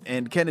 and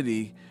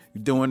Kennedy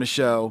doing the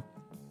show.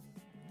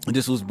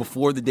 This was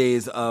before the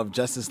days of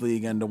Justice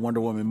League and the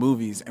Wonder Woman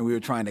movies, and we were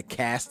trying to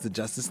cast the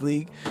Justice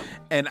League.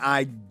 And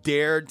I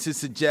dared to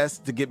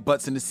suggest, to get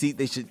butts in the seat,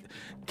 they should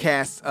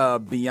cast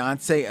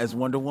Beyonce as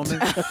Wonder Woman.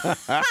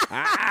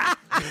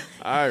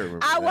 I remember.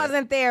 I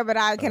wasn't there, but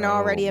I can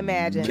already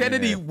imagine.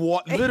 Kennedy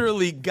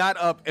literally got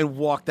up and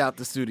walked out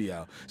the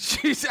studio.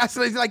 She's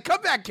like,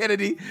 "Come back,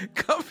 Kennedy."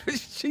 Come.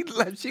 She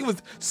left. She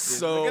was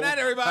so. Good night,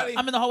 everybody.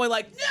 I'm in the hallway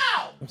like,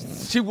 no.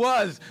 She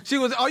was.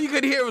 All you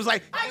could hear was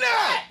like,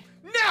 no.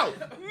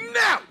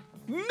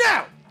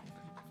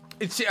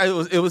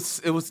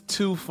 It was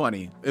too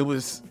funny. It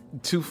was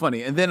too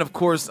funny. And then of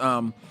course,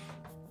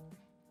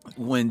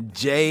 when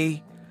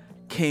Jay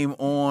came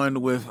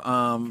on with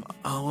what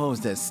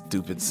was that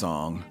stupid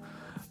song?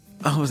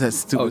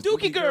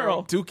 Dookie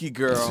Girl. Dookie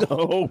Girl.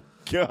 Oh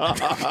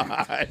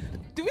God.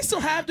 Do we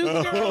still have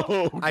Dookie Girl?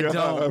 Oh, God,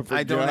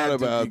 I don't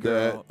have about Dookie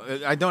Girl.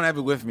 I don't have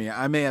it with me.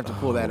 I may have to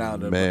pull that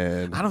out.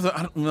 Man. I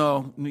don't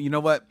know. You know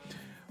what?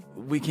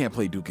 We can't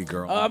play Dookie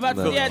Girl.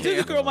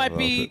 Dookie Girl might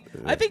be.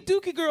 I think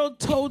Dookie Girl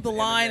towed the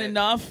line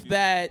enough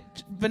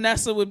that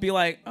Vanessa would be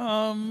like,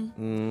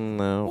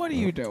 no. what are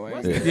you doing?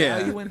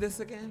 Are you in this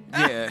again?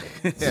 Yeah.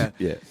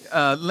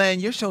 Len,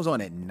 your show's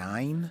on at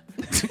 9.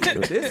 This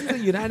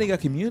is uniting a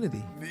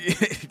community.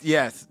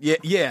 Yes.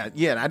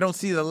 Yeah. I don't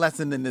see the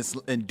lesson in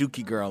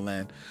Dookie Girl,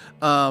 Len.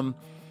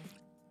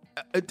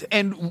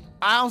 And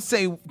I'll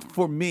say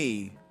for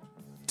me,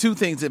 2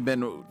 things have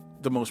been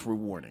the most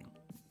rewarding.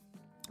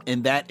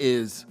 And that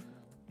is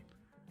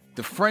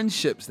the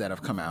friendships that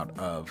have come out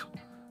of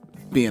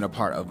being a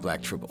part of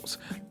Black Tribbles.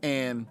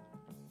 And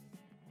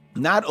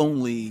not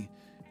only,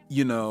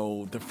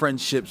 the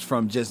friendships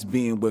from just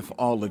being with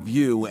all of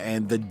you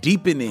and the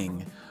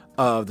deepening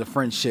of the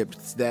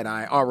friendships that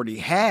I already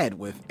had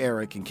with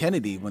Eric and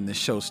Kennedy when the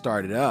show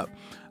started up.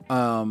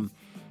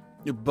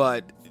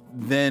 But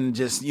then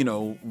just,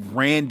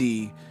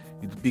 Randy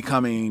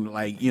becoming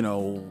like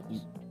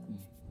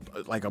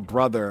a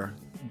brother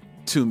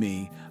to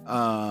me.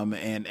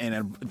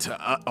 And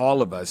to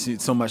all of us,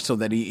 so much so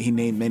that he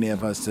named many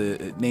of us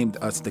named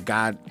us the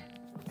God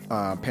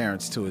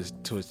parents to his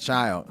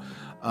child,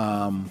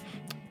 and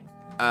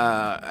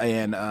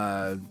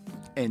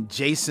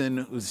Jason,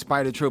 who's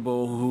Spider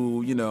Tribble,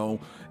 who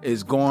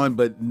is gone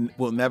but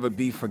will never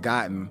be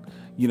forgotten,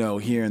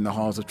 here in the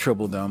halls of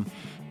Tribbledom.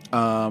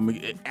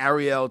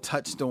 Ariel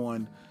touched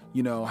on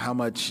how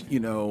much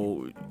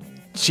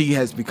she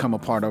has become a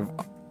part of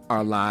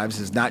our lives,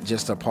 as not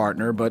just a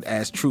partner, but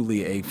as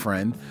truly a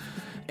friend.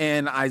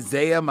 And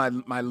Isaiah,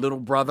 my little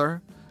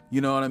brother, you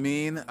know what I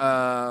mean?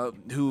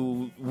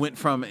 Who went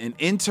from an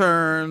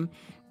intern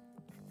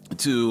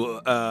to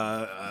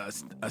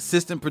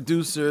assistant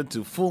producer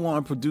to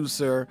full-on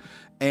producer,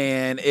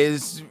 and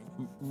is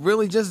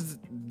really just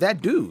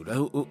that dude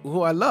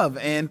who I love.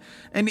 And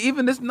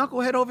even this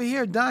knucklehead over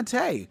here,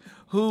 Dante,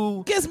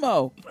 who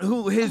Gizmo,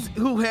 who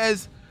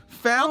has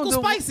found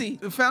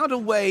a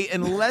way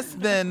in less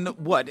than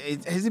what?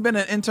 Has he been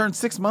an intern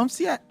 6 months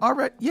yet?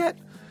 I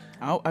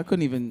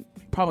couldn't even.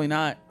 Probably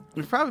not.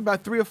 It's probably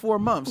about 3 or 4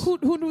 months. Who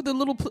knew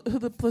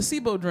the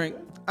placebo drink?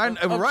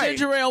 Right.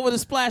 Ginger ale with a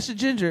splash of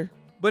ginger.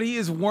 But he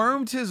has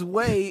wormed his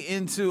way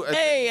into.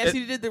 As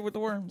he did there with the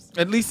worms.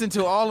 At least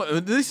into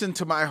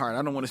my heart.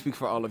 I don't want to speak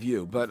for all of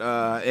you, but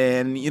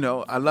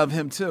I love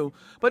him too.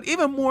 But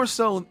even more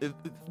so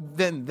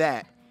than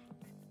that,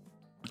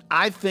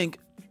 I think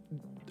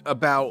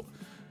about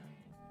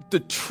the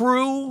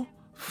true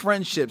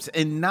friendships,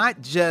 and not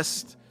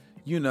just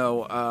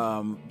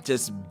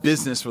just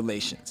business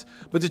relations,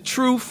 but the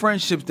true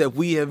friendships that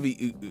we have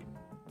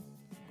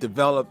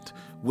developed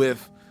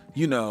with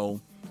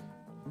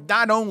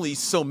not only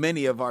so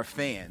many of our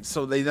fans.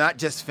 So they're not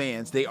just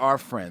fans, they are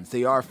friends,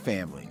 they are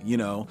family.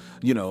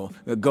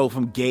 Go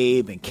from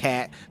Gabe and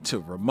Kat to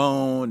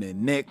Ramon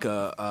and Nick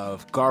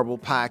of Garble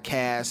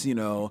Podcast,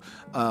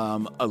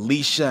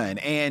 Alicia and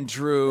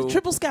Andrew.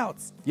 Triple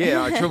Scouts.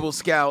 Yeah, our Triple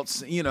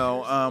Scouts,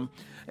 and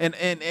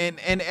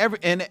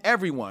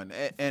everyone.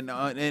 And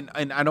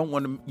I don't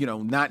want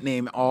to, not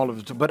name all of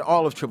it, but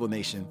all of Tribble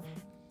Nation.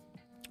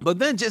 But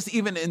then just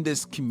even in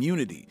this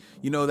community,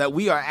 that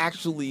we are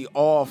actually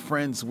all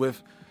friends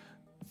with,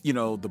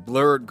 the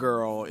Blurred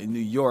Girl in New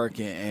York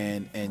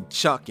and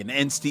Chuck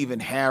and Stephen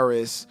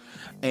Harris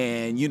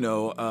and,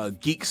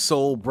 Geek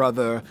Soul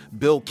Brother,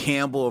 Bill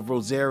Campbell of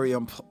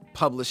Rosarium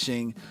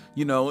Publishing.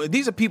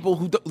 These are people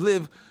who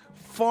live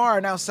far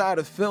and outside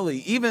of Philly,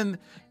 even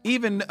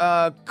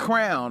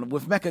Crown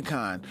with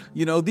MechaCon.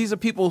 These are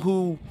people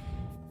who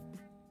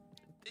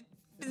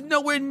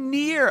nowhere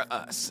near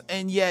us,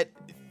 and yet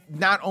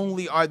not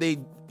only are they,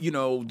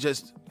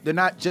 they're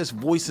not just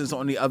voices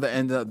on the other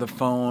end of the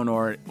phone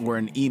or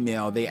an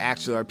email. They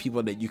actually are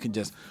people that you can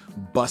just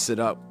bust it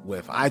up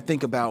with. I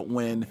think about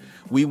when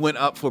we went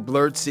up for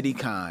Blurred City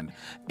Con,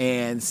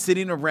 and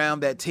sitting around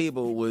that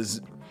table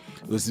was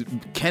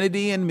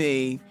Kennedy and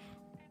me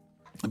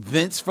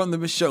Vince from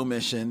the Show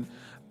Mission.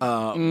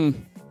 Okay.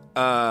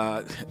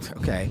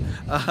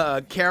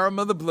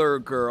 Karama the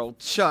Blurred Girl,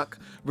 Chuck,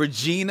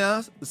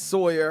 Regina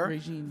Sawyer.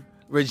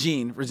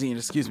 Regine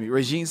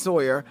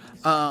Sawyer.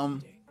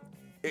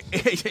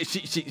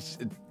 She's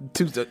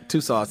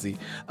too saucy.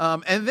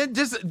 And then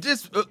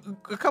just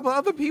a couple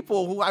other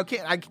people who I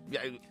can't.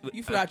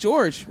 You forgot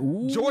George.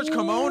 George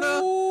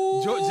Kimona.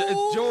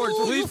 George,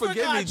 please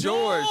forgive me,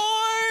 George.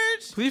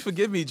 Please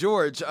forgive me,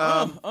 George.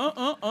 And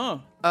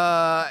and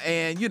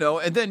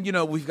then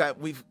we've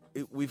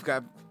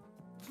got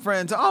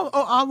friends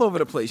all over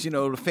the place.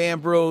 The fan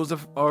bros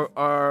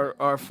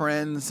are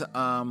friends.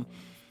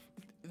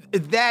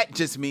 That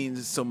just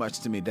means so much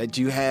to me that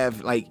you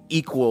have like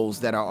equals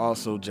that are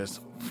also just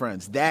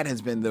friends. That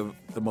has been the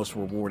most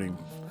rewarding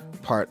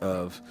part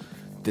of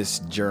this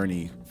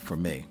journey for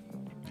me.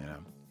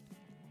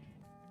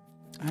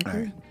 I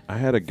agree. Right. I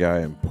had a guy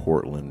in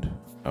Portland.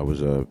 I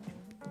was when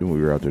we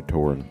were out there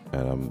touring,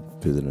 and I'm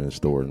visiting a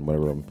store, and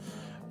whenever I'm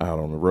out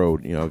on the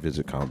road, I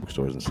visit comic book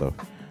stores and stuff.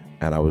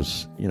 And I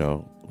was,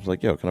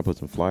 like, yo, can I put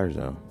some flyers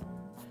down?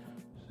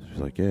 He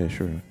was like, yeah,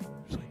 sure. I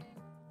was like,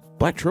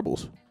 Black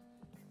Tribbles.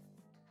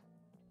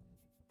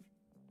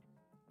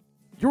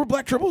 You were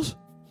Black Tribbles?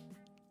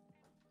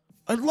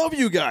 I love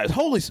you guys.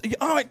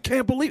 I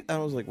can't believe. I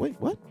was like, wait,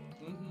 what?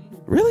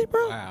 Really,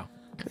 bro? Wow.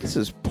 This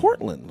is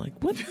Portland. Like,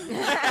 what?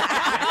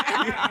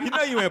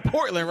 You in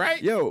Portland,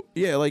 right? Yo,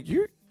 yeah, like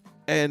you're.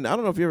 And I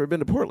don't know if you've ever been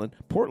to Portland.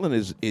 Portland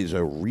is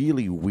a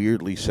really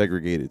weirdly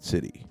segregated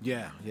city.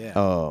 Yeah.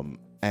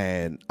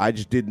 And I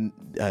just didn't.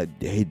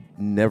 It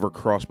never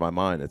crossed my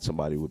mind that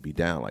somebody would be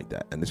down like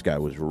that. And this guy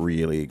was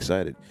really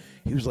excited.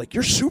 He was like,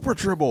 "You're super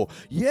Tribble,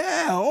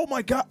 yeah! Oh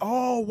my god!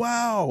 Oh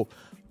wow,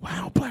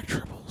 Black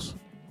Tribbles."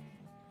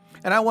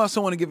 And I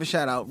also want to give a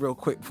shout out real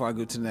quick before I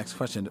go to the next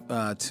question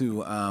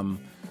to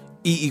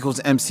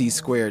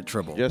E=MC²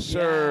 Tribble. Yes,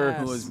 sir.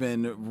 Who has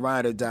been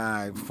ride or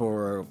die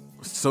for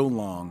so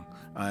long,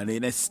 and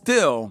it's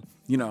still,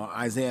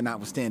 Isaiah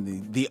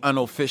notwithstanding, the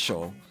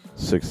unofficial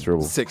Sixth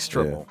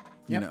Tribble.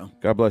 Yeah.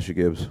 God bless you,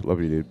 Gibbs.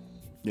 Love you, dude.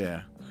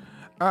 Yeah.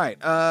 All right.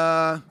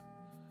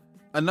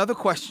 Another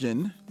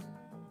question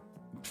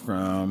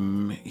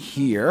from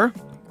here.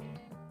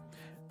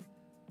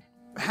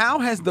 How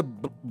has the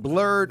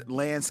blurred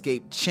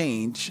landscape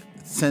changed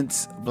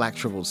since Black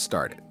Tribbles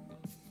started?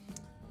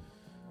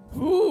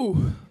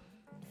 Ooh.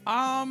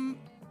 I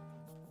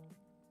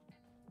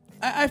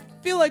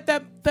feel like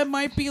that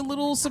might be a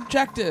little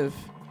subjective.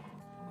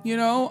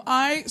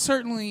 I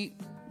certainly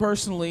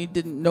personally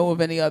didn't know of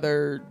any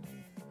other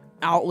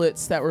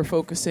outlets that were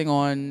focusing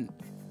on,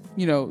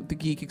 the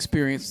geek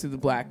experience through the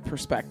Black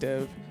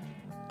perspective.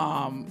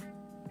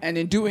 And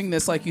in doing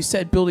this, like you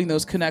said, building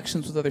those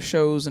connections with other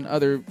shows and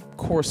other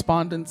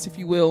correspondence, if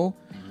you will,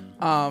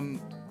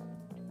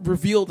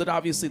 revealed that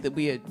obviously that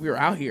we were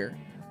out here.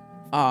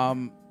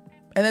 And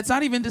that's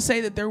not even to say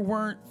that there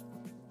weren't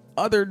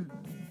other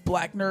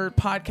Black nerd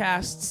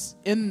podcasts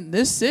in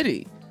this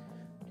city,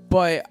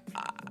 but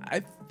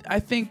I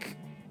think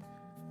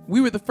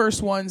we were the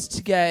first ones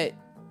to get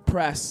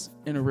press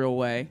in a real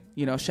way.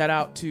 Shout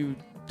out to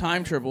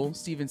Time Tribble,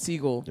 Steven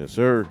Siegel. Yes,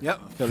 sir.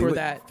 Yep. For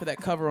that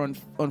cover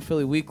on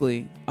Philly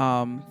Weekly.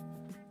 I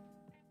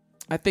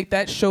think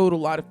that showed a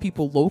lot of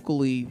people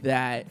locally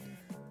that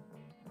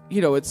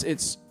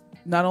it's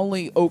not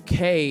only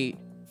okay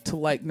to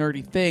like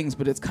nerdy things,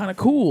 but it's kind of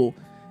cool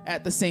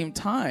at the same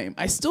time.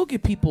 I still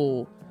get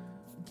people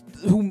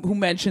who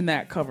mention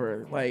that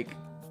cover like,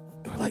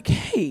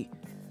 hey,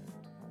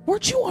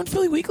 weren't you on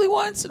Philly Weekly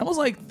once? And I was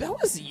like, that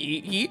was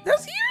years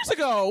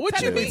ago. What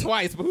you mean?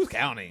 Twice, but who's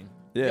counting?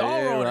 Yeah,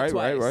 y'all were on it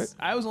twice. Right.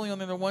 I was only on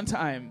there one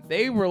time.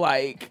 They were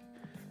like,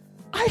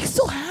 I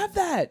still have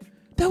that.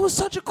 That was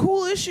such a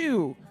cool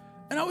issue.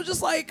 And I was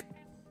just like,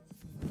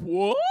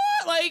 what?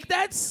 Like,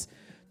 that's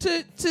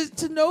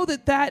to know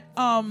that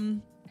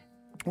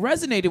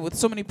resonated with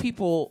so many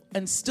people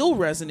and still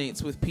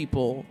resonates with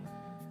people.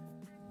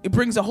 It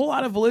brings a whole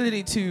lot of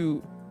validity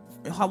to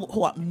a whole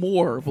lot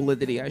more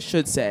validity, I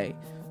should say,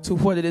 to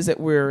what it is that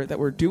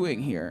we're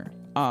doing here.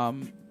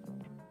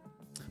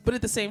 But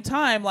at the same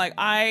time, like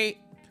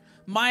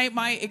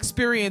my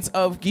experience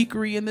of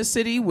geekery in this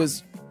city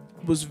was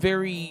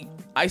very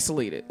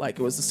isolated. Like,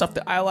 it was the stuff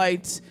that I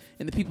liked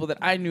and the people that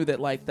I knew that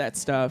liked that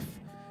stuff.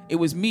 It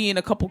was me and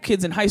a couple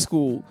kids in high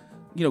school,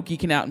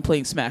 geeking out and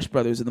playing Smash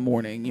Brothers in the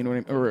morning,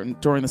 or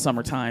during the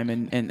summertime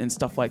and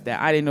stuff like that.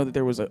 I didn't know that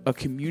there was a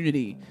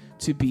community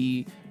to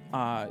be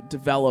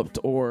developed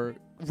or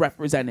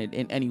represented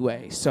in any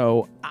way.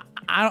 So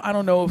I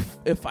don't know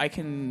if I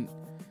can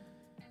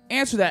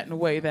answer that in a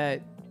way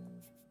that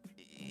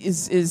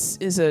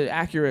is an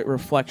accurate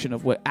reflection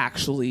of what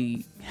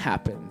actually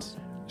happened.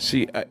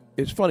 See,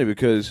 it's funny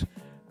because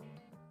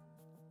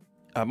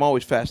I'm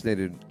always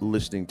fascinated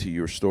listening to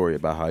your story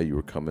about how you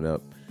were coming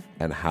up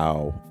and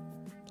how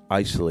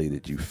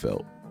isolated you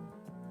felt,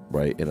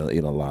 right, in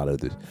a lot of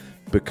this.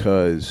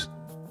 Because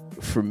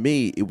for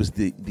me, it was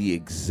the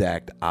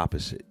exact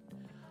opposite.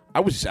 I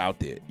was just out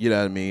there, you know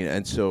what I mean?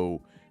 And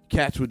so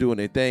cats were doing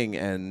their thing,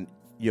 and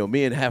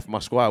me and half my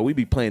squad, we'd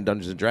be playing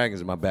Dungeons and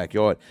Dragons in my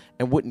backyard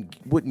and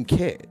wouldn't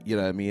care. You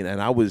know what I mean?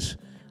 And I was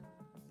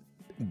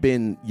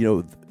been,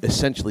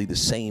 essentially the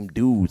same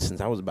dude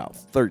since I was about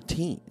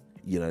 13.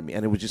 You know what I mean?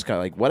 And it was just kind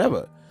of like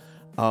whatever.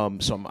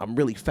 So I'm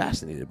really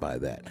fascinated by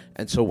that.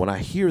 And so when I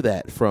hear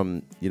that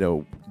from,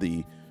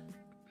 the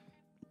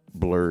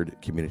blurred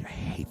community, I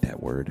hate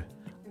that word.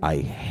 I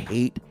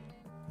hate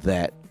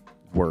that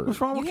word.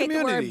 What's wrong with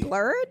community? The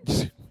word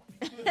blurred?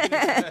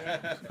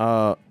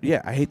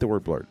 Yeah, I hate the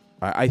word blurred.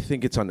 I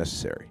think it's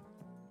unnecessary.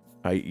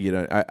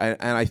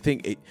 I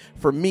think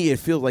for me, it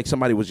feels like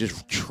somebody was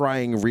just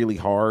trying really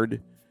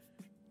hard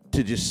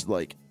to just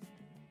to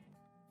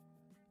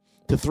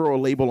throw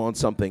a label on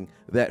something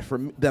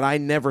that I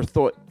never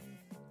thought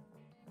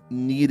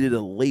needed a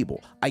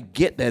label. I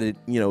get that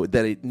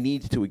it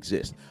needs to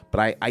exist,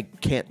 but I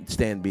can't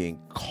stand being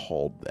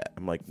called that.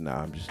 I'm like,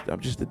 nah, I'm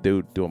just a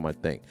dude doing my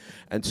thing.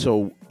 And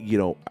so,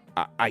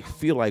 I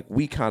feel like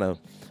we kind of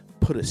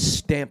put a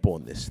stamp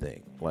on this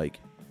thing. Like,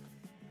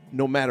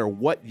 no matter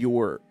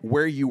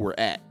where you were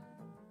at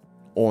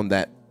on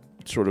that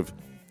sort of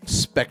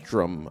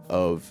spectrum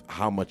of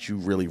how much you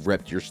really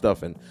repped your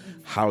stuff and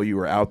how you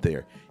were out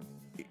there,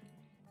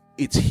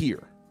 it's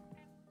here.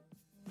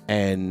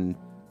 And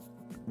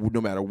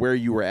no matter where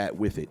you were at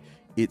with it,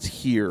 it's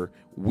here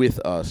with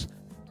us.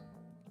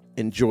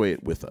 Enjoy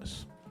it with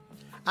us.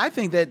 I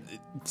think that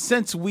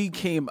since we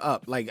came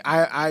up,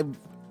 I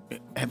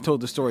have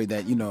told the story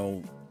that,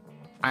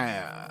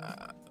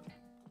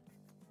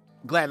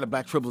 Glad the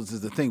Black Triples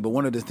is the thing, but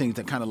one of the things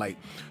that kind of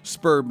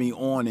spurred me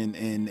on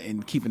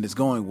in keeping this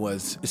going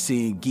was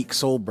seeing Geek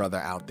Soul Brother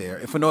out there,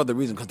 if for no other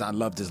reason because I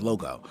loved his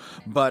logo,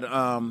 but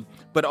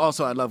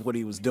also I love what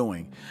he was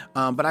doing.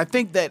 But I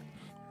think that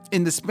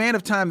in the span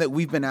of time that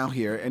we've been out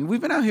here, and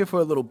we've been out here for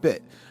a little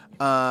bit,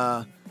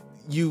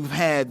 you've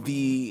had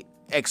the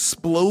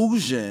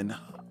explosion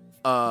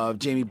of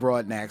Jamie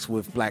Broadnax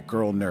with Black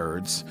Girl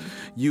Nerds.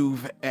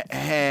 You've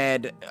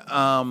had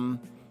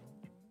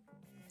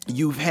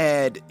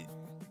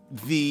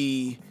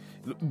the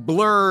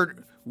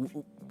blurred,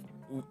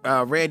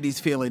 Randy's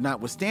feeling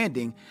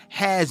notwithstanding,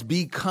 has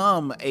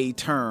become a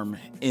term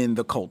in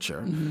the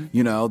culture,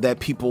 that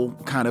people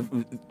kind of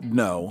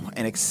know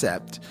and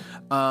accept.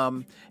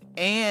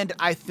 And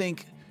I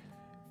think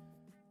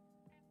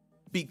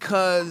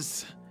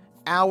because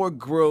our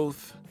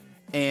growth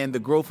and the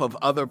growth of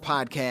other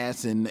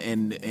podcasts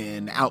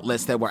and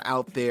outlets that were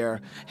out there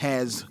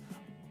has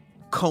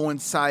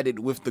coincided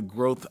with the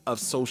growth of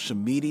social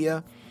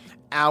media,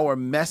 our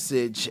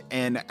message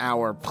and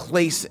our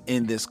place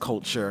in this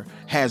culture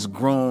has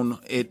grown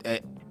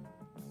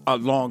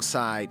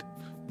alongside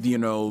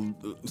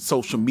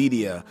social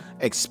media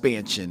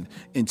expansion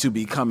into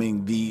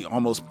becoming the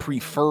almost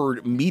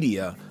preferred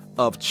media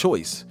of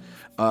choice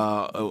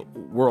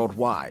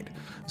worldwide.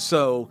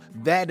 So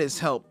that has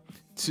helped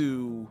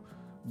to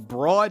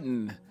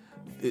broaden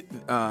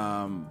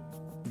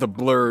the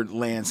blurred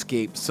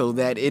landscape so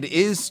that it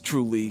is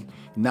truly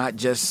not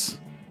just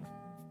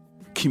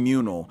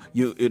communal,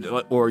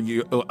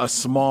 a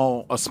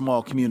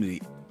small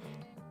community.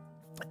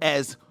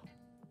 As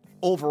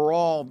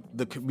overall,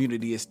 the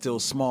community is still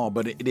small,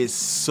 but it is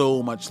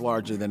so much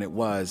larger than it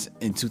was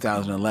in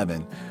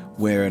 2011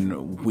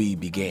 when we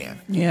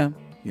began. Yeah.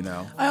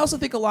 Mm-hmm. I also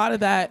think a lot of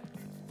that,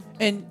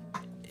 and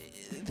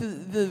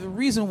the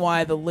reason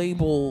why the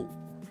label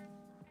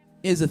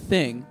is a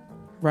thing,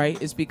 right,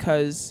 is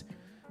because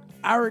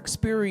our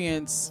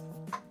experience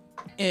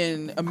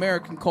in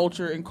American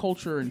culture and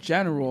culture in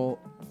general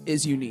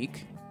is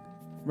unique,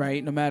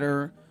 right? No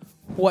matter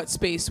what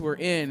space we're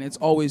in, it's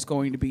always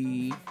going to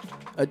be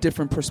a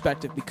different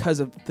perspective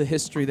because of the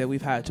history that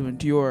we've had to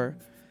endure.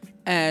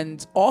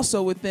 And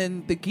also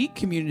within the geek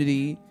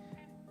community,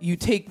 you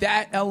take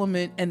that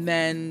element and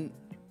then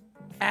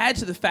add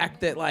to the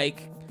fact that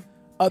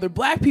other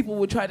black people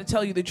would try to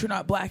tell you that you're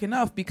not black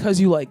enough because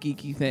you like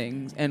geeky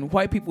things, and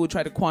white people would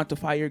try to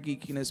quantify your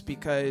geekiness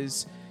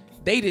because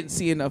they didn't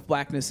see enough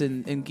blackness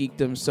in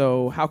geekdom,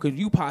 so how could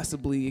you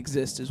possibly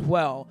exist as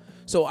well?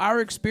 So our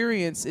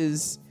experience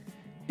is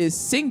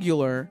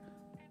singular,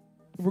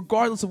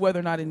 regardless of whether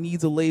or not it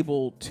needs a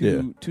label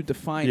to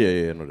define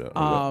it. Yeah, no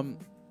doubt.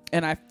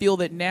 And I feel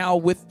that now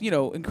with,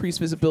 increased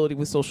visibility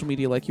with social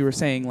media, like you were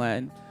saying,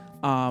 Len,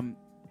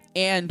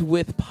 and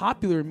with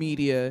popular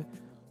media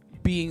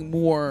being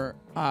more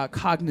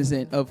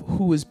cognizant of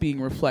who is being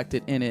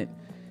reflected in it,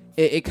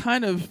 it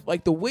kind of,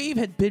 the wave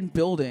had been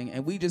building,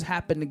 and we just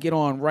happened to get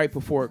on right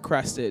before it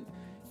crested,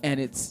 and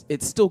it's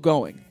still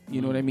going.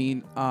 You know what I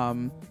mean?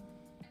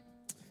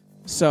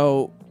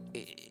 So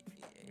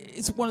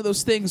it's one of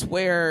those things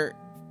where,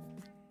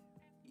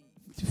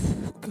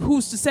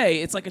 who's to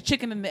say? It's like a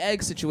chicken and the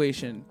egg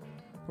situation,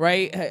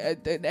 right?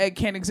 An egg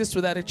can't exist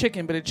without a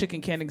chicken, but a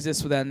chicken can't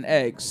exist without an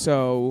egg.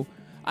 So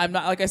I'm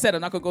not, like I said,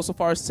 I'm not going to go so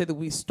far as to say that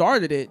we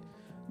started it,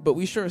 but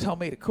we sure as hell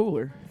made it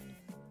cooler.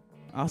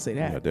 I'll say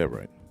that. Yeah, that's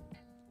right.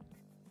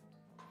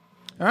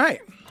 All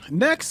right.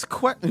 Next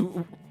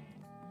question.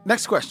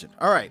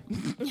 All right.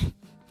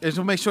 Just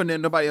to make sure that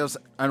nobody else,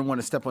 I don't want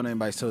to step on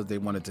anybody so they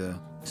wanted to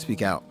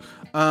speak out.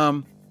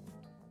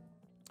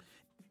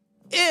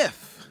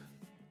 If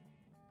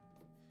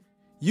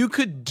you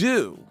could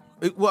do,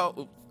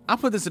 well, I'll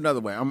put this another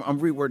way. I'm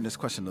rewording this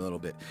question a little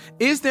bit.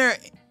 Is there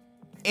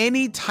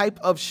any type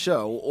of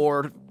show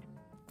or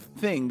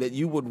thing that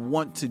you would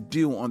want to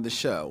do on the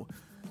show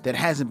that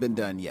hasn't been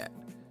done yet?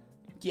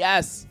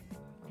 Yes.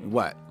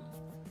 What?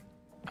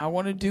 I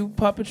want to do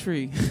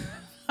puppetry.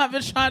 I've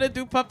been trying to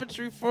do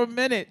puppetry for a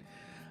minute.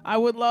 I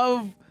would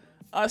love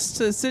us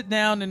to sit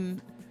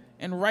down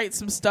and write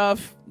some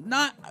stuff.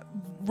 Not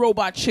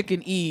Robot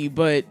Chicken E,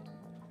 but,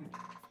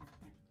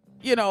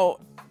 you know...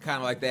 Kind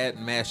of like that,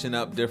 mashing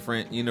up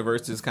different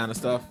universes kind of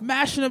stuff.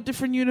 Mashing up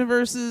different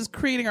universes,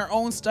 creating our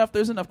own stuff.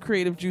 There's enough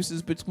creative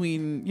juices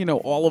between, you know,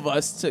 all of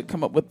us to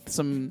come up with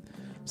some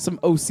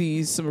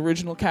OCs, some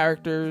original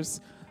characters.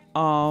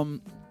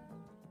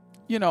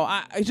 You know,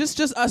 I just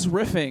us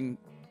riffing,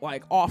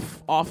 like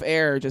off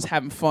air, just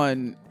having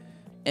fun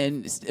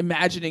and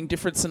imagining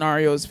different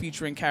scenarios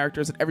featuring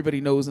characters that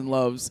everybody knows and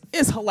loves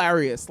is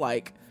hilarious,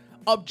 like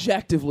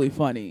objectively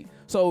funny.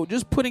 So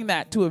just putting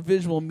that to a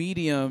visual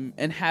medium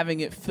and having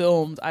it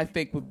filmed, I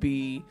think would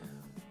be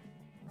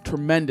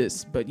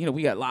tremendous. But, you know,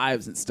 we got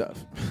lives and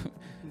stuff.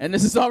 And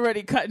this is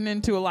already cutting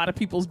into a lot of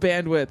people's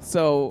bandwidth.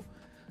 So,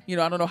 you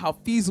know, I don't know how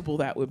feasible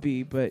that would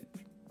be, but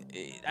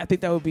I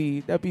think that'd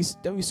be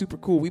super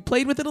cool. We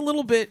played with it a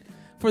little bit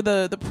for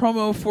the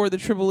promo for the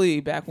Triple E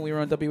back when we were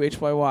on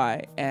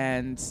WHYY,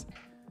 and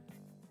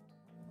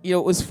you know,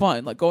 it was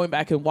fun. Like going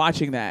back and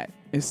watching that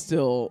is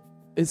still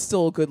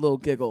a good little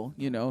giggle,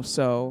 you know.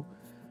 So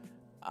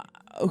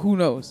who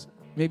knows?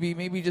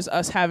 Maybe just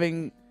us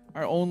having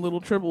our own little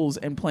tribbles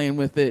and playing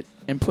with it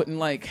and putting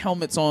like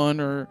helmets on,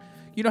 or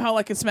you know how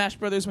like in Smash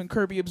Brothers when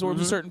Kirby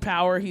absorbs a certain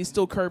power, he's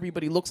still Kirby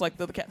but he looks like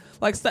the cat,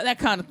 like that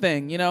kind of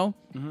thing, you know.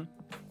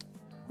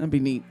 That'd be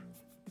neat.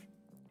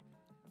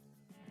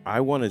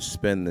 I want to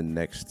spend the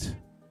next,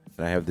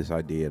 and I have this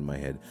idea in my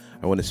head,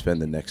 I want to spend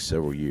the next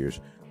several years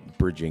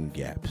bridging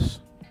gaps.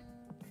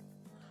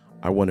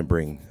 I want to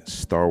bring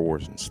Star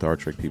Wars and Star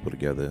Trek people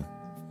together.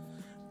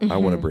 I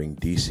want to bring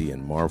DC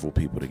and Marvel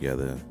people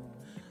together.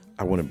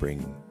 I want to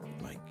bring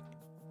like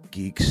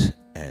geeks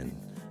and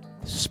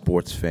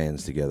sports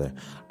fans together.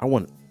 I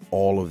want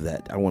all of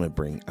that. I want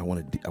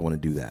to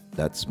do that.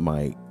 That's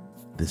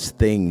this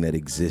thing that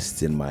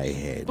exists in my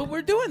head. But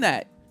we're doing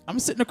that. I'm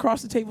sitting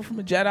across the table from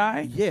a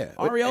Jedi. Yeah,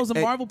 Ariel's a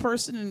Marvel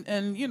person,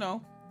 and you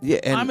know,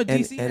 yeah, and I'm a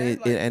DC fan.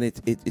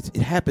 It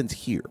happens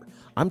here.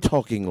 I'm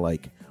talking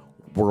like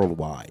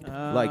worldwide.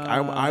 Like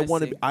I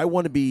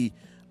want to be.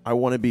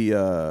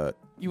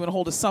 You want to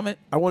hold a summit?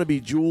 I want to be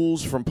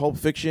Jules from Pulp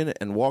Fiction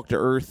and walk to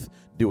Earth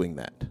doing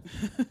that.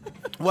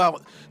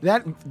 Well,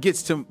 that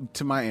gets to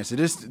my answer.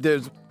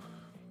 There's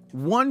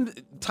one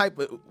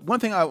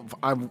thing I've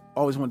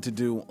always wanted to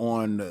do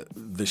on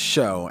the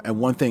show, and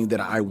one thing that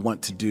I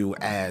want to do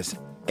as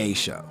a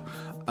show.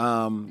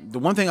 The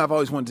one thing I've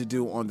always wanted to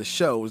do on the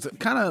show is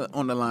kind of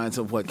on the lines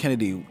of what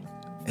Kennedy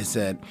has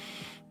said,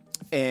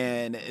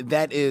 and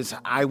that is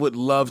I would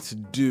love to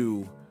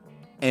do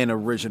an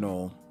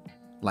original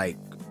like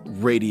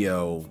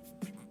radio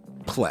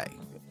play.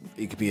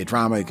 It could be a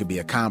drama, it could be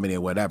a comedy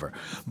or whatever.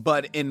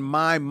 But in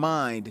my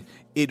mind,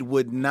 it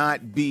would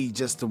not be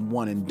just a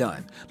one and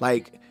done.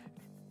 Like,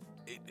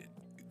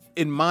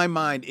 in my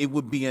mind, it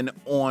would be an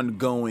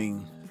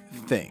ongoing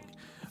thing.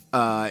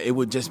 It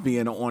would just be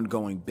an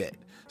ongoing bit.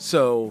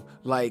 So,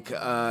 like,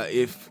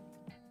 it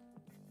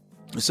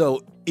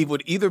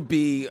would either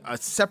be a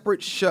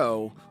separate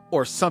show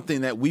or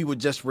something that we would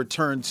just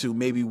return to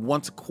maybe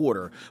once a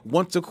quarter.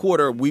 Once a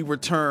quarter, we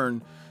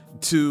return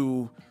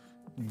to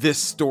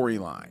this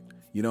storyline.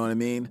 You know what I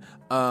mean?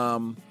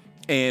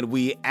 And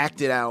we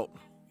act it out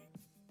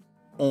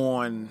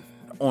on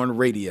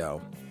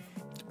radio.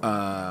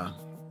 I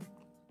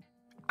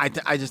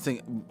just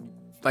think,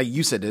 like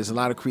you said, there's a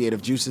lot of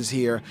creative juices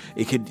here.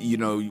 It could, you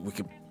know, we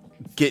could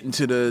get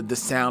into the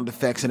sound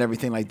effects and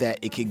everything like that.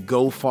 It could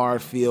go far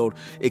afield.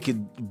 It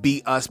could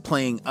be us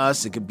playing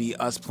us. It could be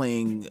us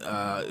playing,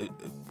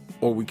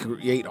 or we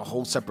create a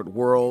whole separate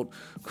world,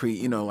 create,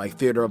 you know, like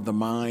theater of the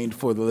mind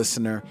for the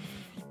listener.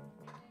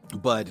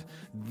 But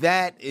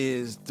that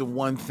is the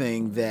one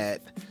thing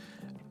that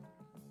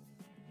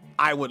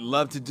I would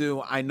love to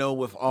do. I know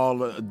with all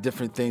the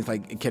different things,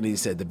 like Kennedy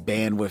said, the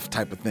bandwidth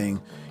type of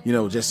thing, you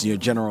know, just your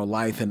general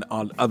life and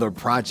all other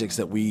projects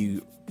that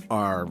we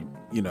are,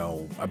 you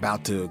know,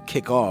 about to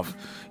kick off.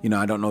 You know,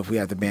 I don't know if we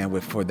have the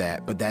bandwidth for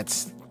that, but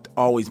that's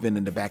always been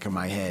in the back of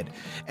my head.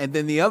 And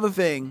then the other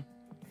thing,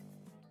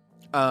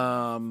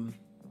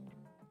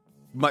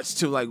 much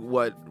to like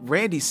what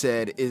Randy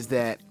said, is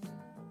that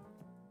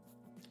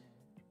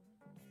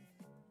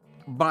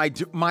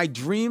my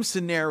dream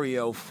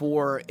scenario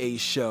for a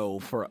show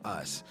for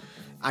us,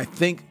 I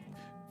think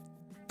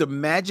the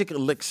magic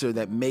elixir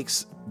that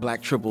makes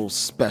Black Tribbles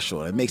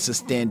special, it makes us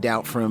stand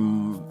out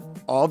from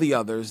all the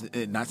others,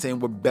 not saying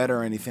we're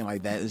better or anything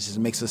like that, it just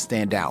makes us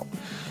stand out,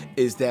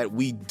 is that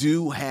we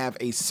do have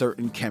a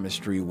certain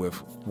chemistry with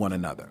one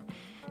another.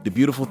 the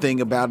beautiful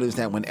thing about it is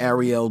that when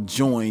Ariel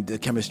joined, the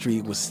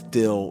chemistry was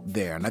still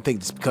there. And I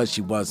think it's because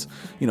she was,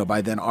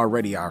 by then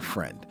already our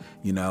friend,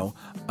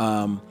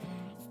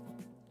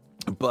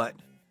 But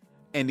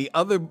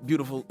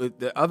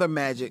the other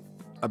magic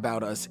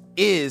about us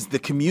is the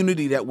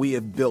community that we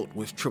have built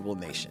with Triple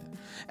Nation.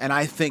 And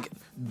I think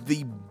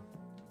the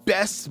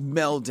best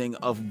melding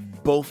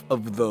of both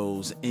of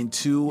those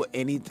into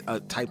any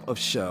type of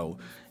show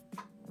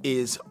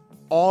is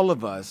all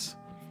of us,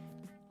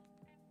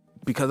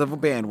 because of a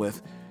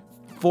bandwidth,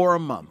 for a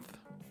month,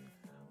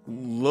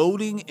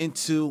 loading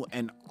into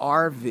an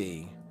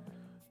RV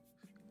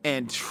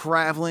and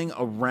traveling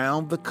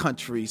around the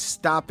country,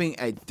 stopping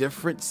at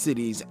different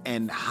cities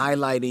and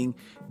highlighting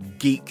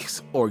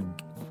geeks or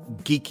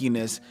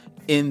geekiness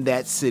in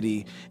that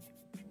city,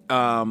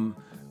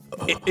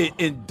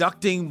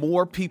 inducting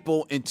more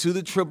people into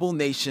the Triple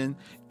Nation.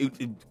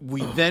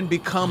 We then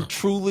become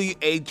truly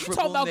a Triple Nation. You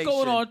talking about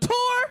going on tour?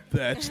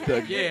 That's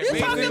the You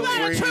talking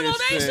about a Triple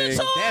Nation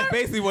tour? That's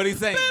basically what he's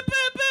saying.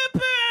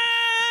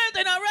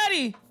 They're not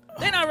ready.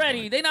 They're not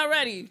ready. They're not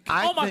ready.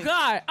 Oh my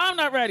God, I'm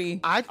not ready.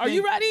 Are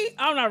you ready?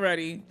 I'm not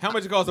ready. How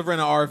much it costs to rent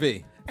an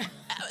RV?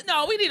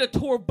 No, we need a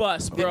tour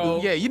bus,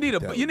 bro. Yeah, you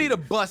need a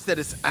bus that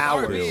is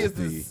ours.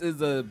 RV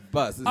is a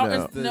bus.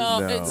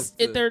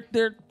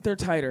 They're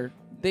tighter.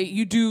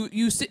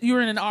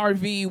 You're in an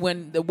RV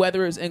when the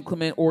weather is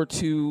inclement or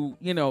to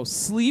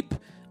sleep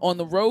on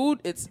the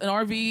road. An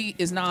RV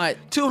is not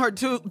to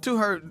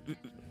her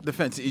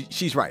defense.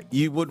 She's right.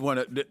 You would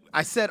want to.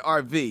 I said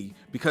RV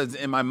because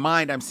in my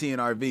mind I'm seeing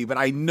RV, but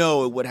I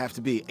know it would have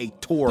to be a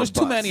tour. There's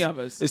bus. too many of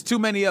us. There's too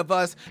many of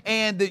us,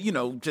 and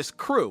just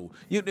crew.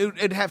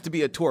 It'd have to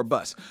be a tour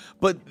bus.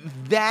 But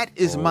that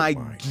is my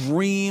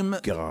dream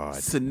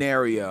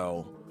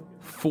scenario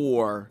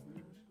for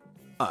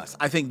us.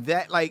 I think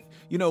that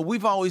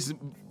we've always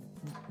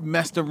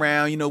messed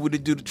around, we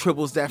would do the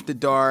Tribbles After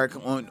Dark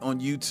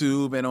on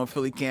YouTube and on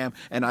Philly Cam,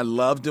 and I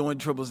love doing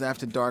Tribbles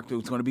After Dark.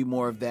 There's going to be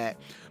more of that.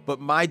 But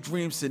my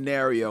dream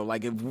scenario,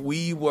 if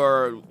we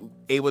were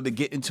able to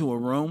get into a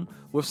room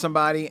with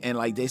somebody and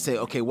they say,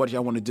 okay, what do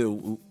y'all want to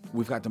do?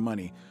 We've got the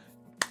money.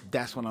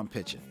 That's what I'm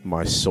pitching.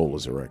 My soul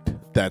is erect.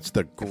 That's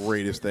the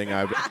greatest thing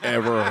I've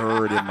ever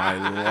heard in my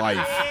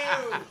life.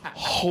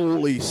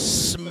 Holy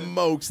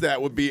smokes,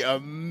 that would be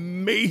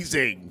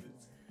amazing.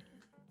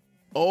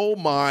 Oh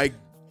my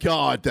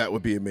God, that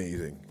would be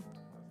amazing.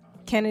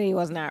 Kennedy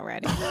was not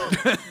ready.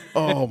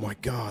 Oh my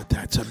God,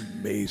 that's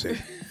amazing.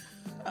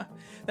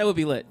 That would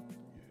be lit.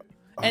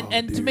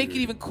 And to make it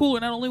even cooler,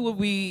 not only would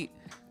we,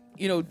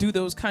 do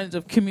those kinds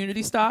of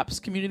community stops,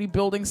 community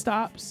building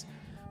stops,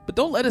 but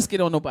don't let us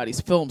get on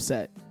nobody's film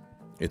set.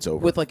 It's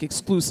over. With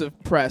exclusive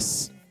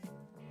press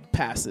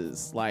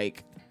passes.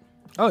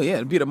 Oh yeah,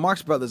 it'd be the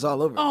Marx Brothers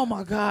all over. Oh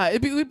my God.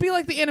 It'd be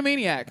like the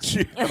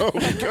Animaniacs. Oh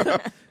my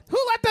God. Who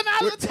let them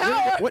out of the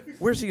tower?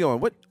 Where's he going?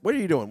 What are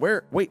you doing?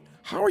 Wait,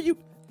 how are you?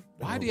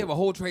 Why do you have a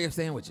whole tray of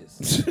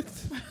sandwiches?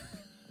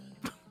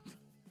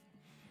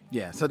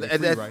 Yeah, so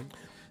right?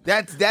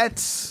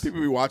 That's people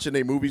be watching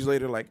their movies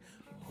later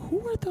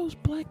who are those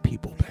black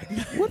people back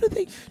there? What are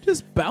they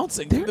just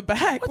bouncing in the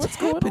back? What's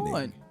going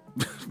on?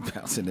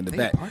 Bouncing in the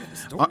back.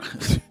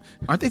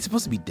 Aren't they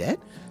supposed to be dead?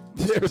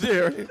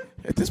 They're,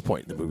 at this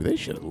point in the movie, they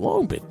should have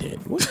long been dead.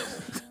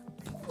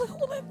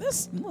 Let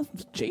this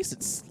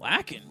Jason's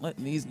slacking,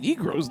 letting these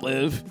Negroes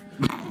live.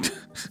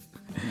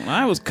 When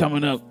I was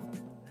coming up.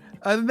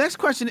 The next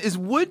question is,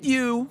 would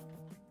you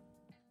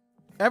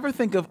ever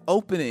think of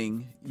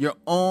opening your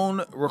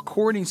own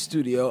recording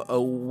studio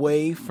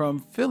away from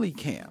Philly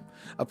Cam?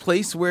 A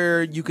place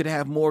where you could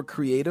have more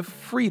creative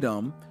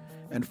freedom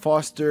and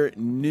foster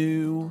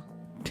new,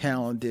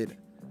 talented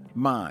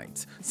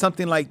minds.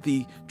 Something like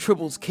the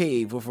Tribbles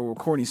Cave with a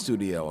recording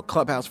studio, a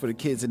clubhouse for the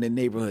kids in the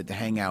neighborhood to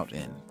hang out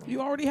in. You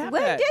already have We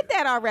that. did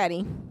that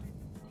already.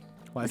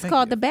 Well, it's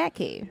called the Bat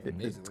Cave.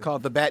 It's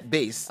called the Bat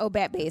Base. Oh,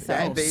 Bat Base.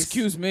 Sorry.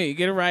 Excuse me.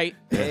 Get it right.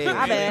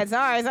 My bad.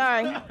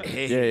 Sorry.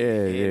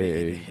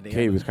 Yeah.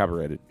 Cave is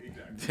copyrighted.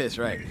 That's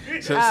right.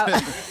 So,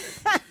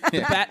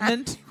 The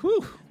Batment.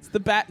 Whew. It's the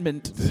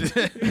Batment.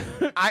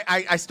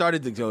 I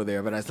started to go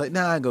there, but I was like,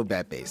 I go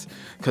Bat Base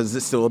because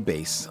it's still a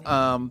base.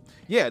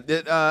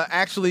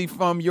 Actually,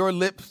 from your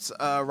lips,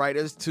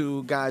 writers,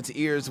 to God's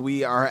ears,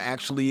 we are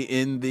actually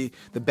in the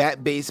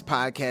Bat Base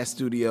podcast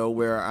studio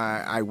where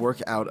I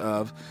work out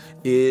of.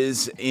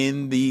 Is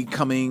in the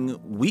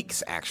coming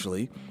weeks,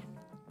 actually,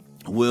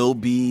 will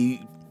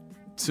be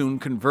soon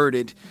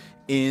converted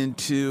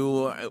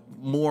into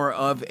more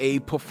of a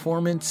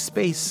performance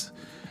space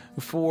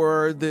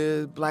for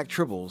the Black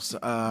Tribbles.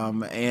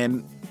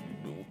 And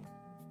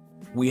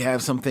we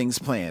have some things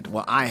planned.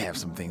 Well, I have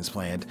some things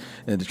planned.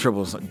 And the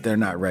Tribbles, they're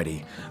not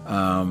ready.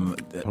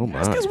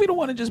 That's because we don't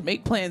want to just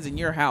make plans in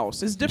your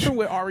house. It's different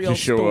with Ariel's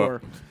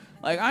store.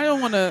 I don't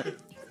want to,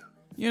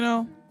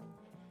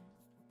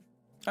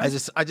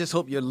 I just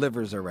hope your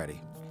livers are ready.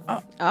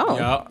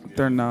 Yeah,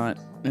 they're not.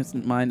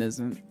 Mine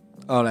isn't.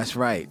 Oh, that's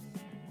right.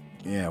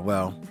 Yeah,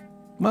 well,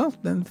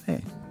 then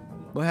hey,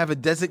 we'll have a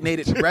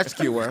designated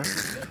rescuer.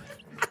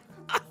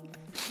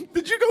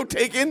 Did you go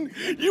Taken?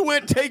 You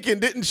went Taken,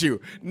 didn't you?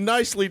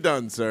 Nicely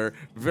done, sir.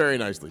 Very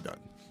nicely done.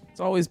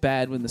 It's always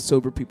bad when the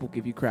sober people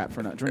give you crap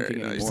for not drinking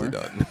Very anymore. nicely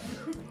done.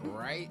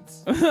 Right?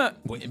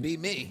 Wouldn't be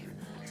me.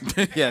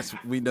 Yes,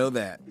 we know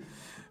that.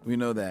 We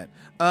know that.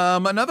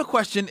 Another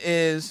question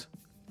is,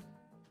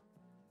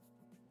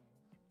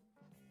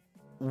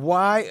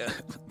 why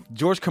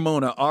George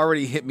Kimona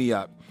already hit me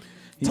up.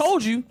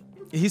 Told you.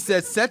 He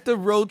said, set the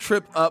road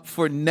trip up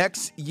for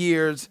next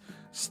year's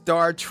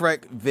Star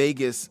Trek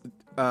Vegas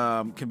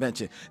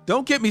convention.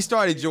 Don't get me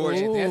started, George.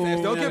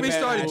 Don't get me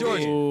started,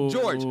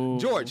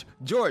 George.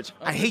 George.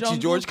 I hate you,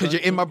 George, because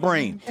you're in my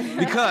brain.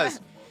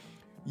 Because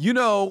you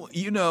know,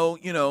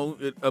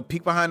 a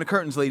peek behind the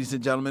curtains, ladies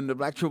and gentlemen, the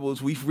Black Tribbles,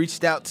 we've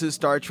reached out to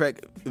Star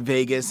Trek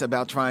Vegas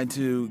about trying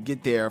to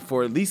get there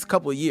for at least a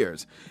couple of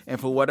years.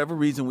 And for whatever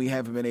reason, we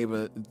haven't been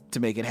able to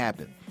make it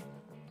happen.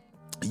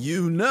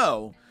 You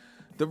know,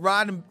 the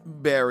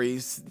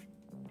Roddenberrys,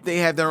 they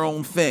have their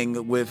own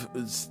thing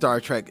with Star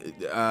Trek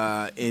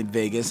in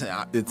Vegas.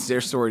 It's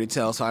their story to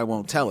tell, so I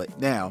won't tell it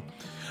now.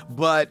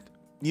 But,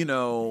 you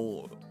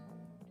know,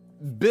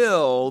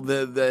 Bill,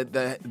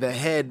 the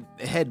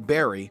head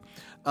Barry,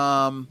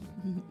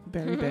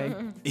 Barry Bay,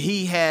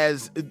 he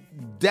has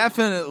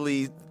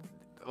definitely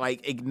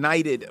like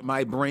ignited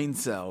my brain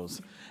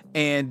cells,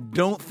 and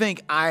don't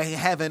think I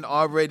haven't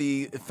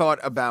already thought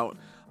about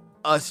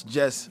us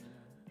just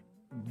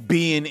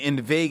being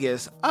in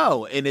Vegas.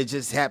 Oh, and it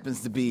just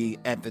happens to be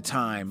at the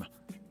time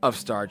of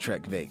Star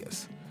Trek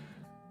Vegas.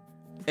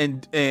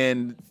 And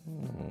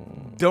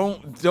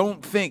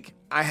don't think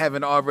I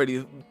haven't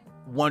already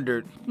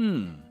wondered,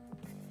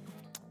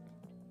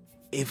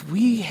 if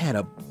we had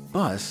a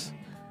bus,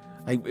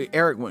 like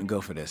Eric wouldn't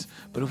go for this,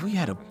 but if we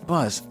had a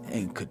bus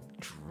and could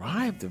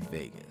drive to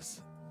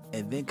Vegas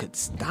and then could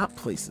stop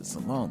places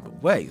along the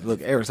way. Look,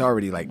 Eric's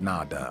already like,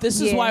 nah, duh. This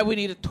is why we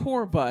need a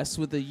tour bus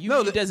with a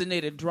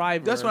union-designated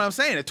driver. That's what I'm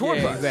saying, a tour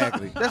bus.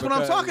 Exactly. That's what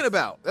I'm talking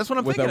about. That's what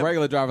I'm with thinking a of.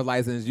 regular driver's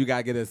license, you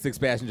gotta get a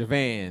 6-passenger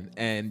van,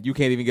 and you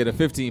can't even get a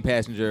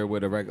 15-passenger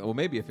with a regular. Well,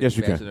 maybe a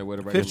 15-passenger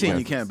with a regular. 15 you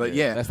license. can, but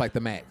yeah, that's like the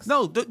max.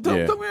 No, don't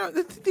get me wrong.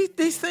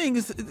 These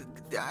things,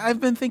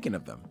 I've been thinking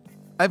of them.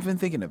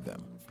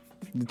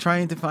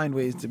 Trying to find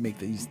ways to make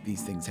these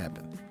things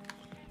happen.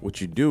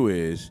 What you do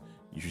is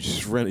you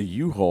just rent a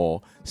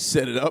U-Haul,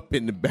 set it up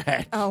in the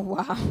back. Oh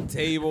wow!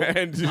 Table,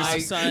 and just, My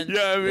son.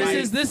 Yeah, I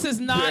mean, This is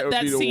not would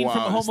that be the scene from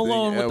Home wildest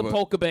Alone thing with the ever.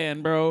 polka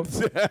band, bro.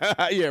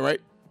 Yeah,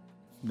 right.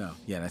 No,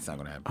 yeah, that's not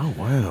gonna happen. Oh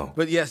wow!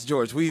 But yes,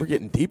 George, we're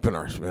getting deep in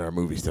our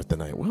movie stuff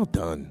tonight. Well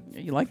done.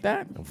 You like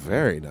that?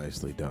 Very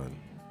nicely done.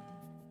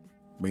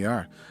 We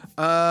are.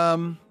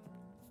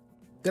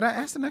 Did I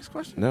ask the next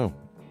question? No,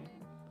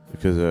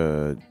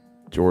 because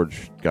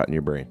George got in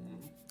your brain.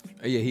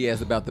 Yeah, he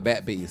asked about the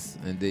bat piece,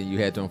 and then you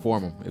had to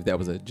inform him if that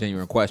was a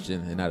genuine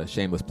question and not a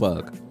shameless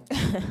plug.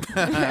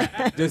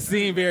 Just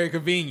seemed very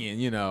convenient,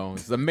 you know.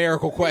 It's a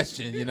miracle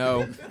question, you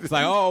know. It's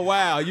like, oh,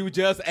 wow, you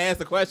just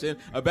asked a question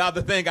about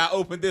the thing I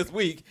opened this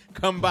week.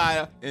 Come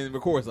by and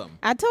record something.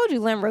 I told you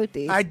Lynn wrote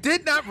these. I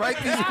did not write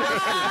these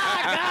questions.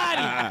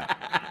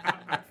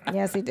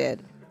 Yes, he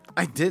did.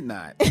 I did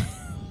not.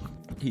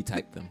 He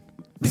typed them.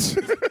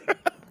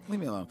 Leave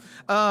me alone.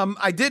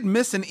 I did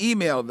miss an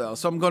email, though,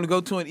 so I'm going to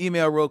go to an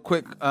email real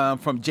quick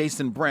from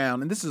Jason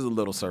Brown, and this is a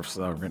little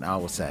self-serving, I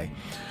will say,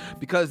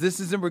 because this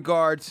is in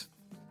regards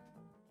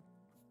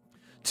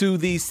to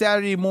the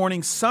Saturday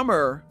morning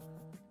summer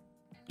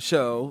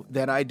show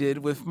that I did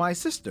with my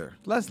sister,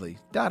 Leslie,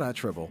 Dada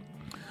Tribble.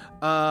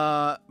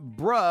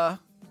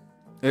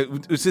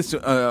 It was just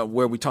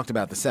where we talked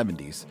about the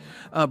 70s.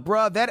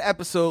 Bruh, that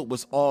episode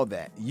was all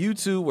that. You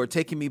two were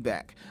taking me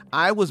back.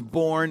 I was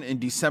born in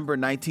December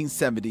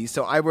 1970,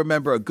 so I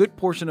remember a good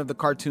portion of the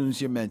cartoons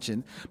you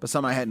mentioned, but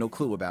some I had no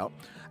clue about.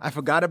 I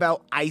forgot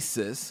about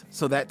ISIS,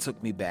 so that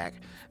took me back.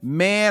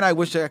 Man, I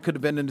wish I could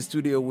have been in the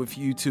studio with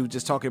you two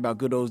just talking about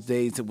good old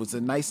days. It was a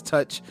nice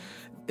touch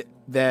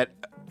that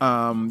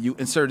you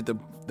inserted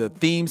the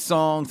theme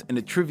songs, and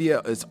the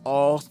trivia is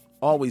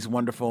always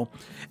wonderful.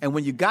 And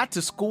when you got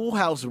to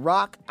Schoolhouse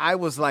Rock, I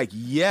was like,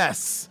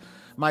 yes.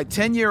 My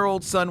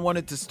 10-year-old son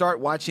wanted to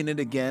start watching it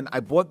again. I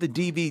bought the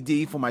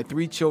DVD for my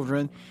 3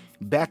 children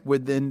back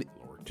when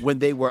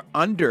they were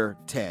under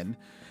 10.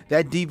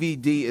 That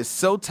DVD is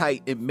so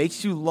tight, it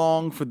makes you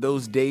long for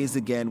those days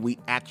again. We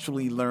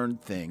actually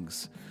learned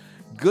things.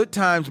 Good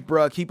times,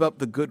 bruh. Keep up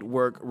the good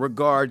work.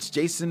 Regards,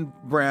 Jason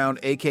Brown,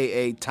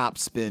 a.k.a. Top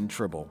Spin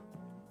Tribble.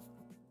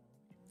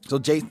 So,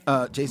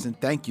 Jason,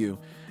 thank you.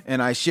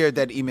 And I shared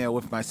that email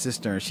with my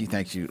sister, and she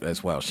thanks you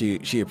as well.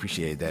 She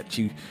appreciated that.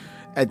 She,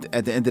 at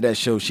the end of that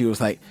show, she was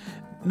like,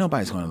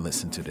 nobody's going to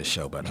listen to this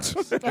show but us.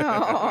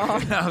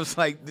 I was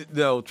like,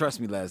 no, trust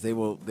me, Les. They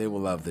will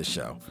love this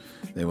show.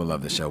 They will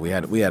love this show. We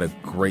had a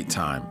great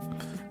time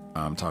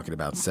talking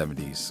about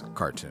 70s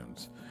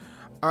cartoons.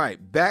 All right,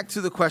 back to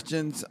the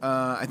questions.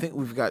 I think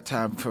we've got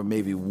time for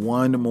maybe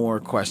one more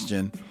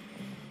question.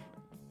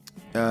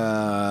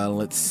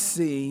 Let's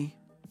see.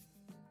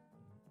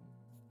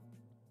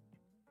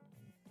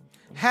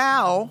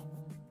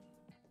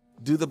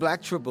 do the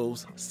Black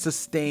Tribbles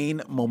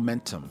sustain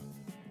momentum?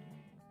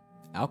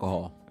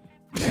 Alcohol.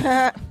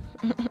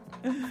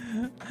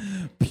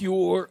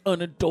 Pure,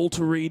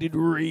 unadulterated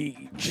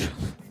rage.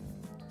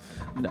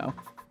 No.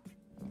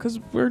 Because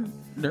we're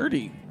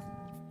nerdy.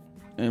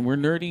 And we're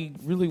nerdy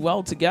really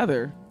well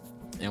together.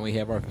 And we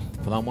have our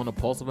thumb on the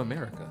pulse of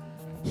America.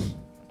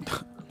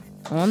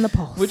 On the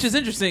pulse. Which is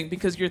interesting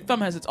because your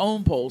thumb has its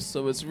own pulse.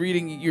 So it's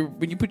reading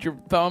when you put your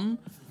thumb.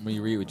 When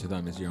you read with your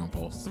thumb, it's your own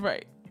pulse.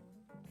 Right.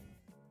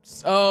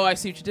 Oh, I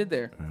see what you did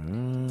there.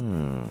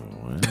 Wow.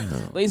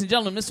 Ladies and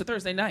gentlemen, Mr.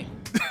 Thursday Night.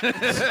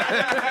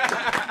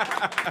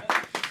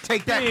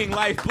 Take that. Being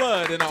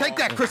lifeblood and all. Take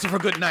that, Christopher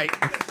Goodnight.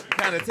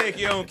 Kind of take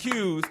your own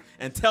cues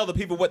and tell the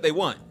people what they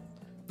want.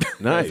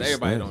 Nice. So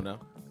everybody don't know.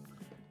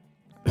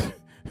 And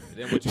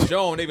then what you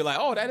show them, they be like,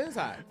 oh, that is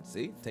hot.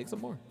 See? Take some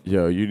more.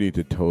 Yo, you need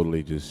to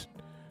totally just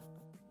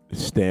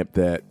stamp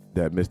that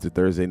Mr.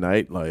 Thursday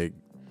Night. Like,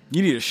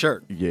 you need a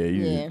shirt. Yeah,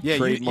 you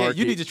trademark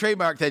you need to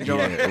trademark that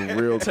joint.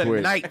 Real quick.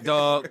 Tonight,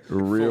 dog.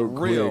 Real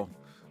For real.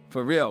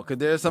 For real. Because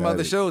there's some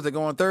other shows that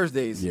go on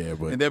Thursdays. Yeah,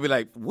 but. And they'll be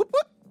like, whoop,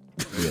 whoop.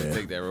 Yeah.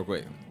 Take that real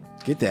quick.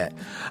 Get that.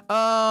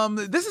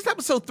 This is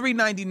episode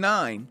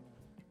 399,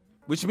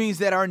 which means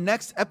that our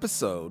next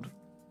episode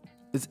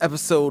is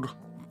episode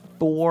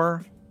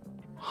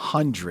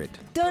 400.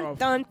 Dun,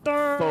 dun,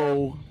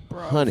 dun.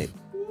 400.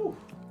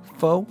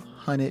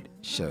 400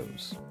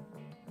 shows.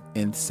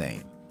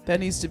 Insane. That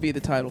needs to be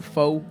the title.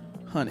 Faux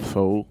Honey.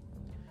 Faux.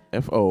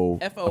 F-O.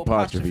 F-O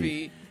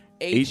apostrophe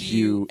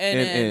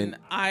H-U-N-N-I-T-I-D.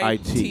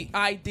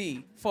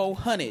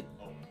 Faux Honey.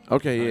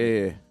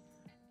 Okay, yeah.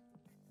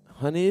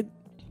 Hunted?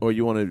 Or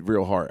you want it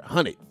real hard?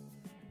 Hunted.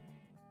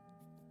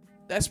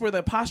 That's where the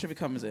apostrophe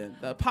comes in.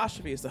 The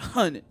apostrophe is the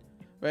hunted,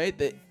 right?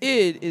 The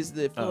id is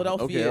the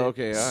Philadelphia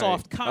okay, all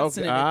soft right.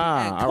 consonant Okay.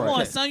 at the end. Come all on,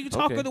 right. son. You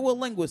talking to a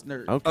linguist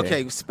nerd.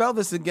 Okay, spell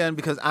this again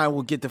because I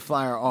will get the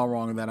flyer all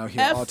wrong and then I'll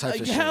hear all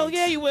types of shit. Hell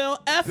yeah, you will.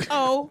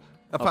 F-O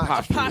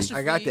apostrophe.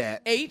 I got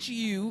that.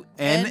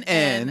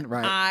 H-U-N-N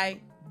right.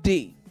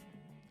 I-D.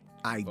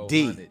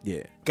 I-D.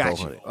 Yeah. Got you.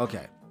 400.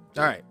 Okay.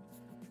 All right.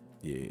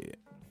 Yeah.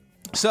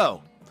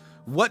 So,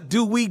 what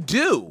do we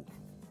do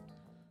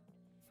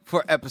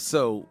for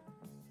episode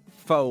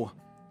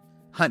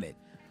 400?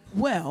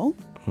 Well,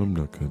 I'm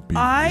not going to be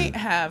I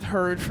have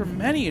heard from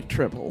many a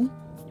Tribble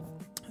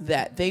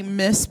that they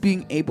miss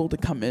being able to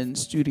come in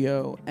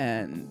studio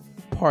and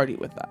party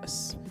with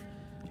us.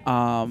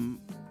 The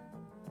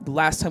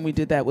last time we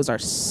did that was our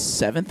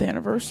 7th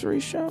anniversary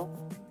show.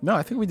 No,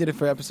 I think we did it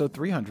for episode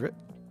 300.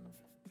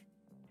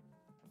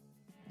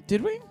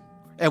 Did we?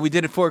 And we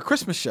did it for a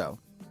Christmas show.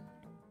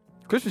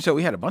 Christmas show,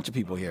 we had a bunch of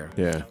people here.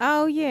 Yeah.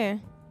 Oh, yeah.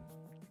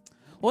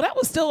 Well, that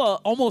was still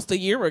almost a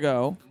year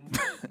ago.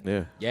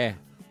 Yeah. Yeah.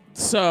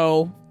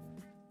 So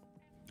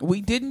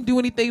we didn't do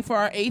anything for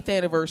our 8th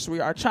anniversary.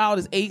 Our child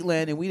is 8,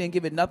 Lynn, and we didn't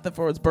give it nothing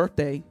for its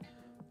birthday.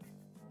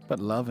 But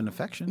love and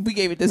affection. We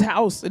gave it this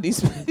house and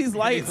these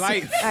lights.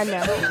 I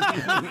know.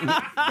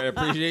 I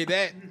appreciate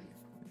that.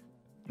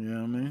 You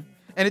know what I mean?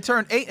 And it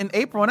turned 8 in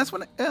April, and that's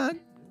when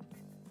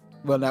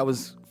well, that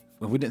was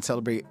when we didn't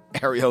celebrate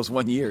Ariel's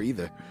 1 year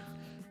either.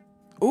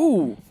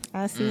 Ooh.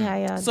 I see how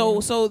y'all So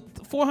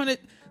 400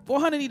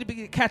 need to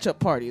be a catch-up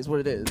party is what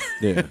it is.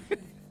 Yeah.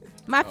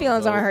 My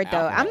feelings aren't hurt,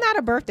 though. I'm not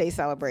a birthday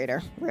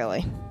celebrator,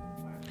 really.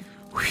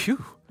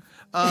 Whew.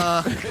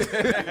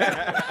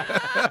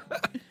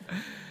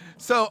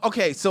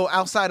 So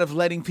outside of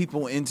letting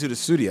people into the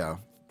studio,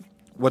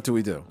 what do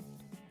we do?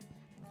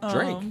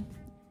 Drink.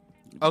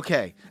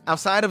 Okay,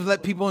 outside of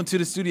let people into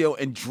the studio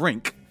and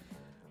drink,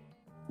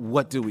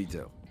 what do we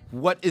do?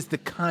 What is the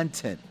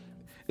content?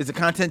 Is the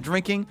content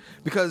drinking?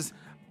 Because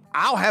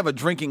I'll have a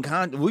drinking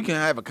we can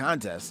have a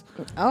contest.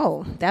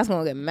 Oh, that's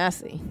gonna get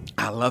messy.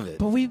 I love it.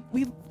 But we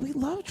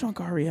love Drunk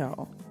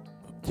Ariel.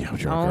 Yo,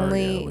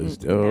 Only is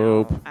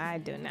dope. No, I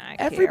do not.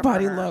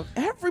 Everybody care for her.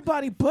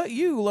 everybody but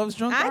you loves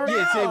Drunk I know. Ariel.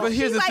 Yeah, see, but here's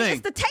She's the like, thing.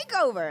 It's the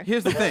takeover.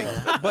 Here's the thing.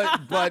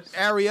 But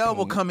Ariel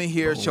will come in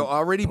here. She'll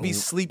already be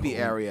sleepy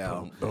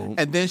Ariel.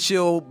 And then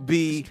she'll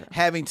be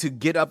having to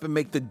get up and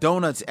make the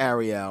donuts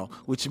Ariel,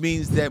 which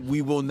means that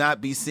we will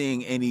not be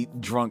seeing any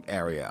drunk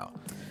Ariel.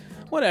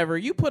 Whatever.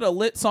 You put a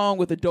lit song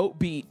with a dope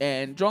beat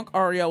and Drunk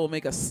Ariel will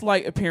make a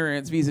slight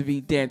appearance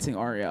vis-a-vis Dancing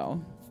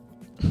Ariel.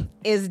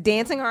 Is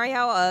Dancing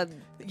Ariel a...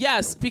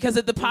 Yes, because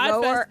at the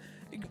Pie Fest...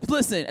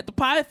 Listen, at the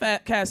Pie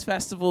Cast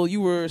Festival,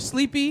 you were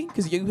sleepy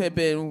because you had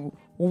been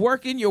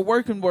working your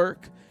work.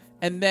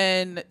 And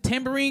then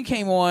Tambourine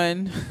came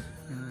on.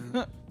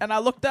 And I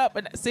looked up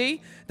and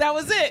see, that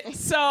was it.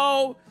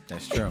 So...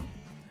 That's true.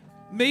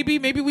 Maybe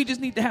we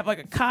just need to have like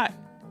a cot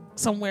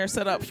somewhere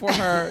set up for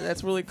her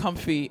that's really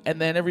comfy, and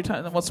then every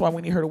time once in a while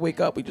we need her to wake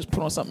up, we just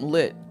put on something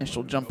lit and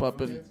she'll jump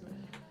up and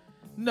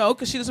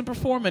because she doesn't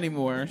perform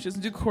anymore. She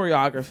doesn't do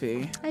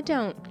choreography. I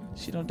don't.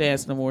 She don't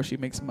dance no more. She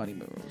makes money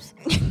moves.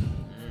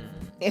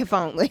 If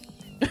only.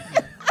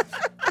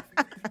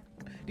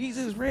 These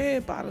is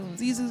red bottoms.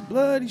 These is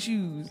bloody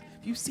shoes.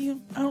 If you see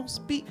them, I don't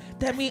speak.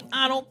 That mean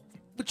I don't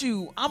with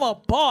you. I'm a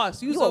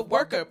boss. You's a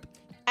worker.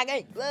 I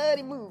got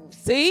bloody moves.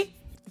 See?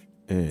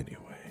 Anyway.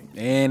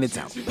 And it's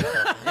out.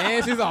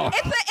 And she's off.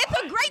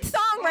 It's a great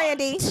song,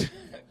 Randy.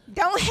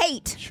 Don't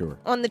hate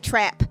on the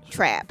trap.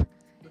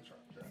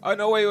 Oh,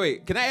 no,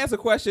 wait. Can I ask a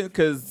question?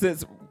 Because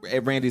since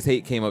Randy's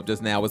hate came up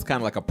just now, it's kind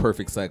of like a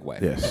perfect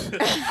segue. Yes.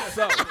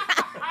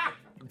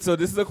 So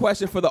this is a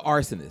question for the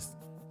arsonist.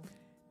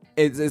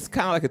 It's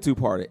kind of like a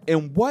two-parter.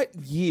 In what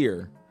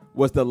year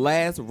was the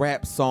last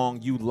rap song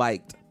you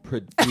liked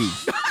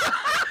produced?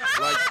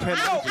 Like 10 years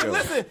ago.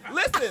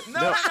 Listen.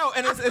 No.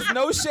 And it's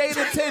no shade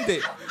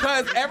intended.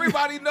 Because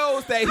everybody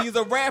knows that he's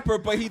a rapper,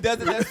 but he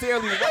doesn't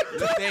necessarily rap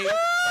the same.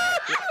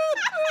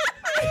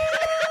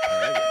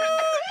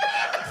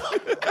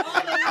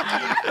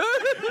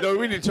 No,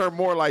 we need to turn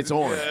more lights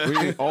on.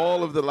 We need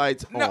all of the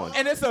lights on.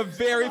 And it's a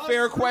very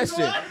fair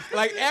question.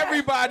 Like,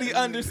 everybody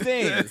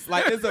understands.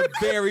 Like, it's a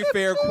very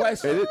fair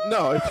question.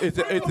 It's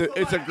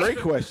a great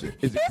question.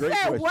 It's a great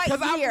question.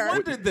 What year? I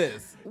wondered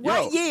this.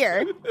 What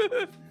year?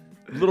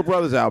 Little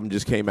Brother's album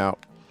just came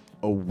out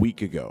a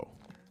week ago,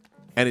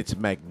 and it's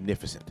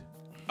magnificent.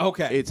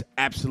 Okay. It's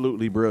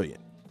absolutely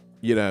brilliant.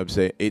 You know what I'm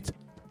saying? It's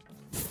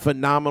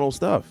phenomenal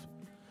stuff.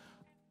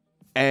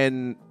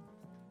 And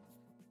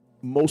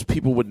most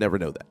people would never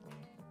know that.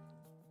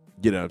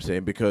 You know what I'm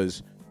saying?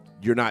 Because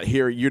you're not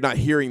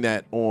hearing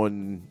that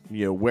on,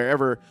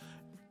 wherever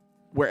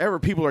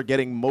people are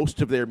getting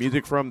most of their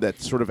music from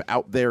that's sort of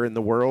out there in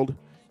the world.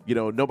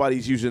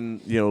 Nobody's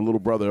using, Little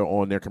Brother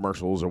on their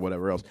commercials or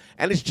whatever else.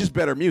 And it's just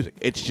better music.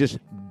 It's just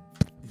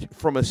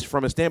from a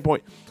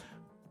standpoint,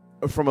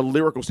 from a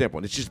lyrical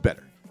standpoint, it's just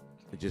better.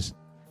 It's just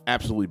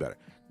absolutely better.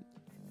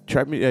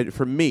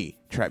 For me,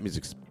 trap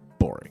music's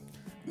boring.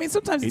 I mean,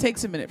 sometimes it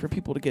takes a minute for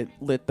people to get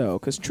lit, though,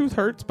 because Truth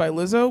Hurts by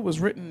Lizzo was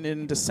written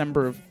in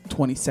December of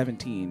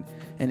 2017,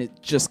 and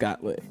it just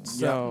got lit.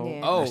 So,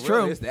 That's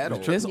true. It's that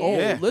old. It's old.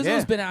 Yeah,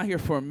 Lizzo's been out here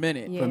for a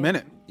minute. Yeah. For a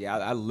minute. Yeah,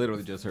 I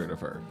literally just heard of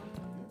her.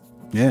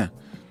 Yeah.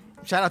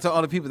 Shout out to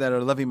all the people that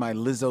are loving my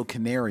Lizzo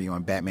Canary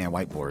on Batman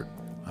Whiteboard.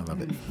 I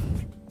love it.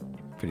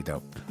 Pretty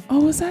dope.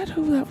 Oh, is that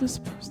who that was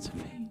supposed to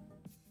be?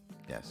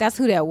 Yes. That's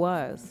who that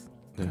was.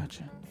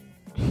 Gotcha.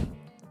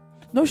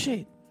 No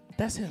shade.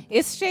 That's him.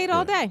 It's shade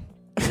all day.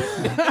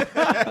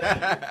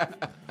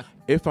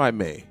 If I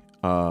may,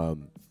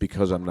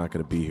 because I'm not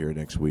going to be here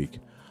next week.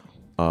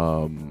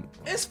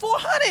 It's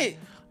 400.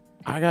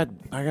 I gotta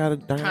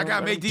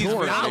make these on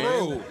the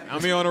road. I'll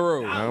be on the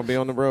road. I'll be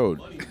on the road.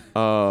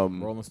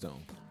 Rolling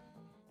Stone.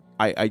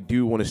 I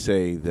do want to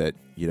say that,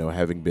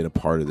 having been a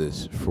part of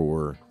this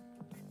for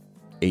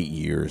 8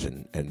 years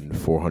and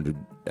 400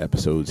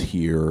 episodes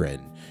here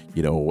and,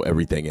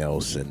 everything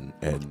else and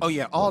Oh,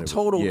 yeah. All whatever.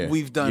 total, Yeah,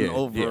 we've done yeah,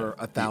 over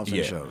 1,000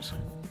 yeah. shows.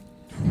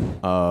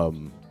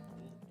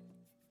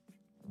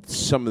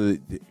 Some of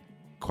the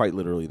quite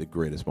literally the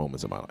greatest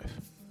moments of my life.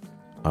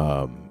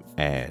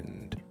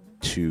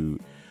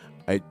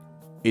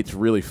 It's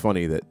really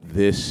funny that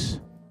this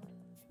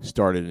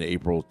started in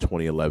April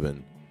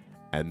 2011,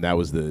 and that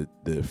was the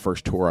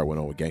first tour I went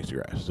on with Gangsta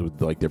Grass. So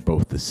like they're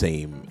both the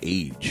same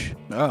age.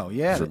 Oh,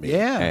 yeah. For me.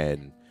 Yeah.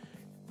 And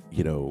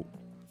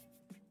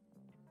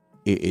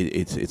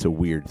it's a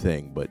weird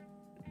thing, but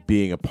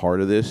being a part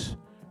of this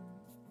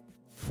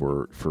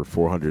for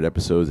 400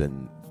 episodes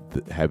and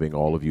having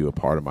all of you a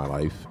part of my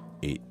life,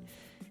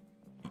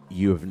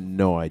 you have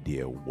no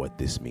idea what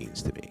this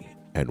means to me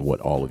and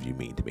what all of you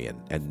mean to me,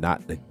 and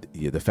not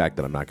the fact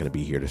that I'm not going to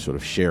be here to sort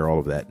of share all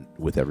of that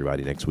with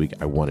everybody next week.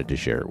 I wanted to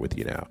share it with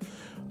you now.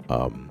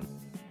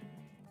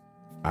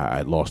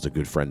 I lost a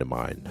good friend of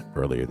mine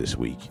earlier this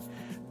week,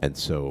 and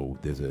so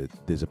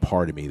there's a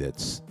part of me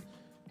that's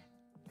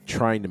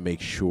trying to make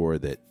sure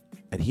that,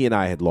 and he and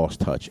I had lost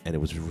touch, and it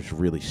was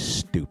really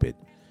stupid,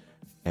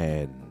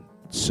 and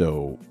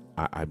so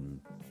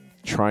I'm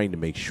trying to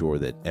make sure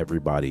that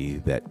everybody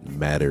that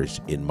matters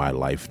in my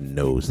life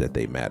knows that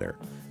they matter.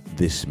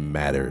 This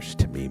matters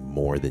to me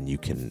more than you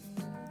can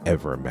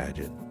ever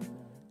imagine.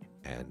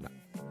 And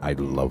I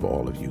love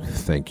all of you.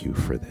 Thank you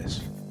for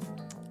this.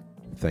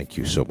 Thank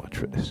you so much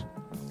for this.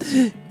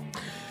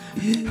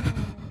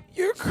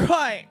 You're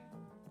crying.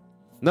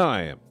 No,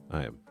 I am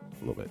a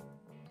little bit.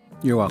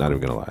 You're welcome. Not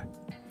even going to lie.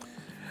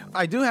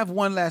 I do have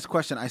one last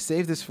question. I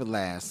saved this for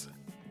last,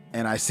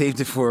 and I saved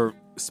it for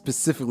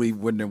specifically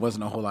when there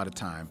wasn't a whole lot of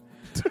time.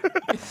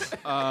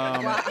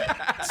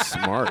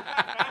 Smart.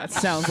 That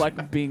sounds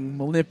like being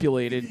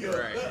manipulated.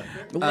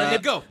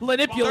 Go.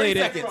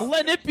 Manipulated. 30 seconds.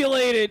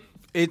 Manipulated.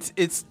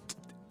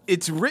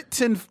 It's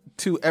written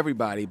to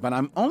everybody, but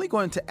I'm only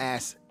going to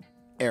ask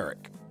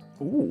Eric.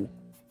 Ooh.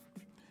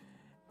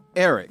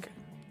 Eric,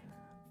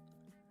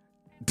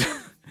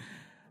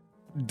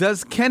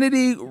 does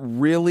Kennedy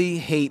really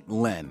hate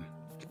Len?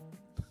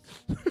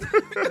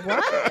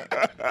 What?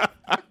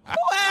 Who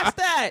asked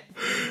that?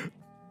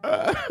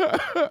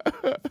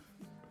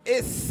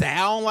 It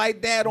sound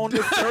like that on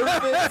the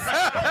surface,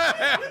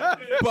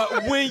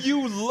 but when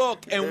you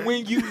look and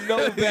when you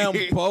know them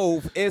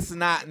both, it's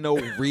not no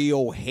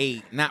real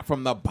hate, not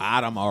from the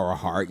bottom of her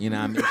heart. You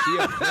know what I mean? She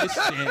a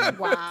Christian,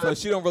 so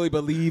she don't really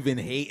believe in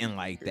hating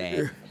like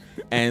that.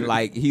 And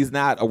like he's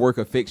not a work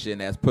of fiction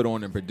that's put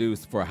on and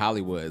produced for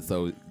Hollywood.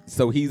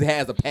 So he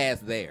has a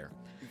past there.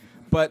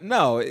 But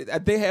no,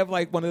 they have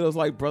like one of those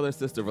like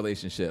brother-sister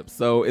relationships.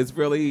 So it's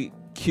really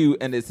cute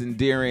and it's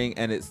endearing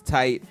and it's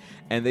tight.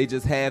 And they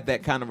just have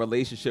that kind of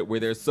relationship where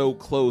they're so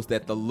close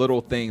that the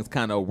little things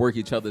kind of work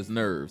each other's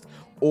nerves.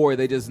 Or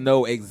they just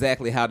know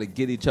exactly how to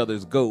get each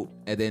other's goat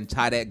and then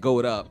tie that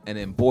goat up and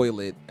then boil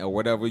it or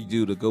whatever you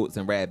do to goats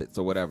and rabbits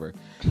or whatever.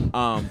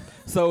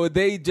 So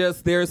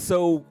they're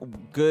so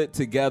good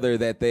together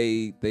that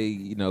they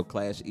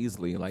clash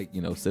easily, like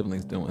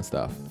siblings doing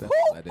stuff.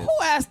 Who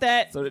asked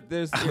that? So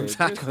there's I'm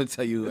not going to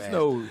tell you. There's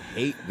no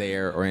hate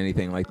there or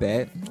anything like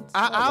that.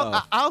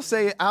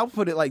 I'll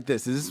put it like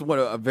this. This is what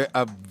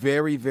a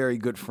very, very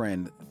good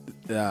friend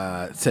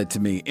said to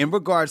me in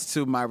regards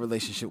to my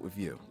relationship with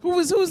you.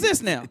 Who's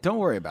this now? Don't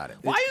worry about it.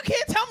 Why you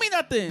can't tell me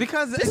nothing?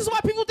 Because this is why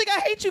people think I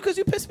hate you, because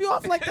you piss me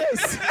off like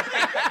this.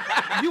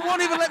 You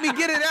won't even let me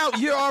get it out.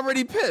 You're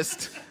already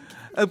pissed.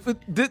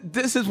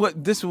 This is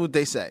what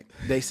they say.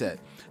 They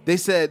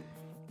said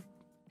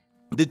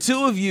the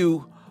two of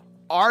you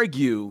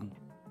argue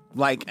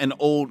like an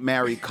old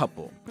married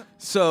couple.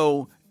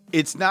 So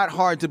it's not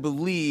hard to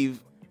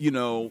believe,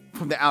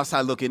 from the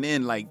outside looking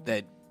in, like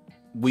that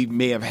we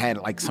may have had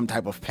like some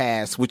type of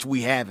past, which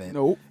we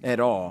haven't at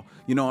all.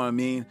 You know what I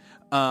mean?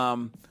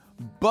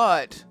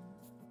 But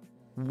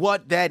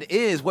what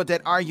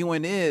that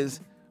arguing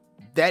is,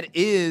 that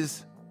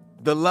is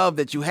the love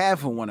that you have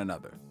for one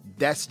another.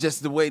 That's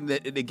just the way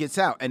that it gets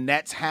out. And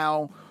that's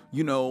how,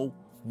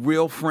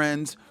 real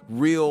friends,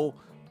 real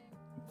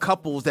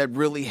couples that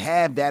really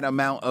have that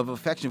amount of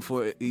affection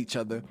for each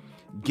other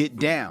get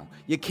down.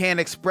 You can't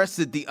express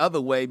it the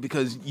other way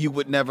because you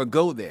would never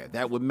go there.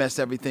 That would mess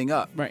everything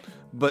up. Right.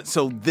 But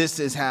so this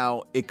is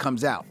how it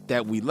comes out,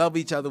 that we love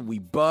each other, we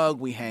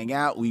bug, we hang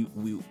out, we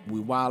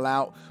wild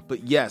out.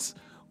 But yes,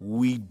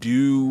 we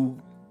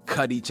do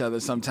cut each other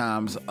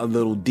sometimes a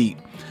little deep,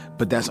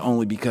 but that's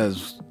only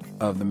because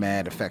of the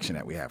mad affection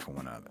that we have for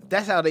one another.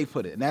 That's how they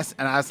put it. And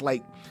I was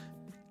like,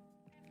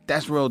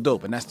 that's real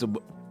dope. And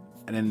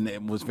then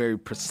it was very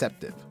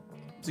perceptive.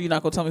 So you're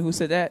not gonna tell me who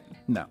said that?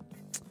 No.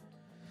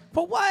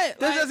 But what?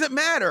 That doesn't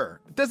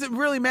matter. Does it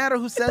really matter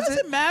who says it? It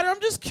doesn't matter.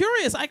 I'm just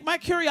curious. Like, my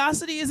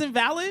curiosity isn't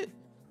valid.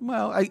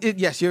 Well,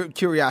 yes, your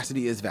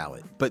curiosity is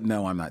valid, but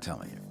no, I'm not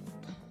telling you.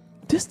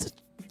 This.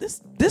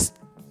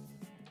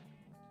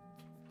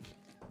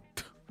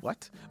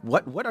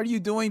 What are you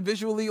doing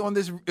visually on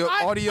this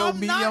audio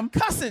medium? I'm not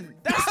cussing.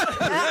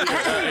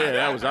 Yeah,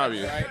 that was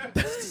obvious. Right?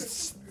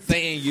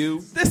 Saying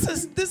you. This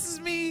is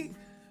me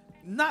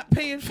not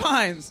paying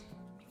fines.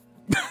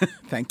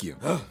 Thank you.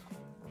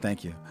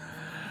 Thank you.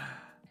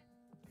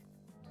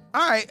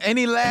 All right.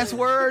 Any last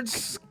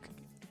words?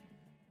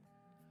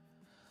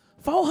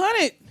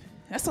 400.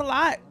 That's a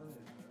lot.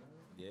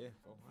 Yeah.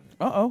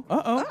 Uh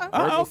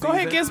oh. Go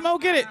ahead,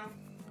 Gizmo. Get it.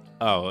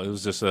 Oh, it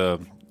was just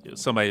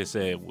somebody that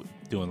said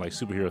doing like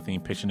superhero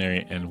themed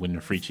Pictionary and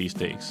winning free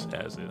cheesesteaks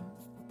as a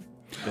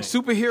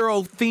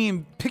superhero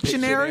themed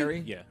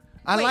Pictionary. Yeah.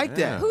 I like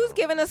that. Who's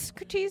giving us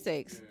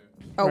cheesesteaks?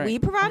 Are Right. we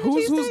providing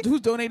cheesesteaks? Who's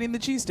donating the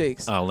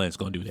cheesesteaks? Oh, Lynn's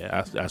gonna do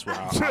that. That's what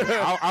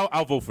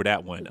I'll vote for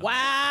that one.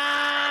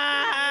 Wow.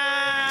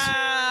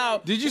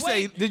 Did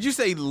you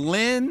say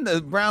Lynn,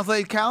 the Browns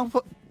Lake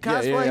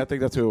cosplay? Yeah, I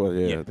think that's who it was.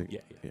 Yeah, I think.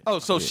 Yeah. Oh,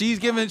 so she's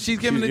giving She's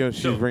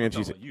bringing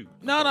cheese.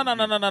 No.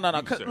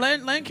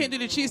 Len can't do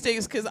the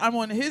cheesesteaks because I'm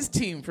on his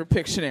team for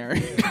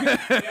Pictionary.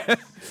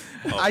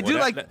 I do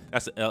like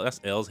that's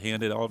L's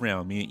handed all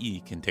around. Me and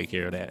E can take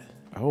care of that.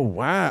 Oh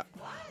wow.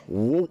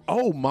 Whoa,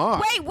 oh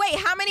my. Wait,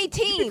 how many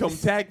teams? Become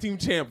tag team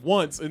champ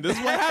once, and this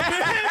is what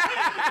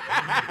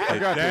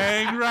happened.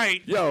 Dang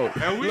right. Yo,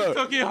 and we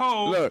took it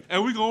home. Look.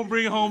 And we gonna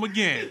bring it home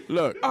again.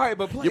 Look. All right,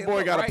 but your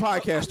boy got a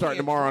podcast starting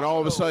tomorrow, and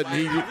all of a sudden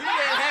he. We ain't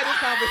had this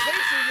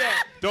conversation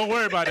yet. Don't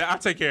worry about that. I'll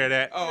take care of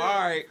that. Oh, all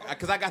right.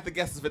 Because I got the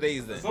guesses for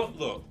days then. So,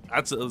 look,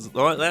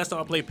 last time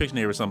I played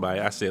Pictionary with somebody,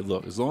 I said,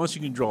 look, as long as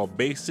you can draw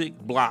basic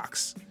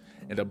blocks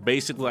and a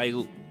basic, like,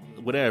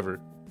 whatever,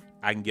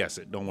 I can guess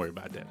it. Don't worry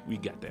about that. We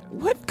got that.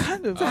 What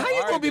kind of... So how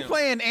you going to be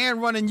playing and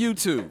running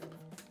YouTube?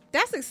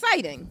 That's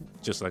exciting.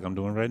 Just like I'm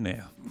doing right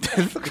now.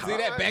 See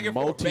that back and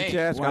forth bang.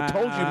 Multitask. Wow. I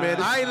told you, man.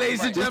 All right,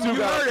 ladies and gentlemen,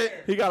 you heard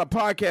it. He got a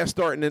podcast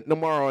starting it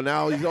tomorrow, and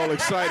now he's all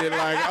excited,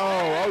 like,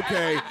 oh,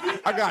 okay,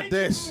 I got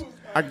this.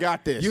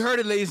 You heard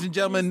it, ladies and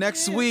gentlemen.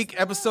 Next week,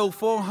 episode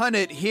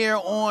 400 here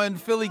on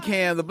Philly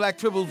Cam, the Black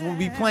Tribbles will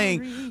be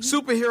playing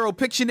Superhero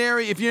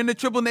Pictionary. If you're in the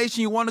Tribble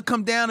Nation, you want to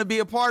come down and be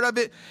a part of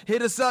it,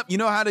 hit us up. You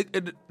know how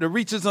to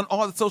reach us on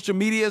all the social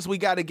medias. We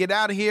got to get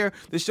out of here.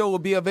 The show will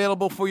be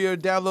available for your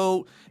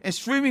download and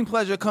streaming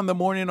pleasure come the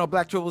morning on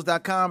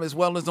blacktribbles.com, as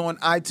well as on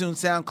iTunes,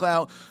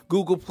 SoundCloud,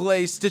 Google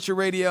Play, Stitcher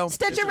Radio.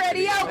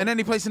 And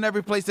any place and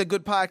every place that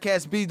good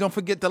podcasts be. Don't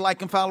forget to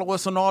like and follow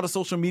us on all the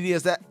social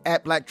medias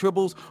at Black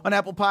Tribbles. On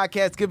Apple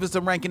Podcasts, give us a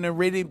ranking and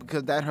rating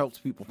because that helps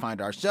people find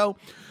our show.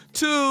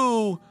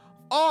 To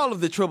all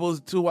of the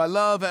Tribbles who I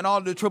love and all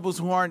the Tribbles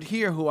who aren't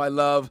here who I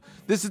love,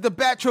 this is the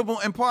Bat Tribble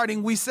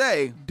imparting. We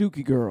say,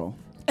 Dookie girl.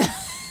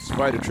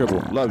 Spider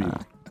Tribble, love you.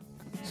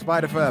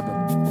 Spider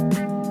forever.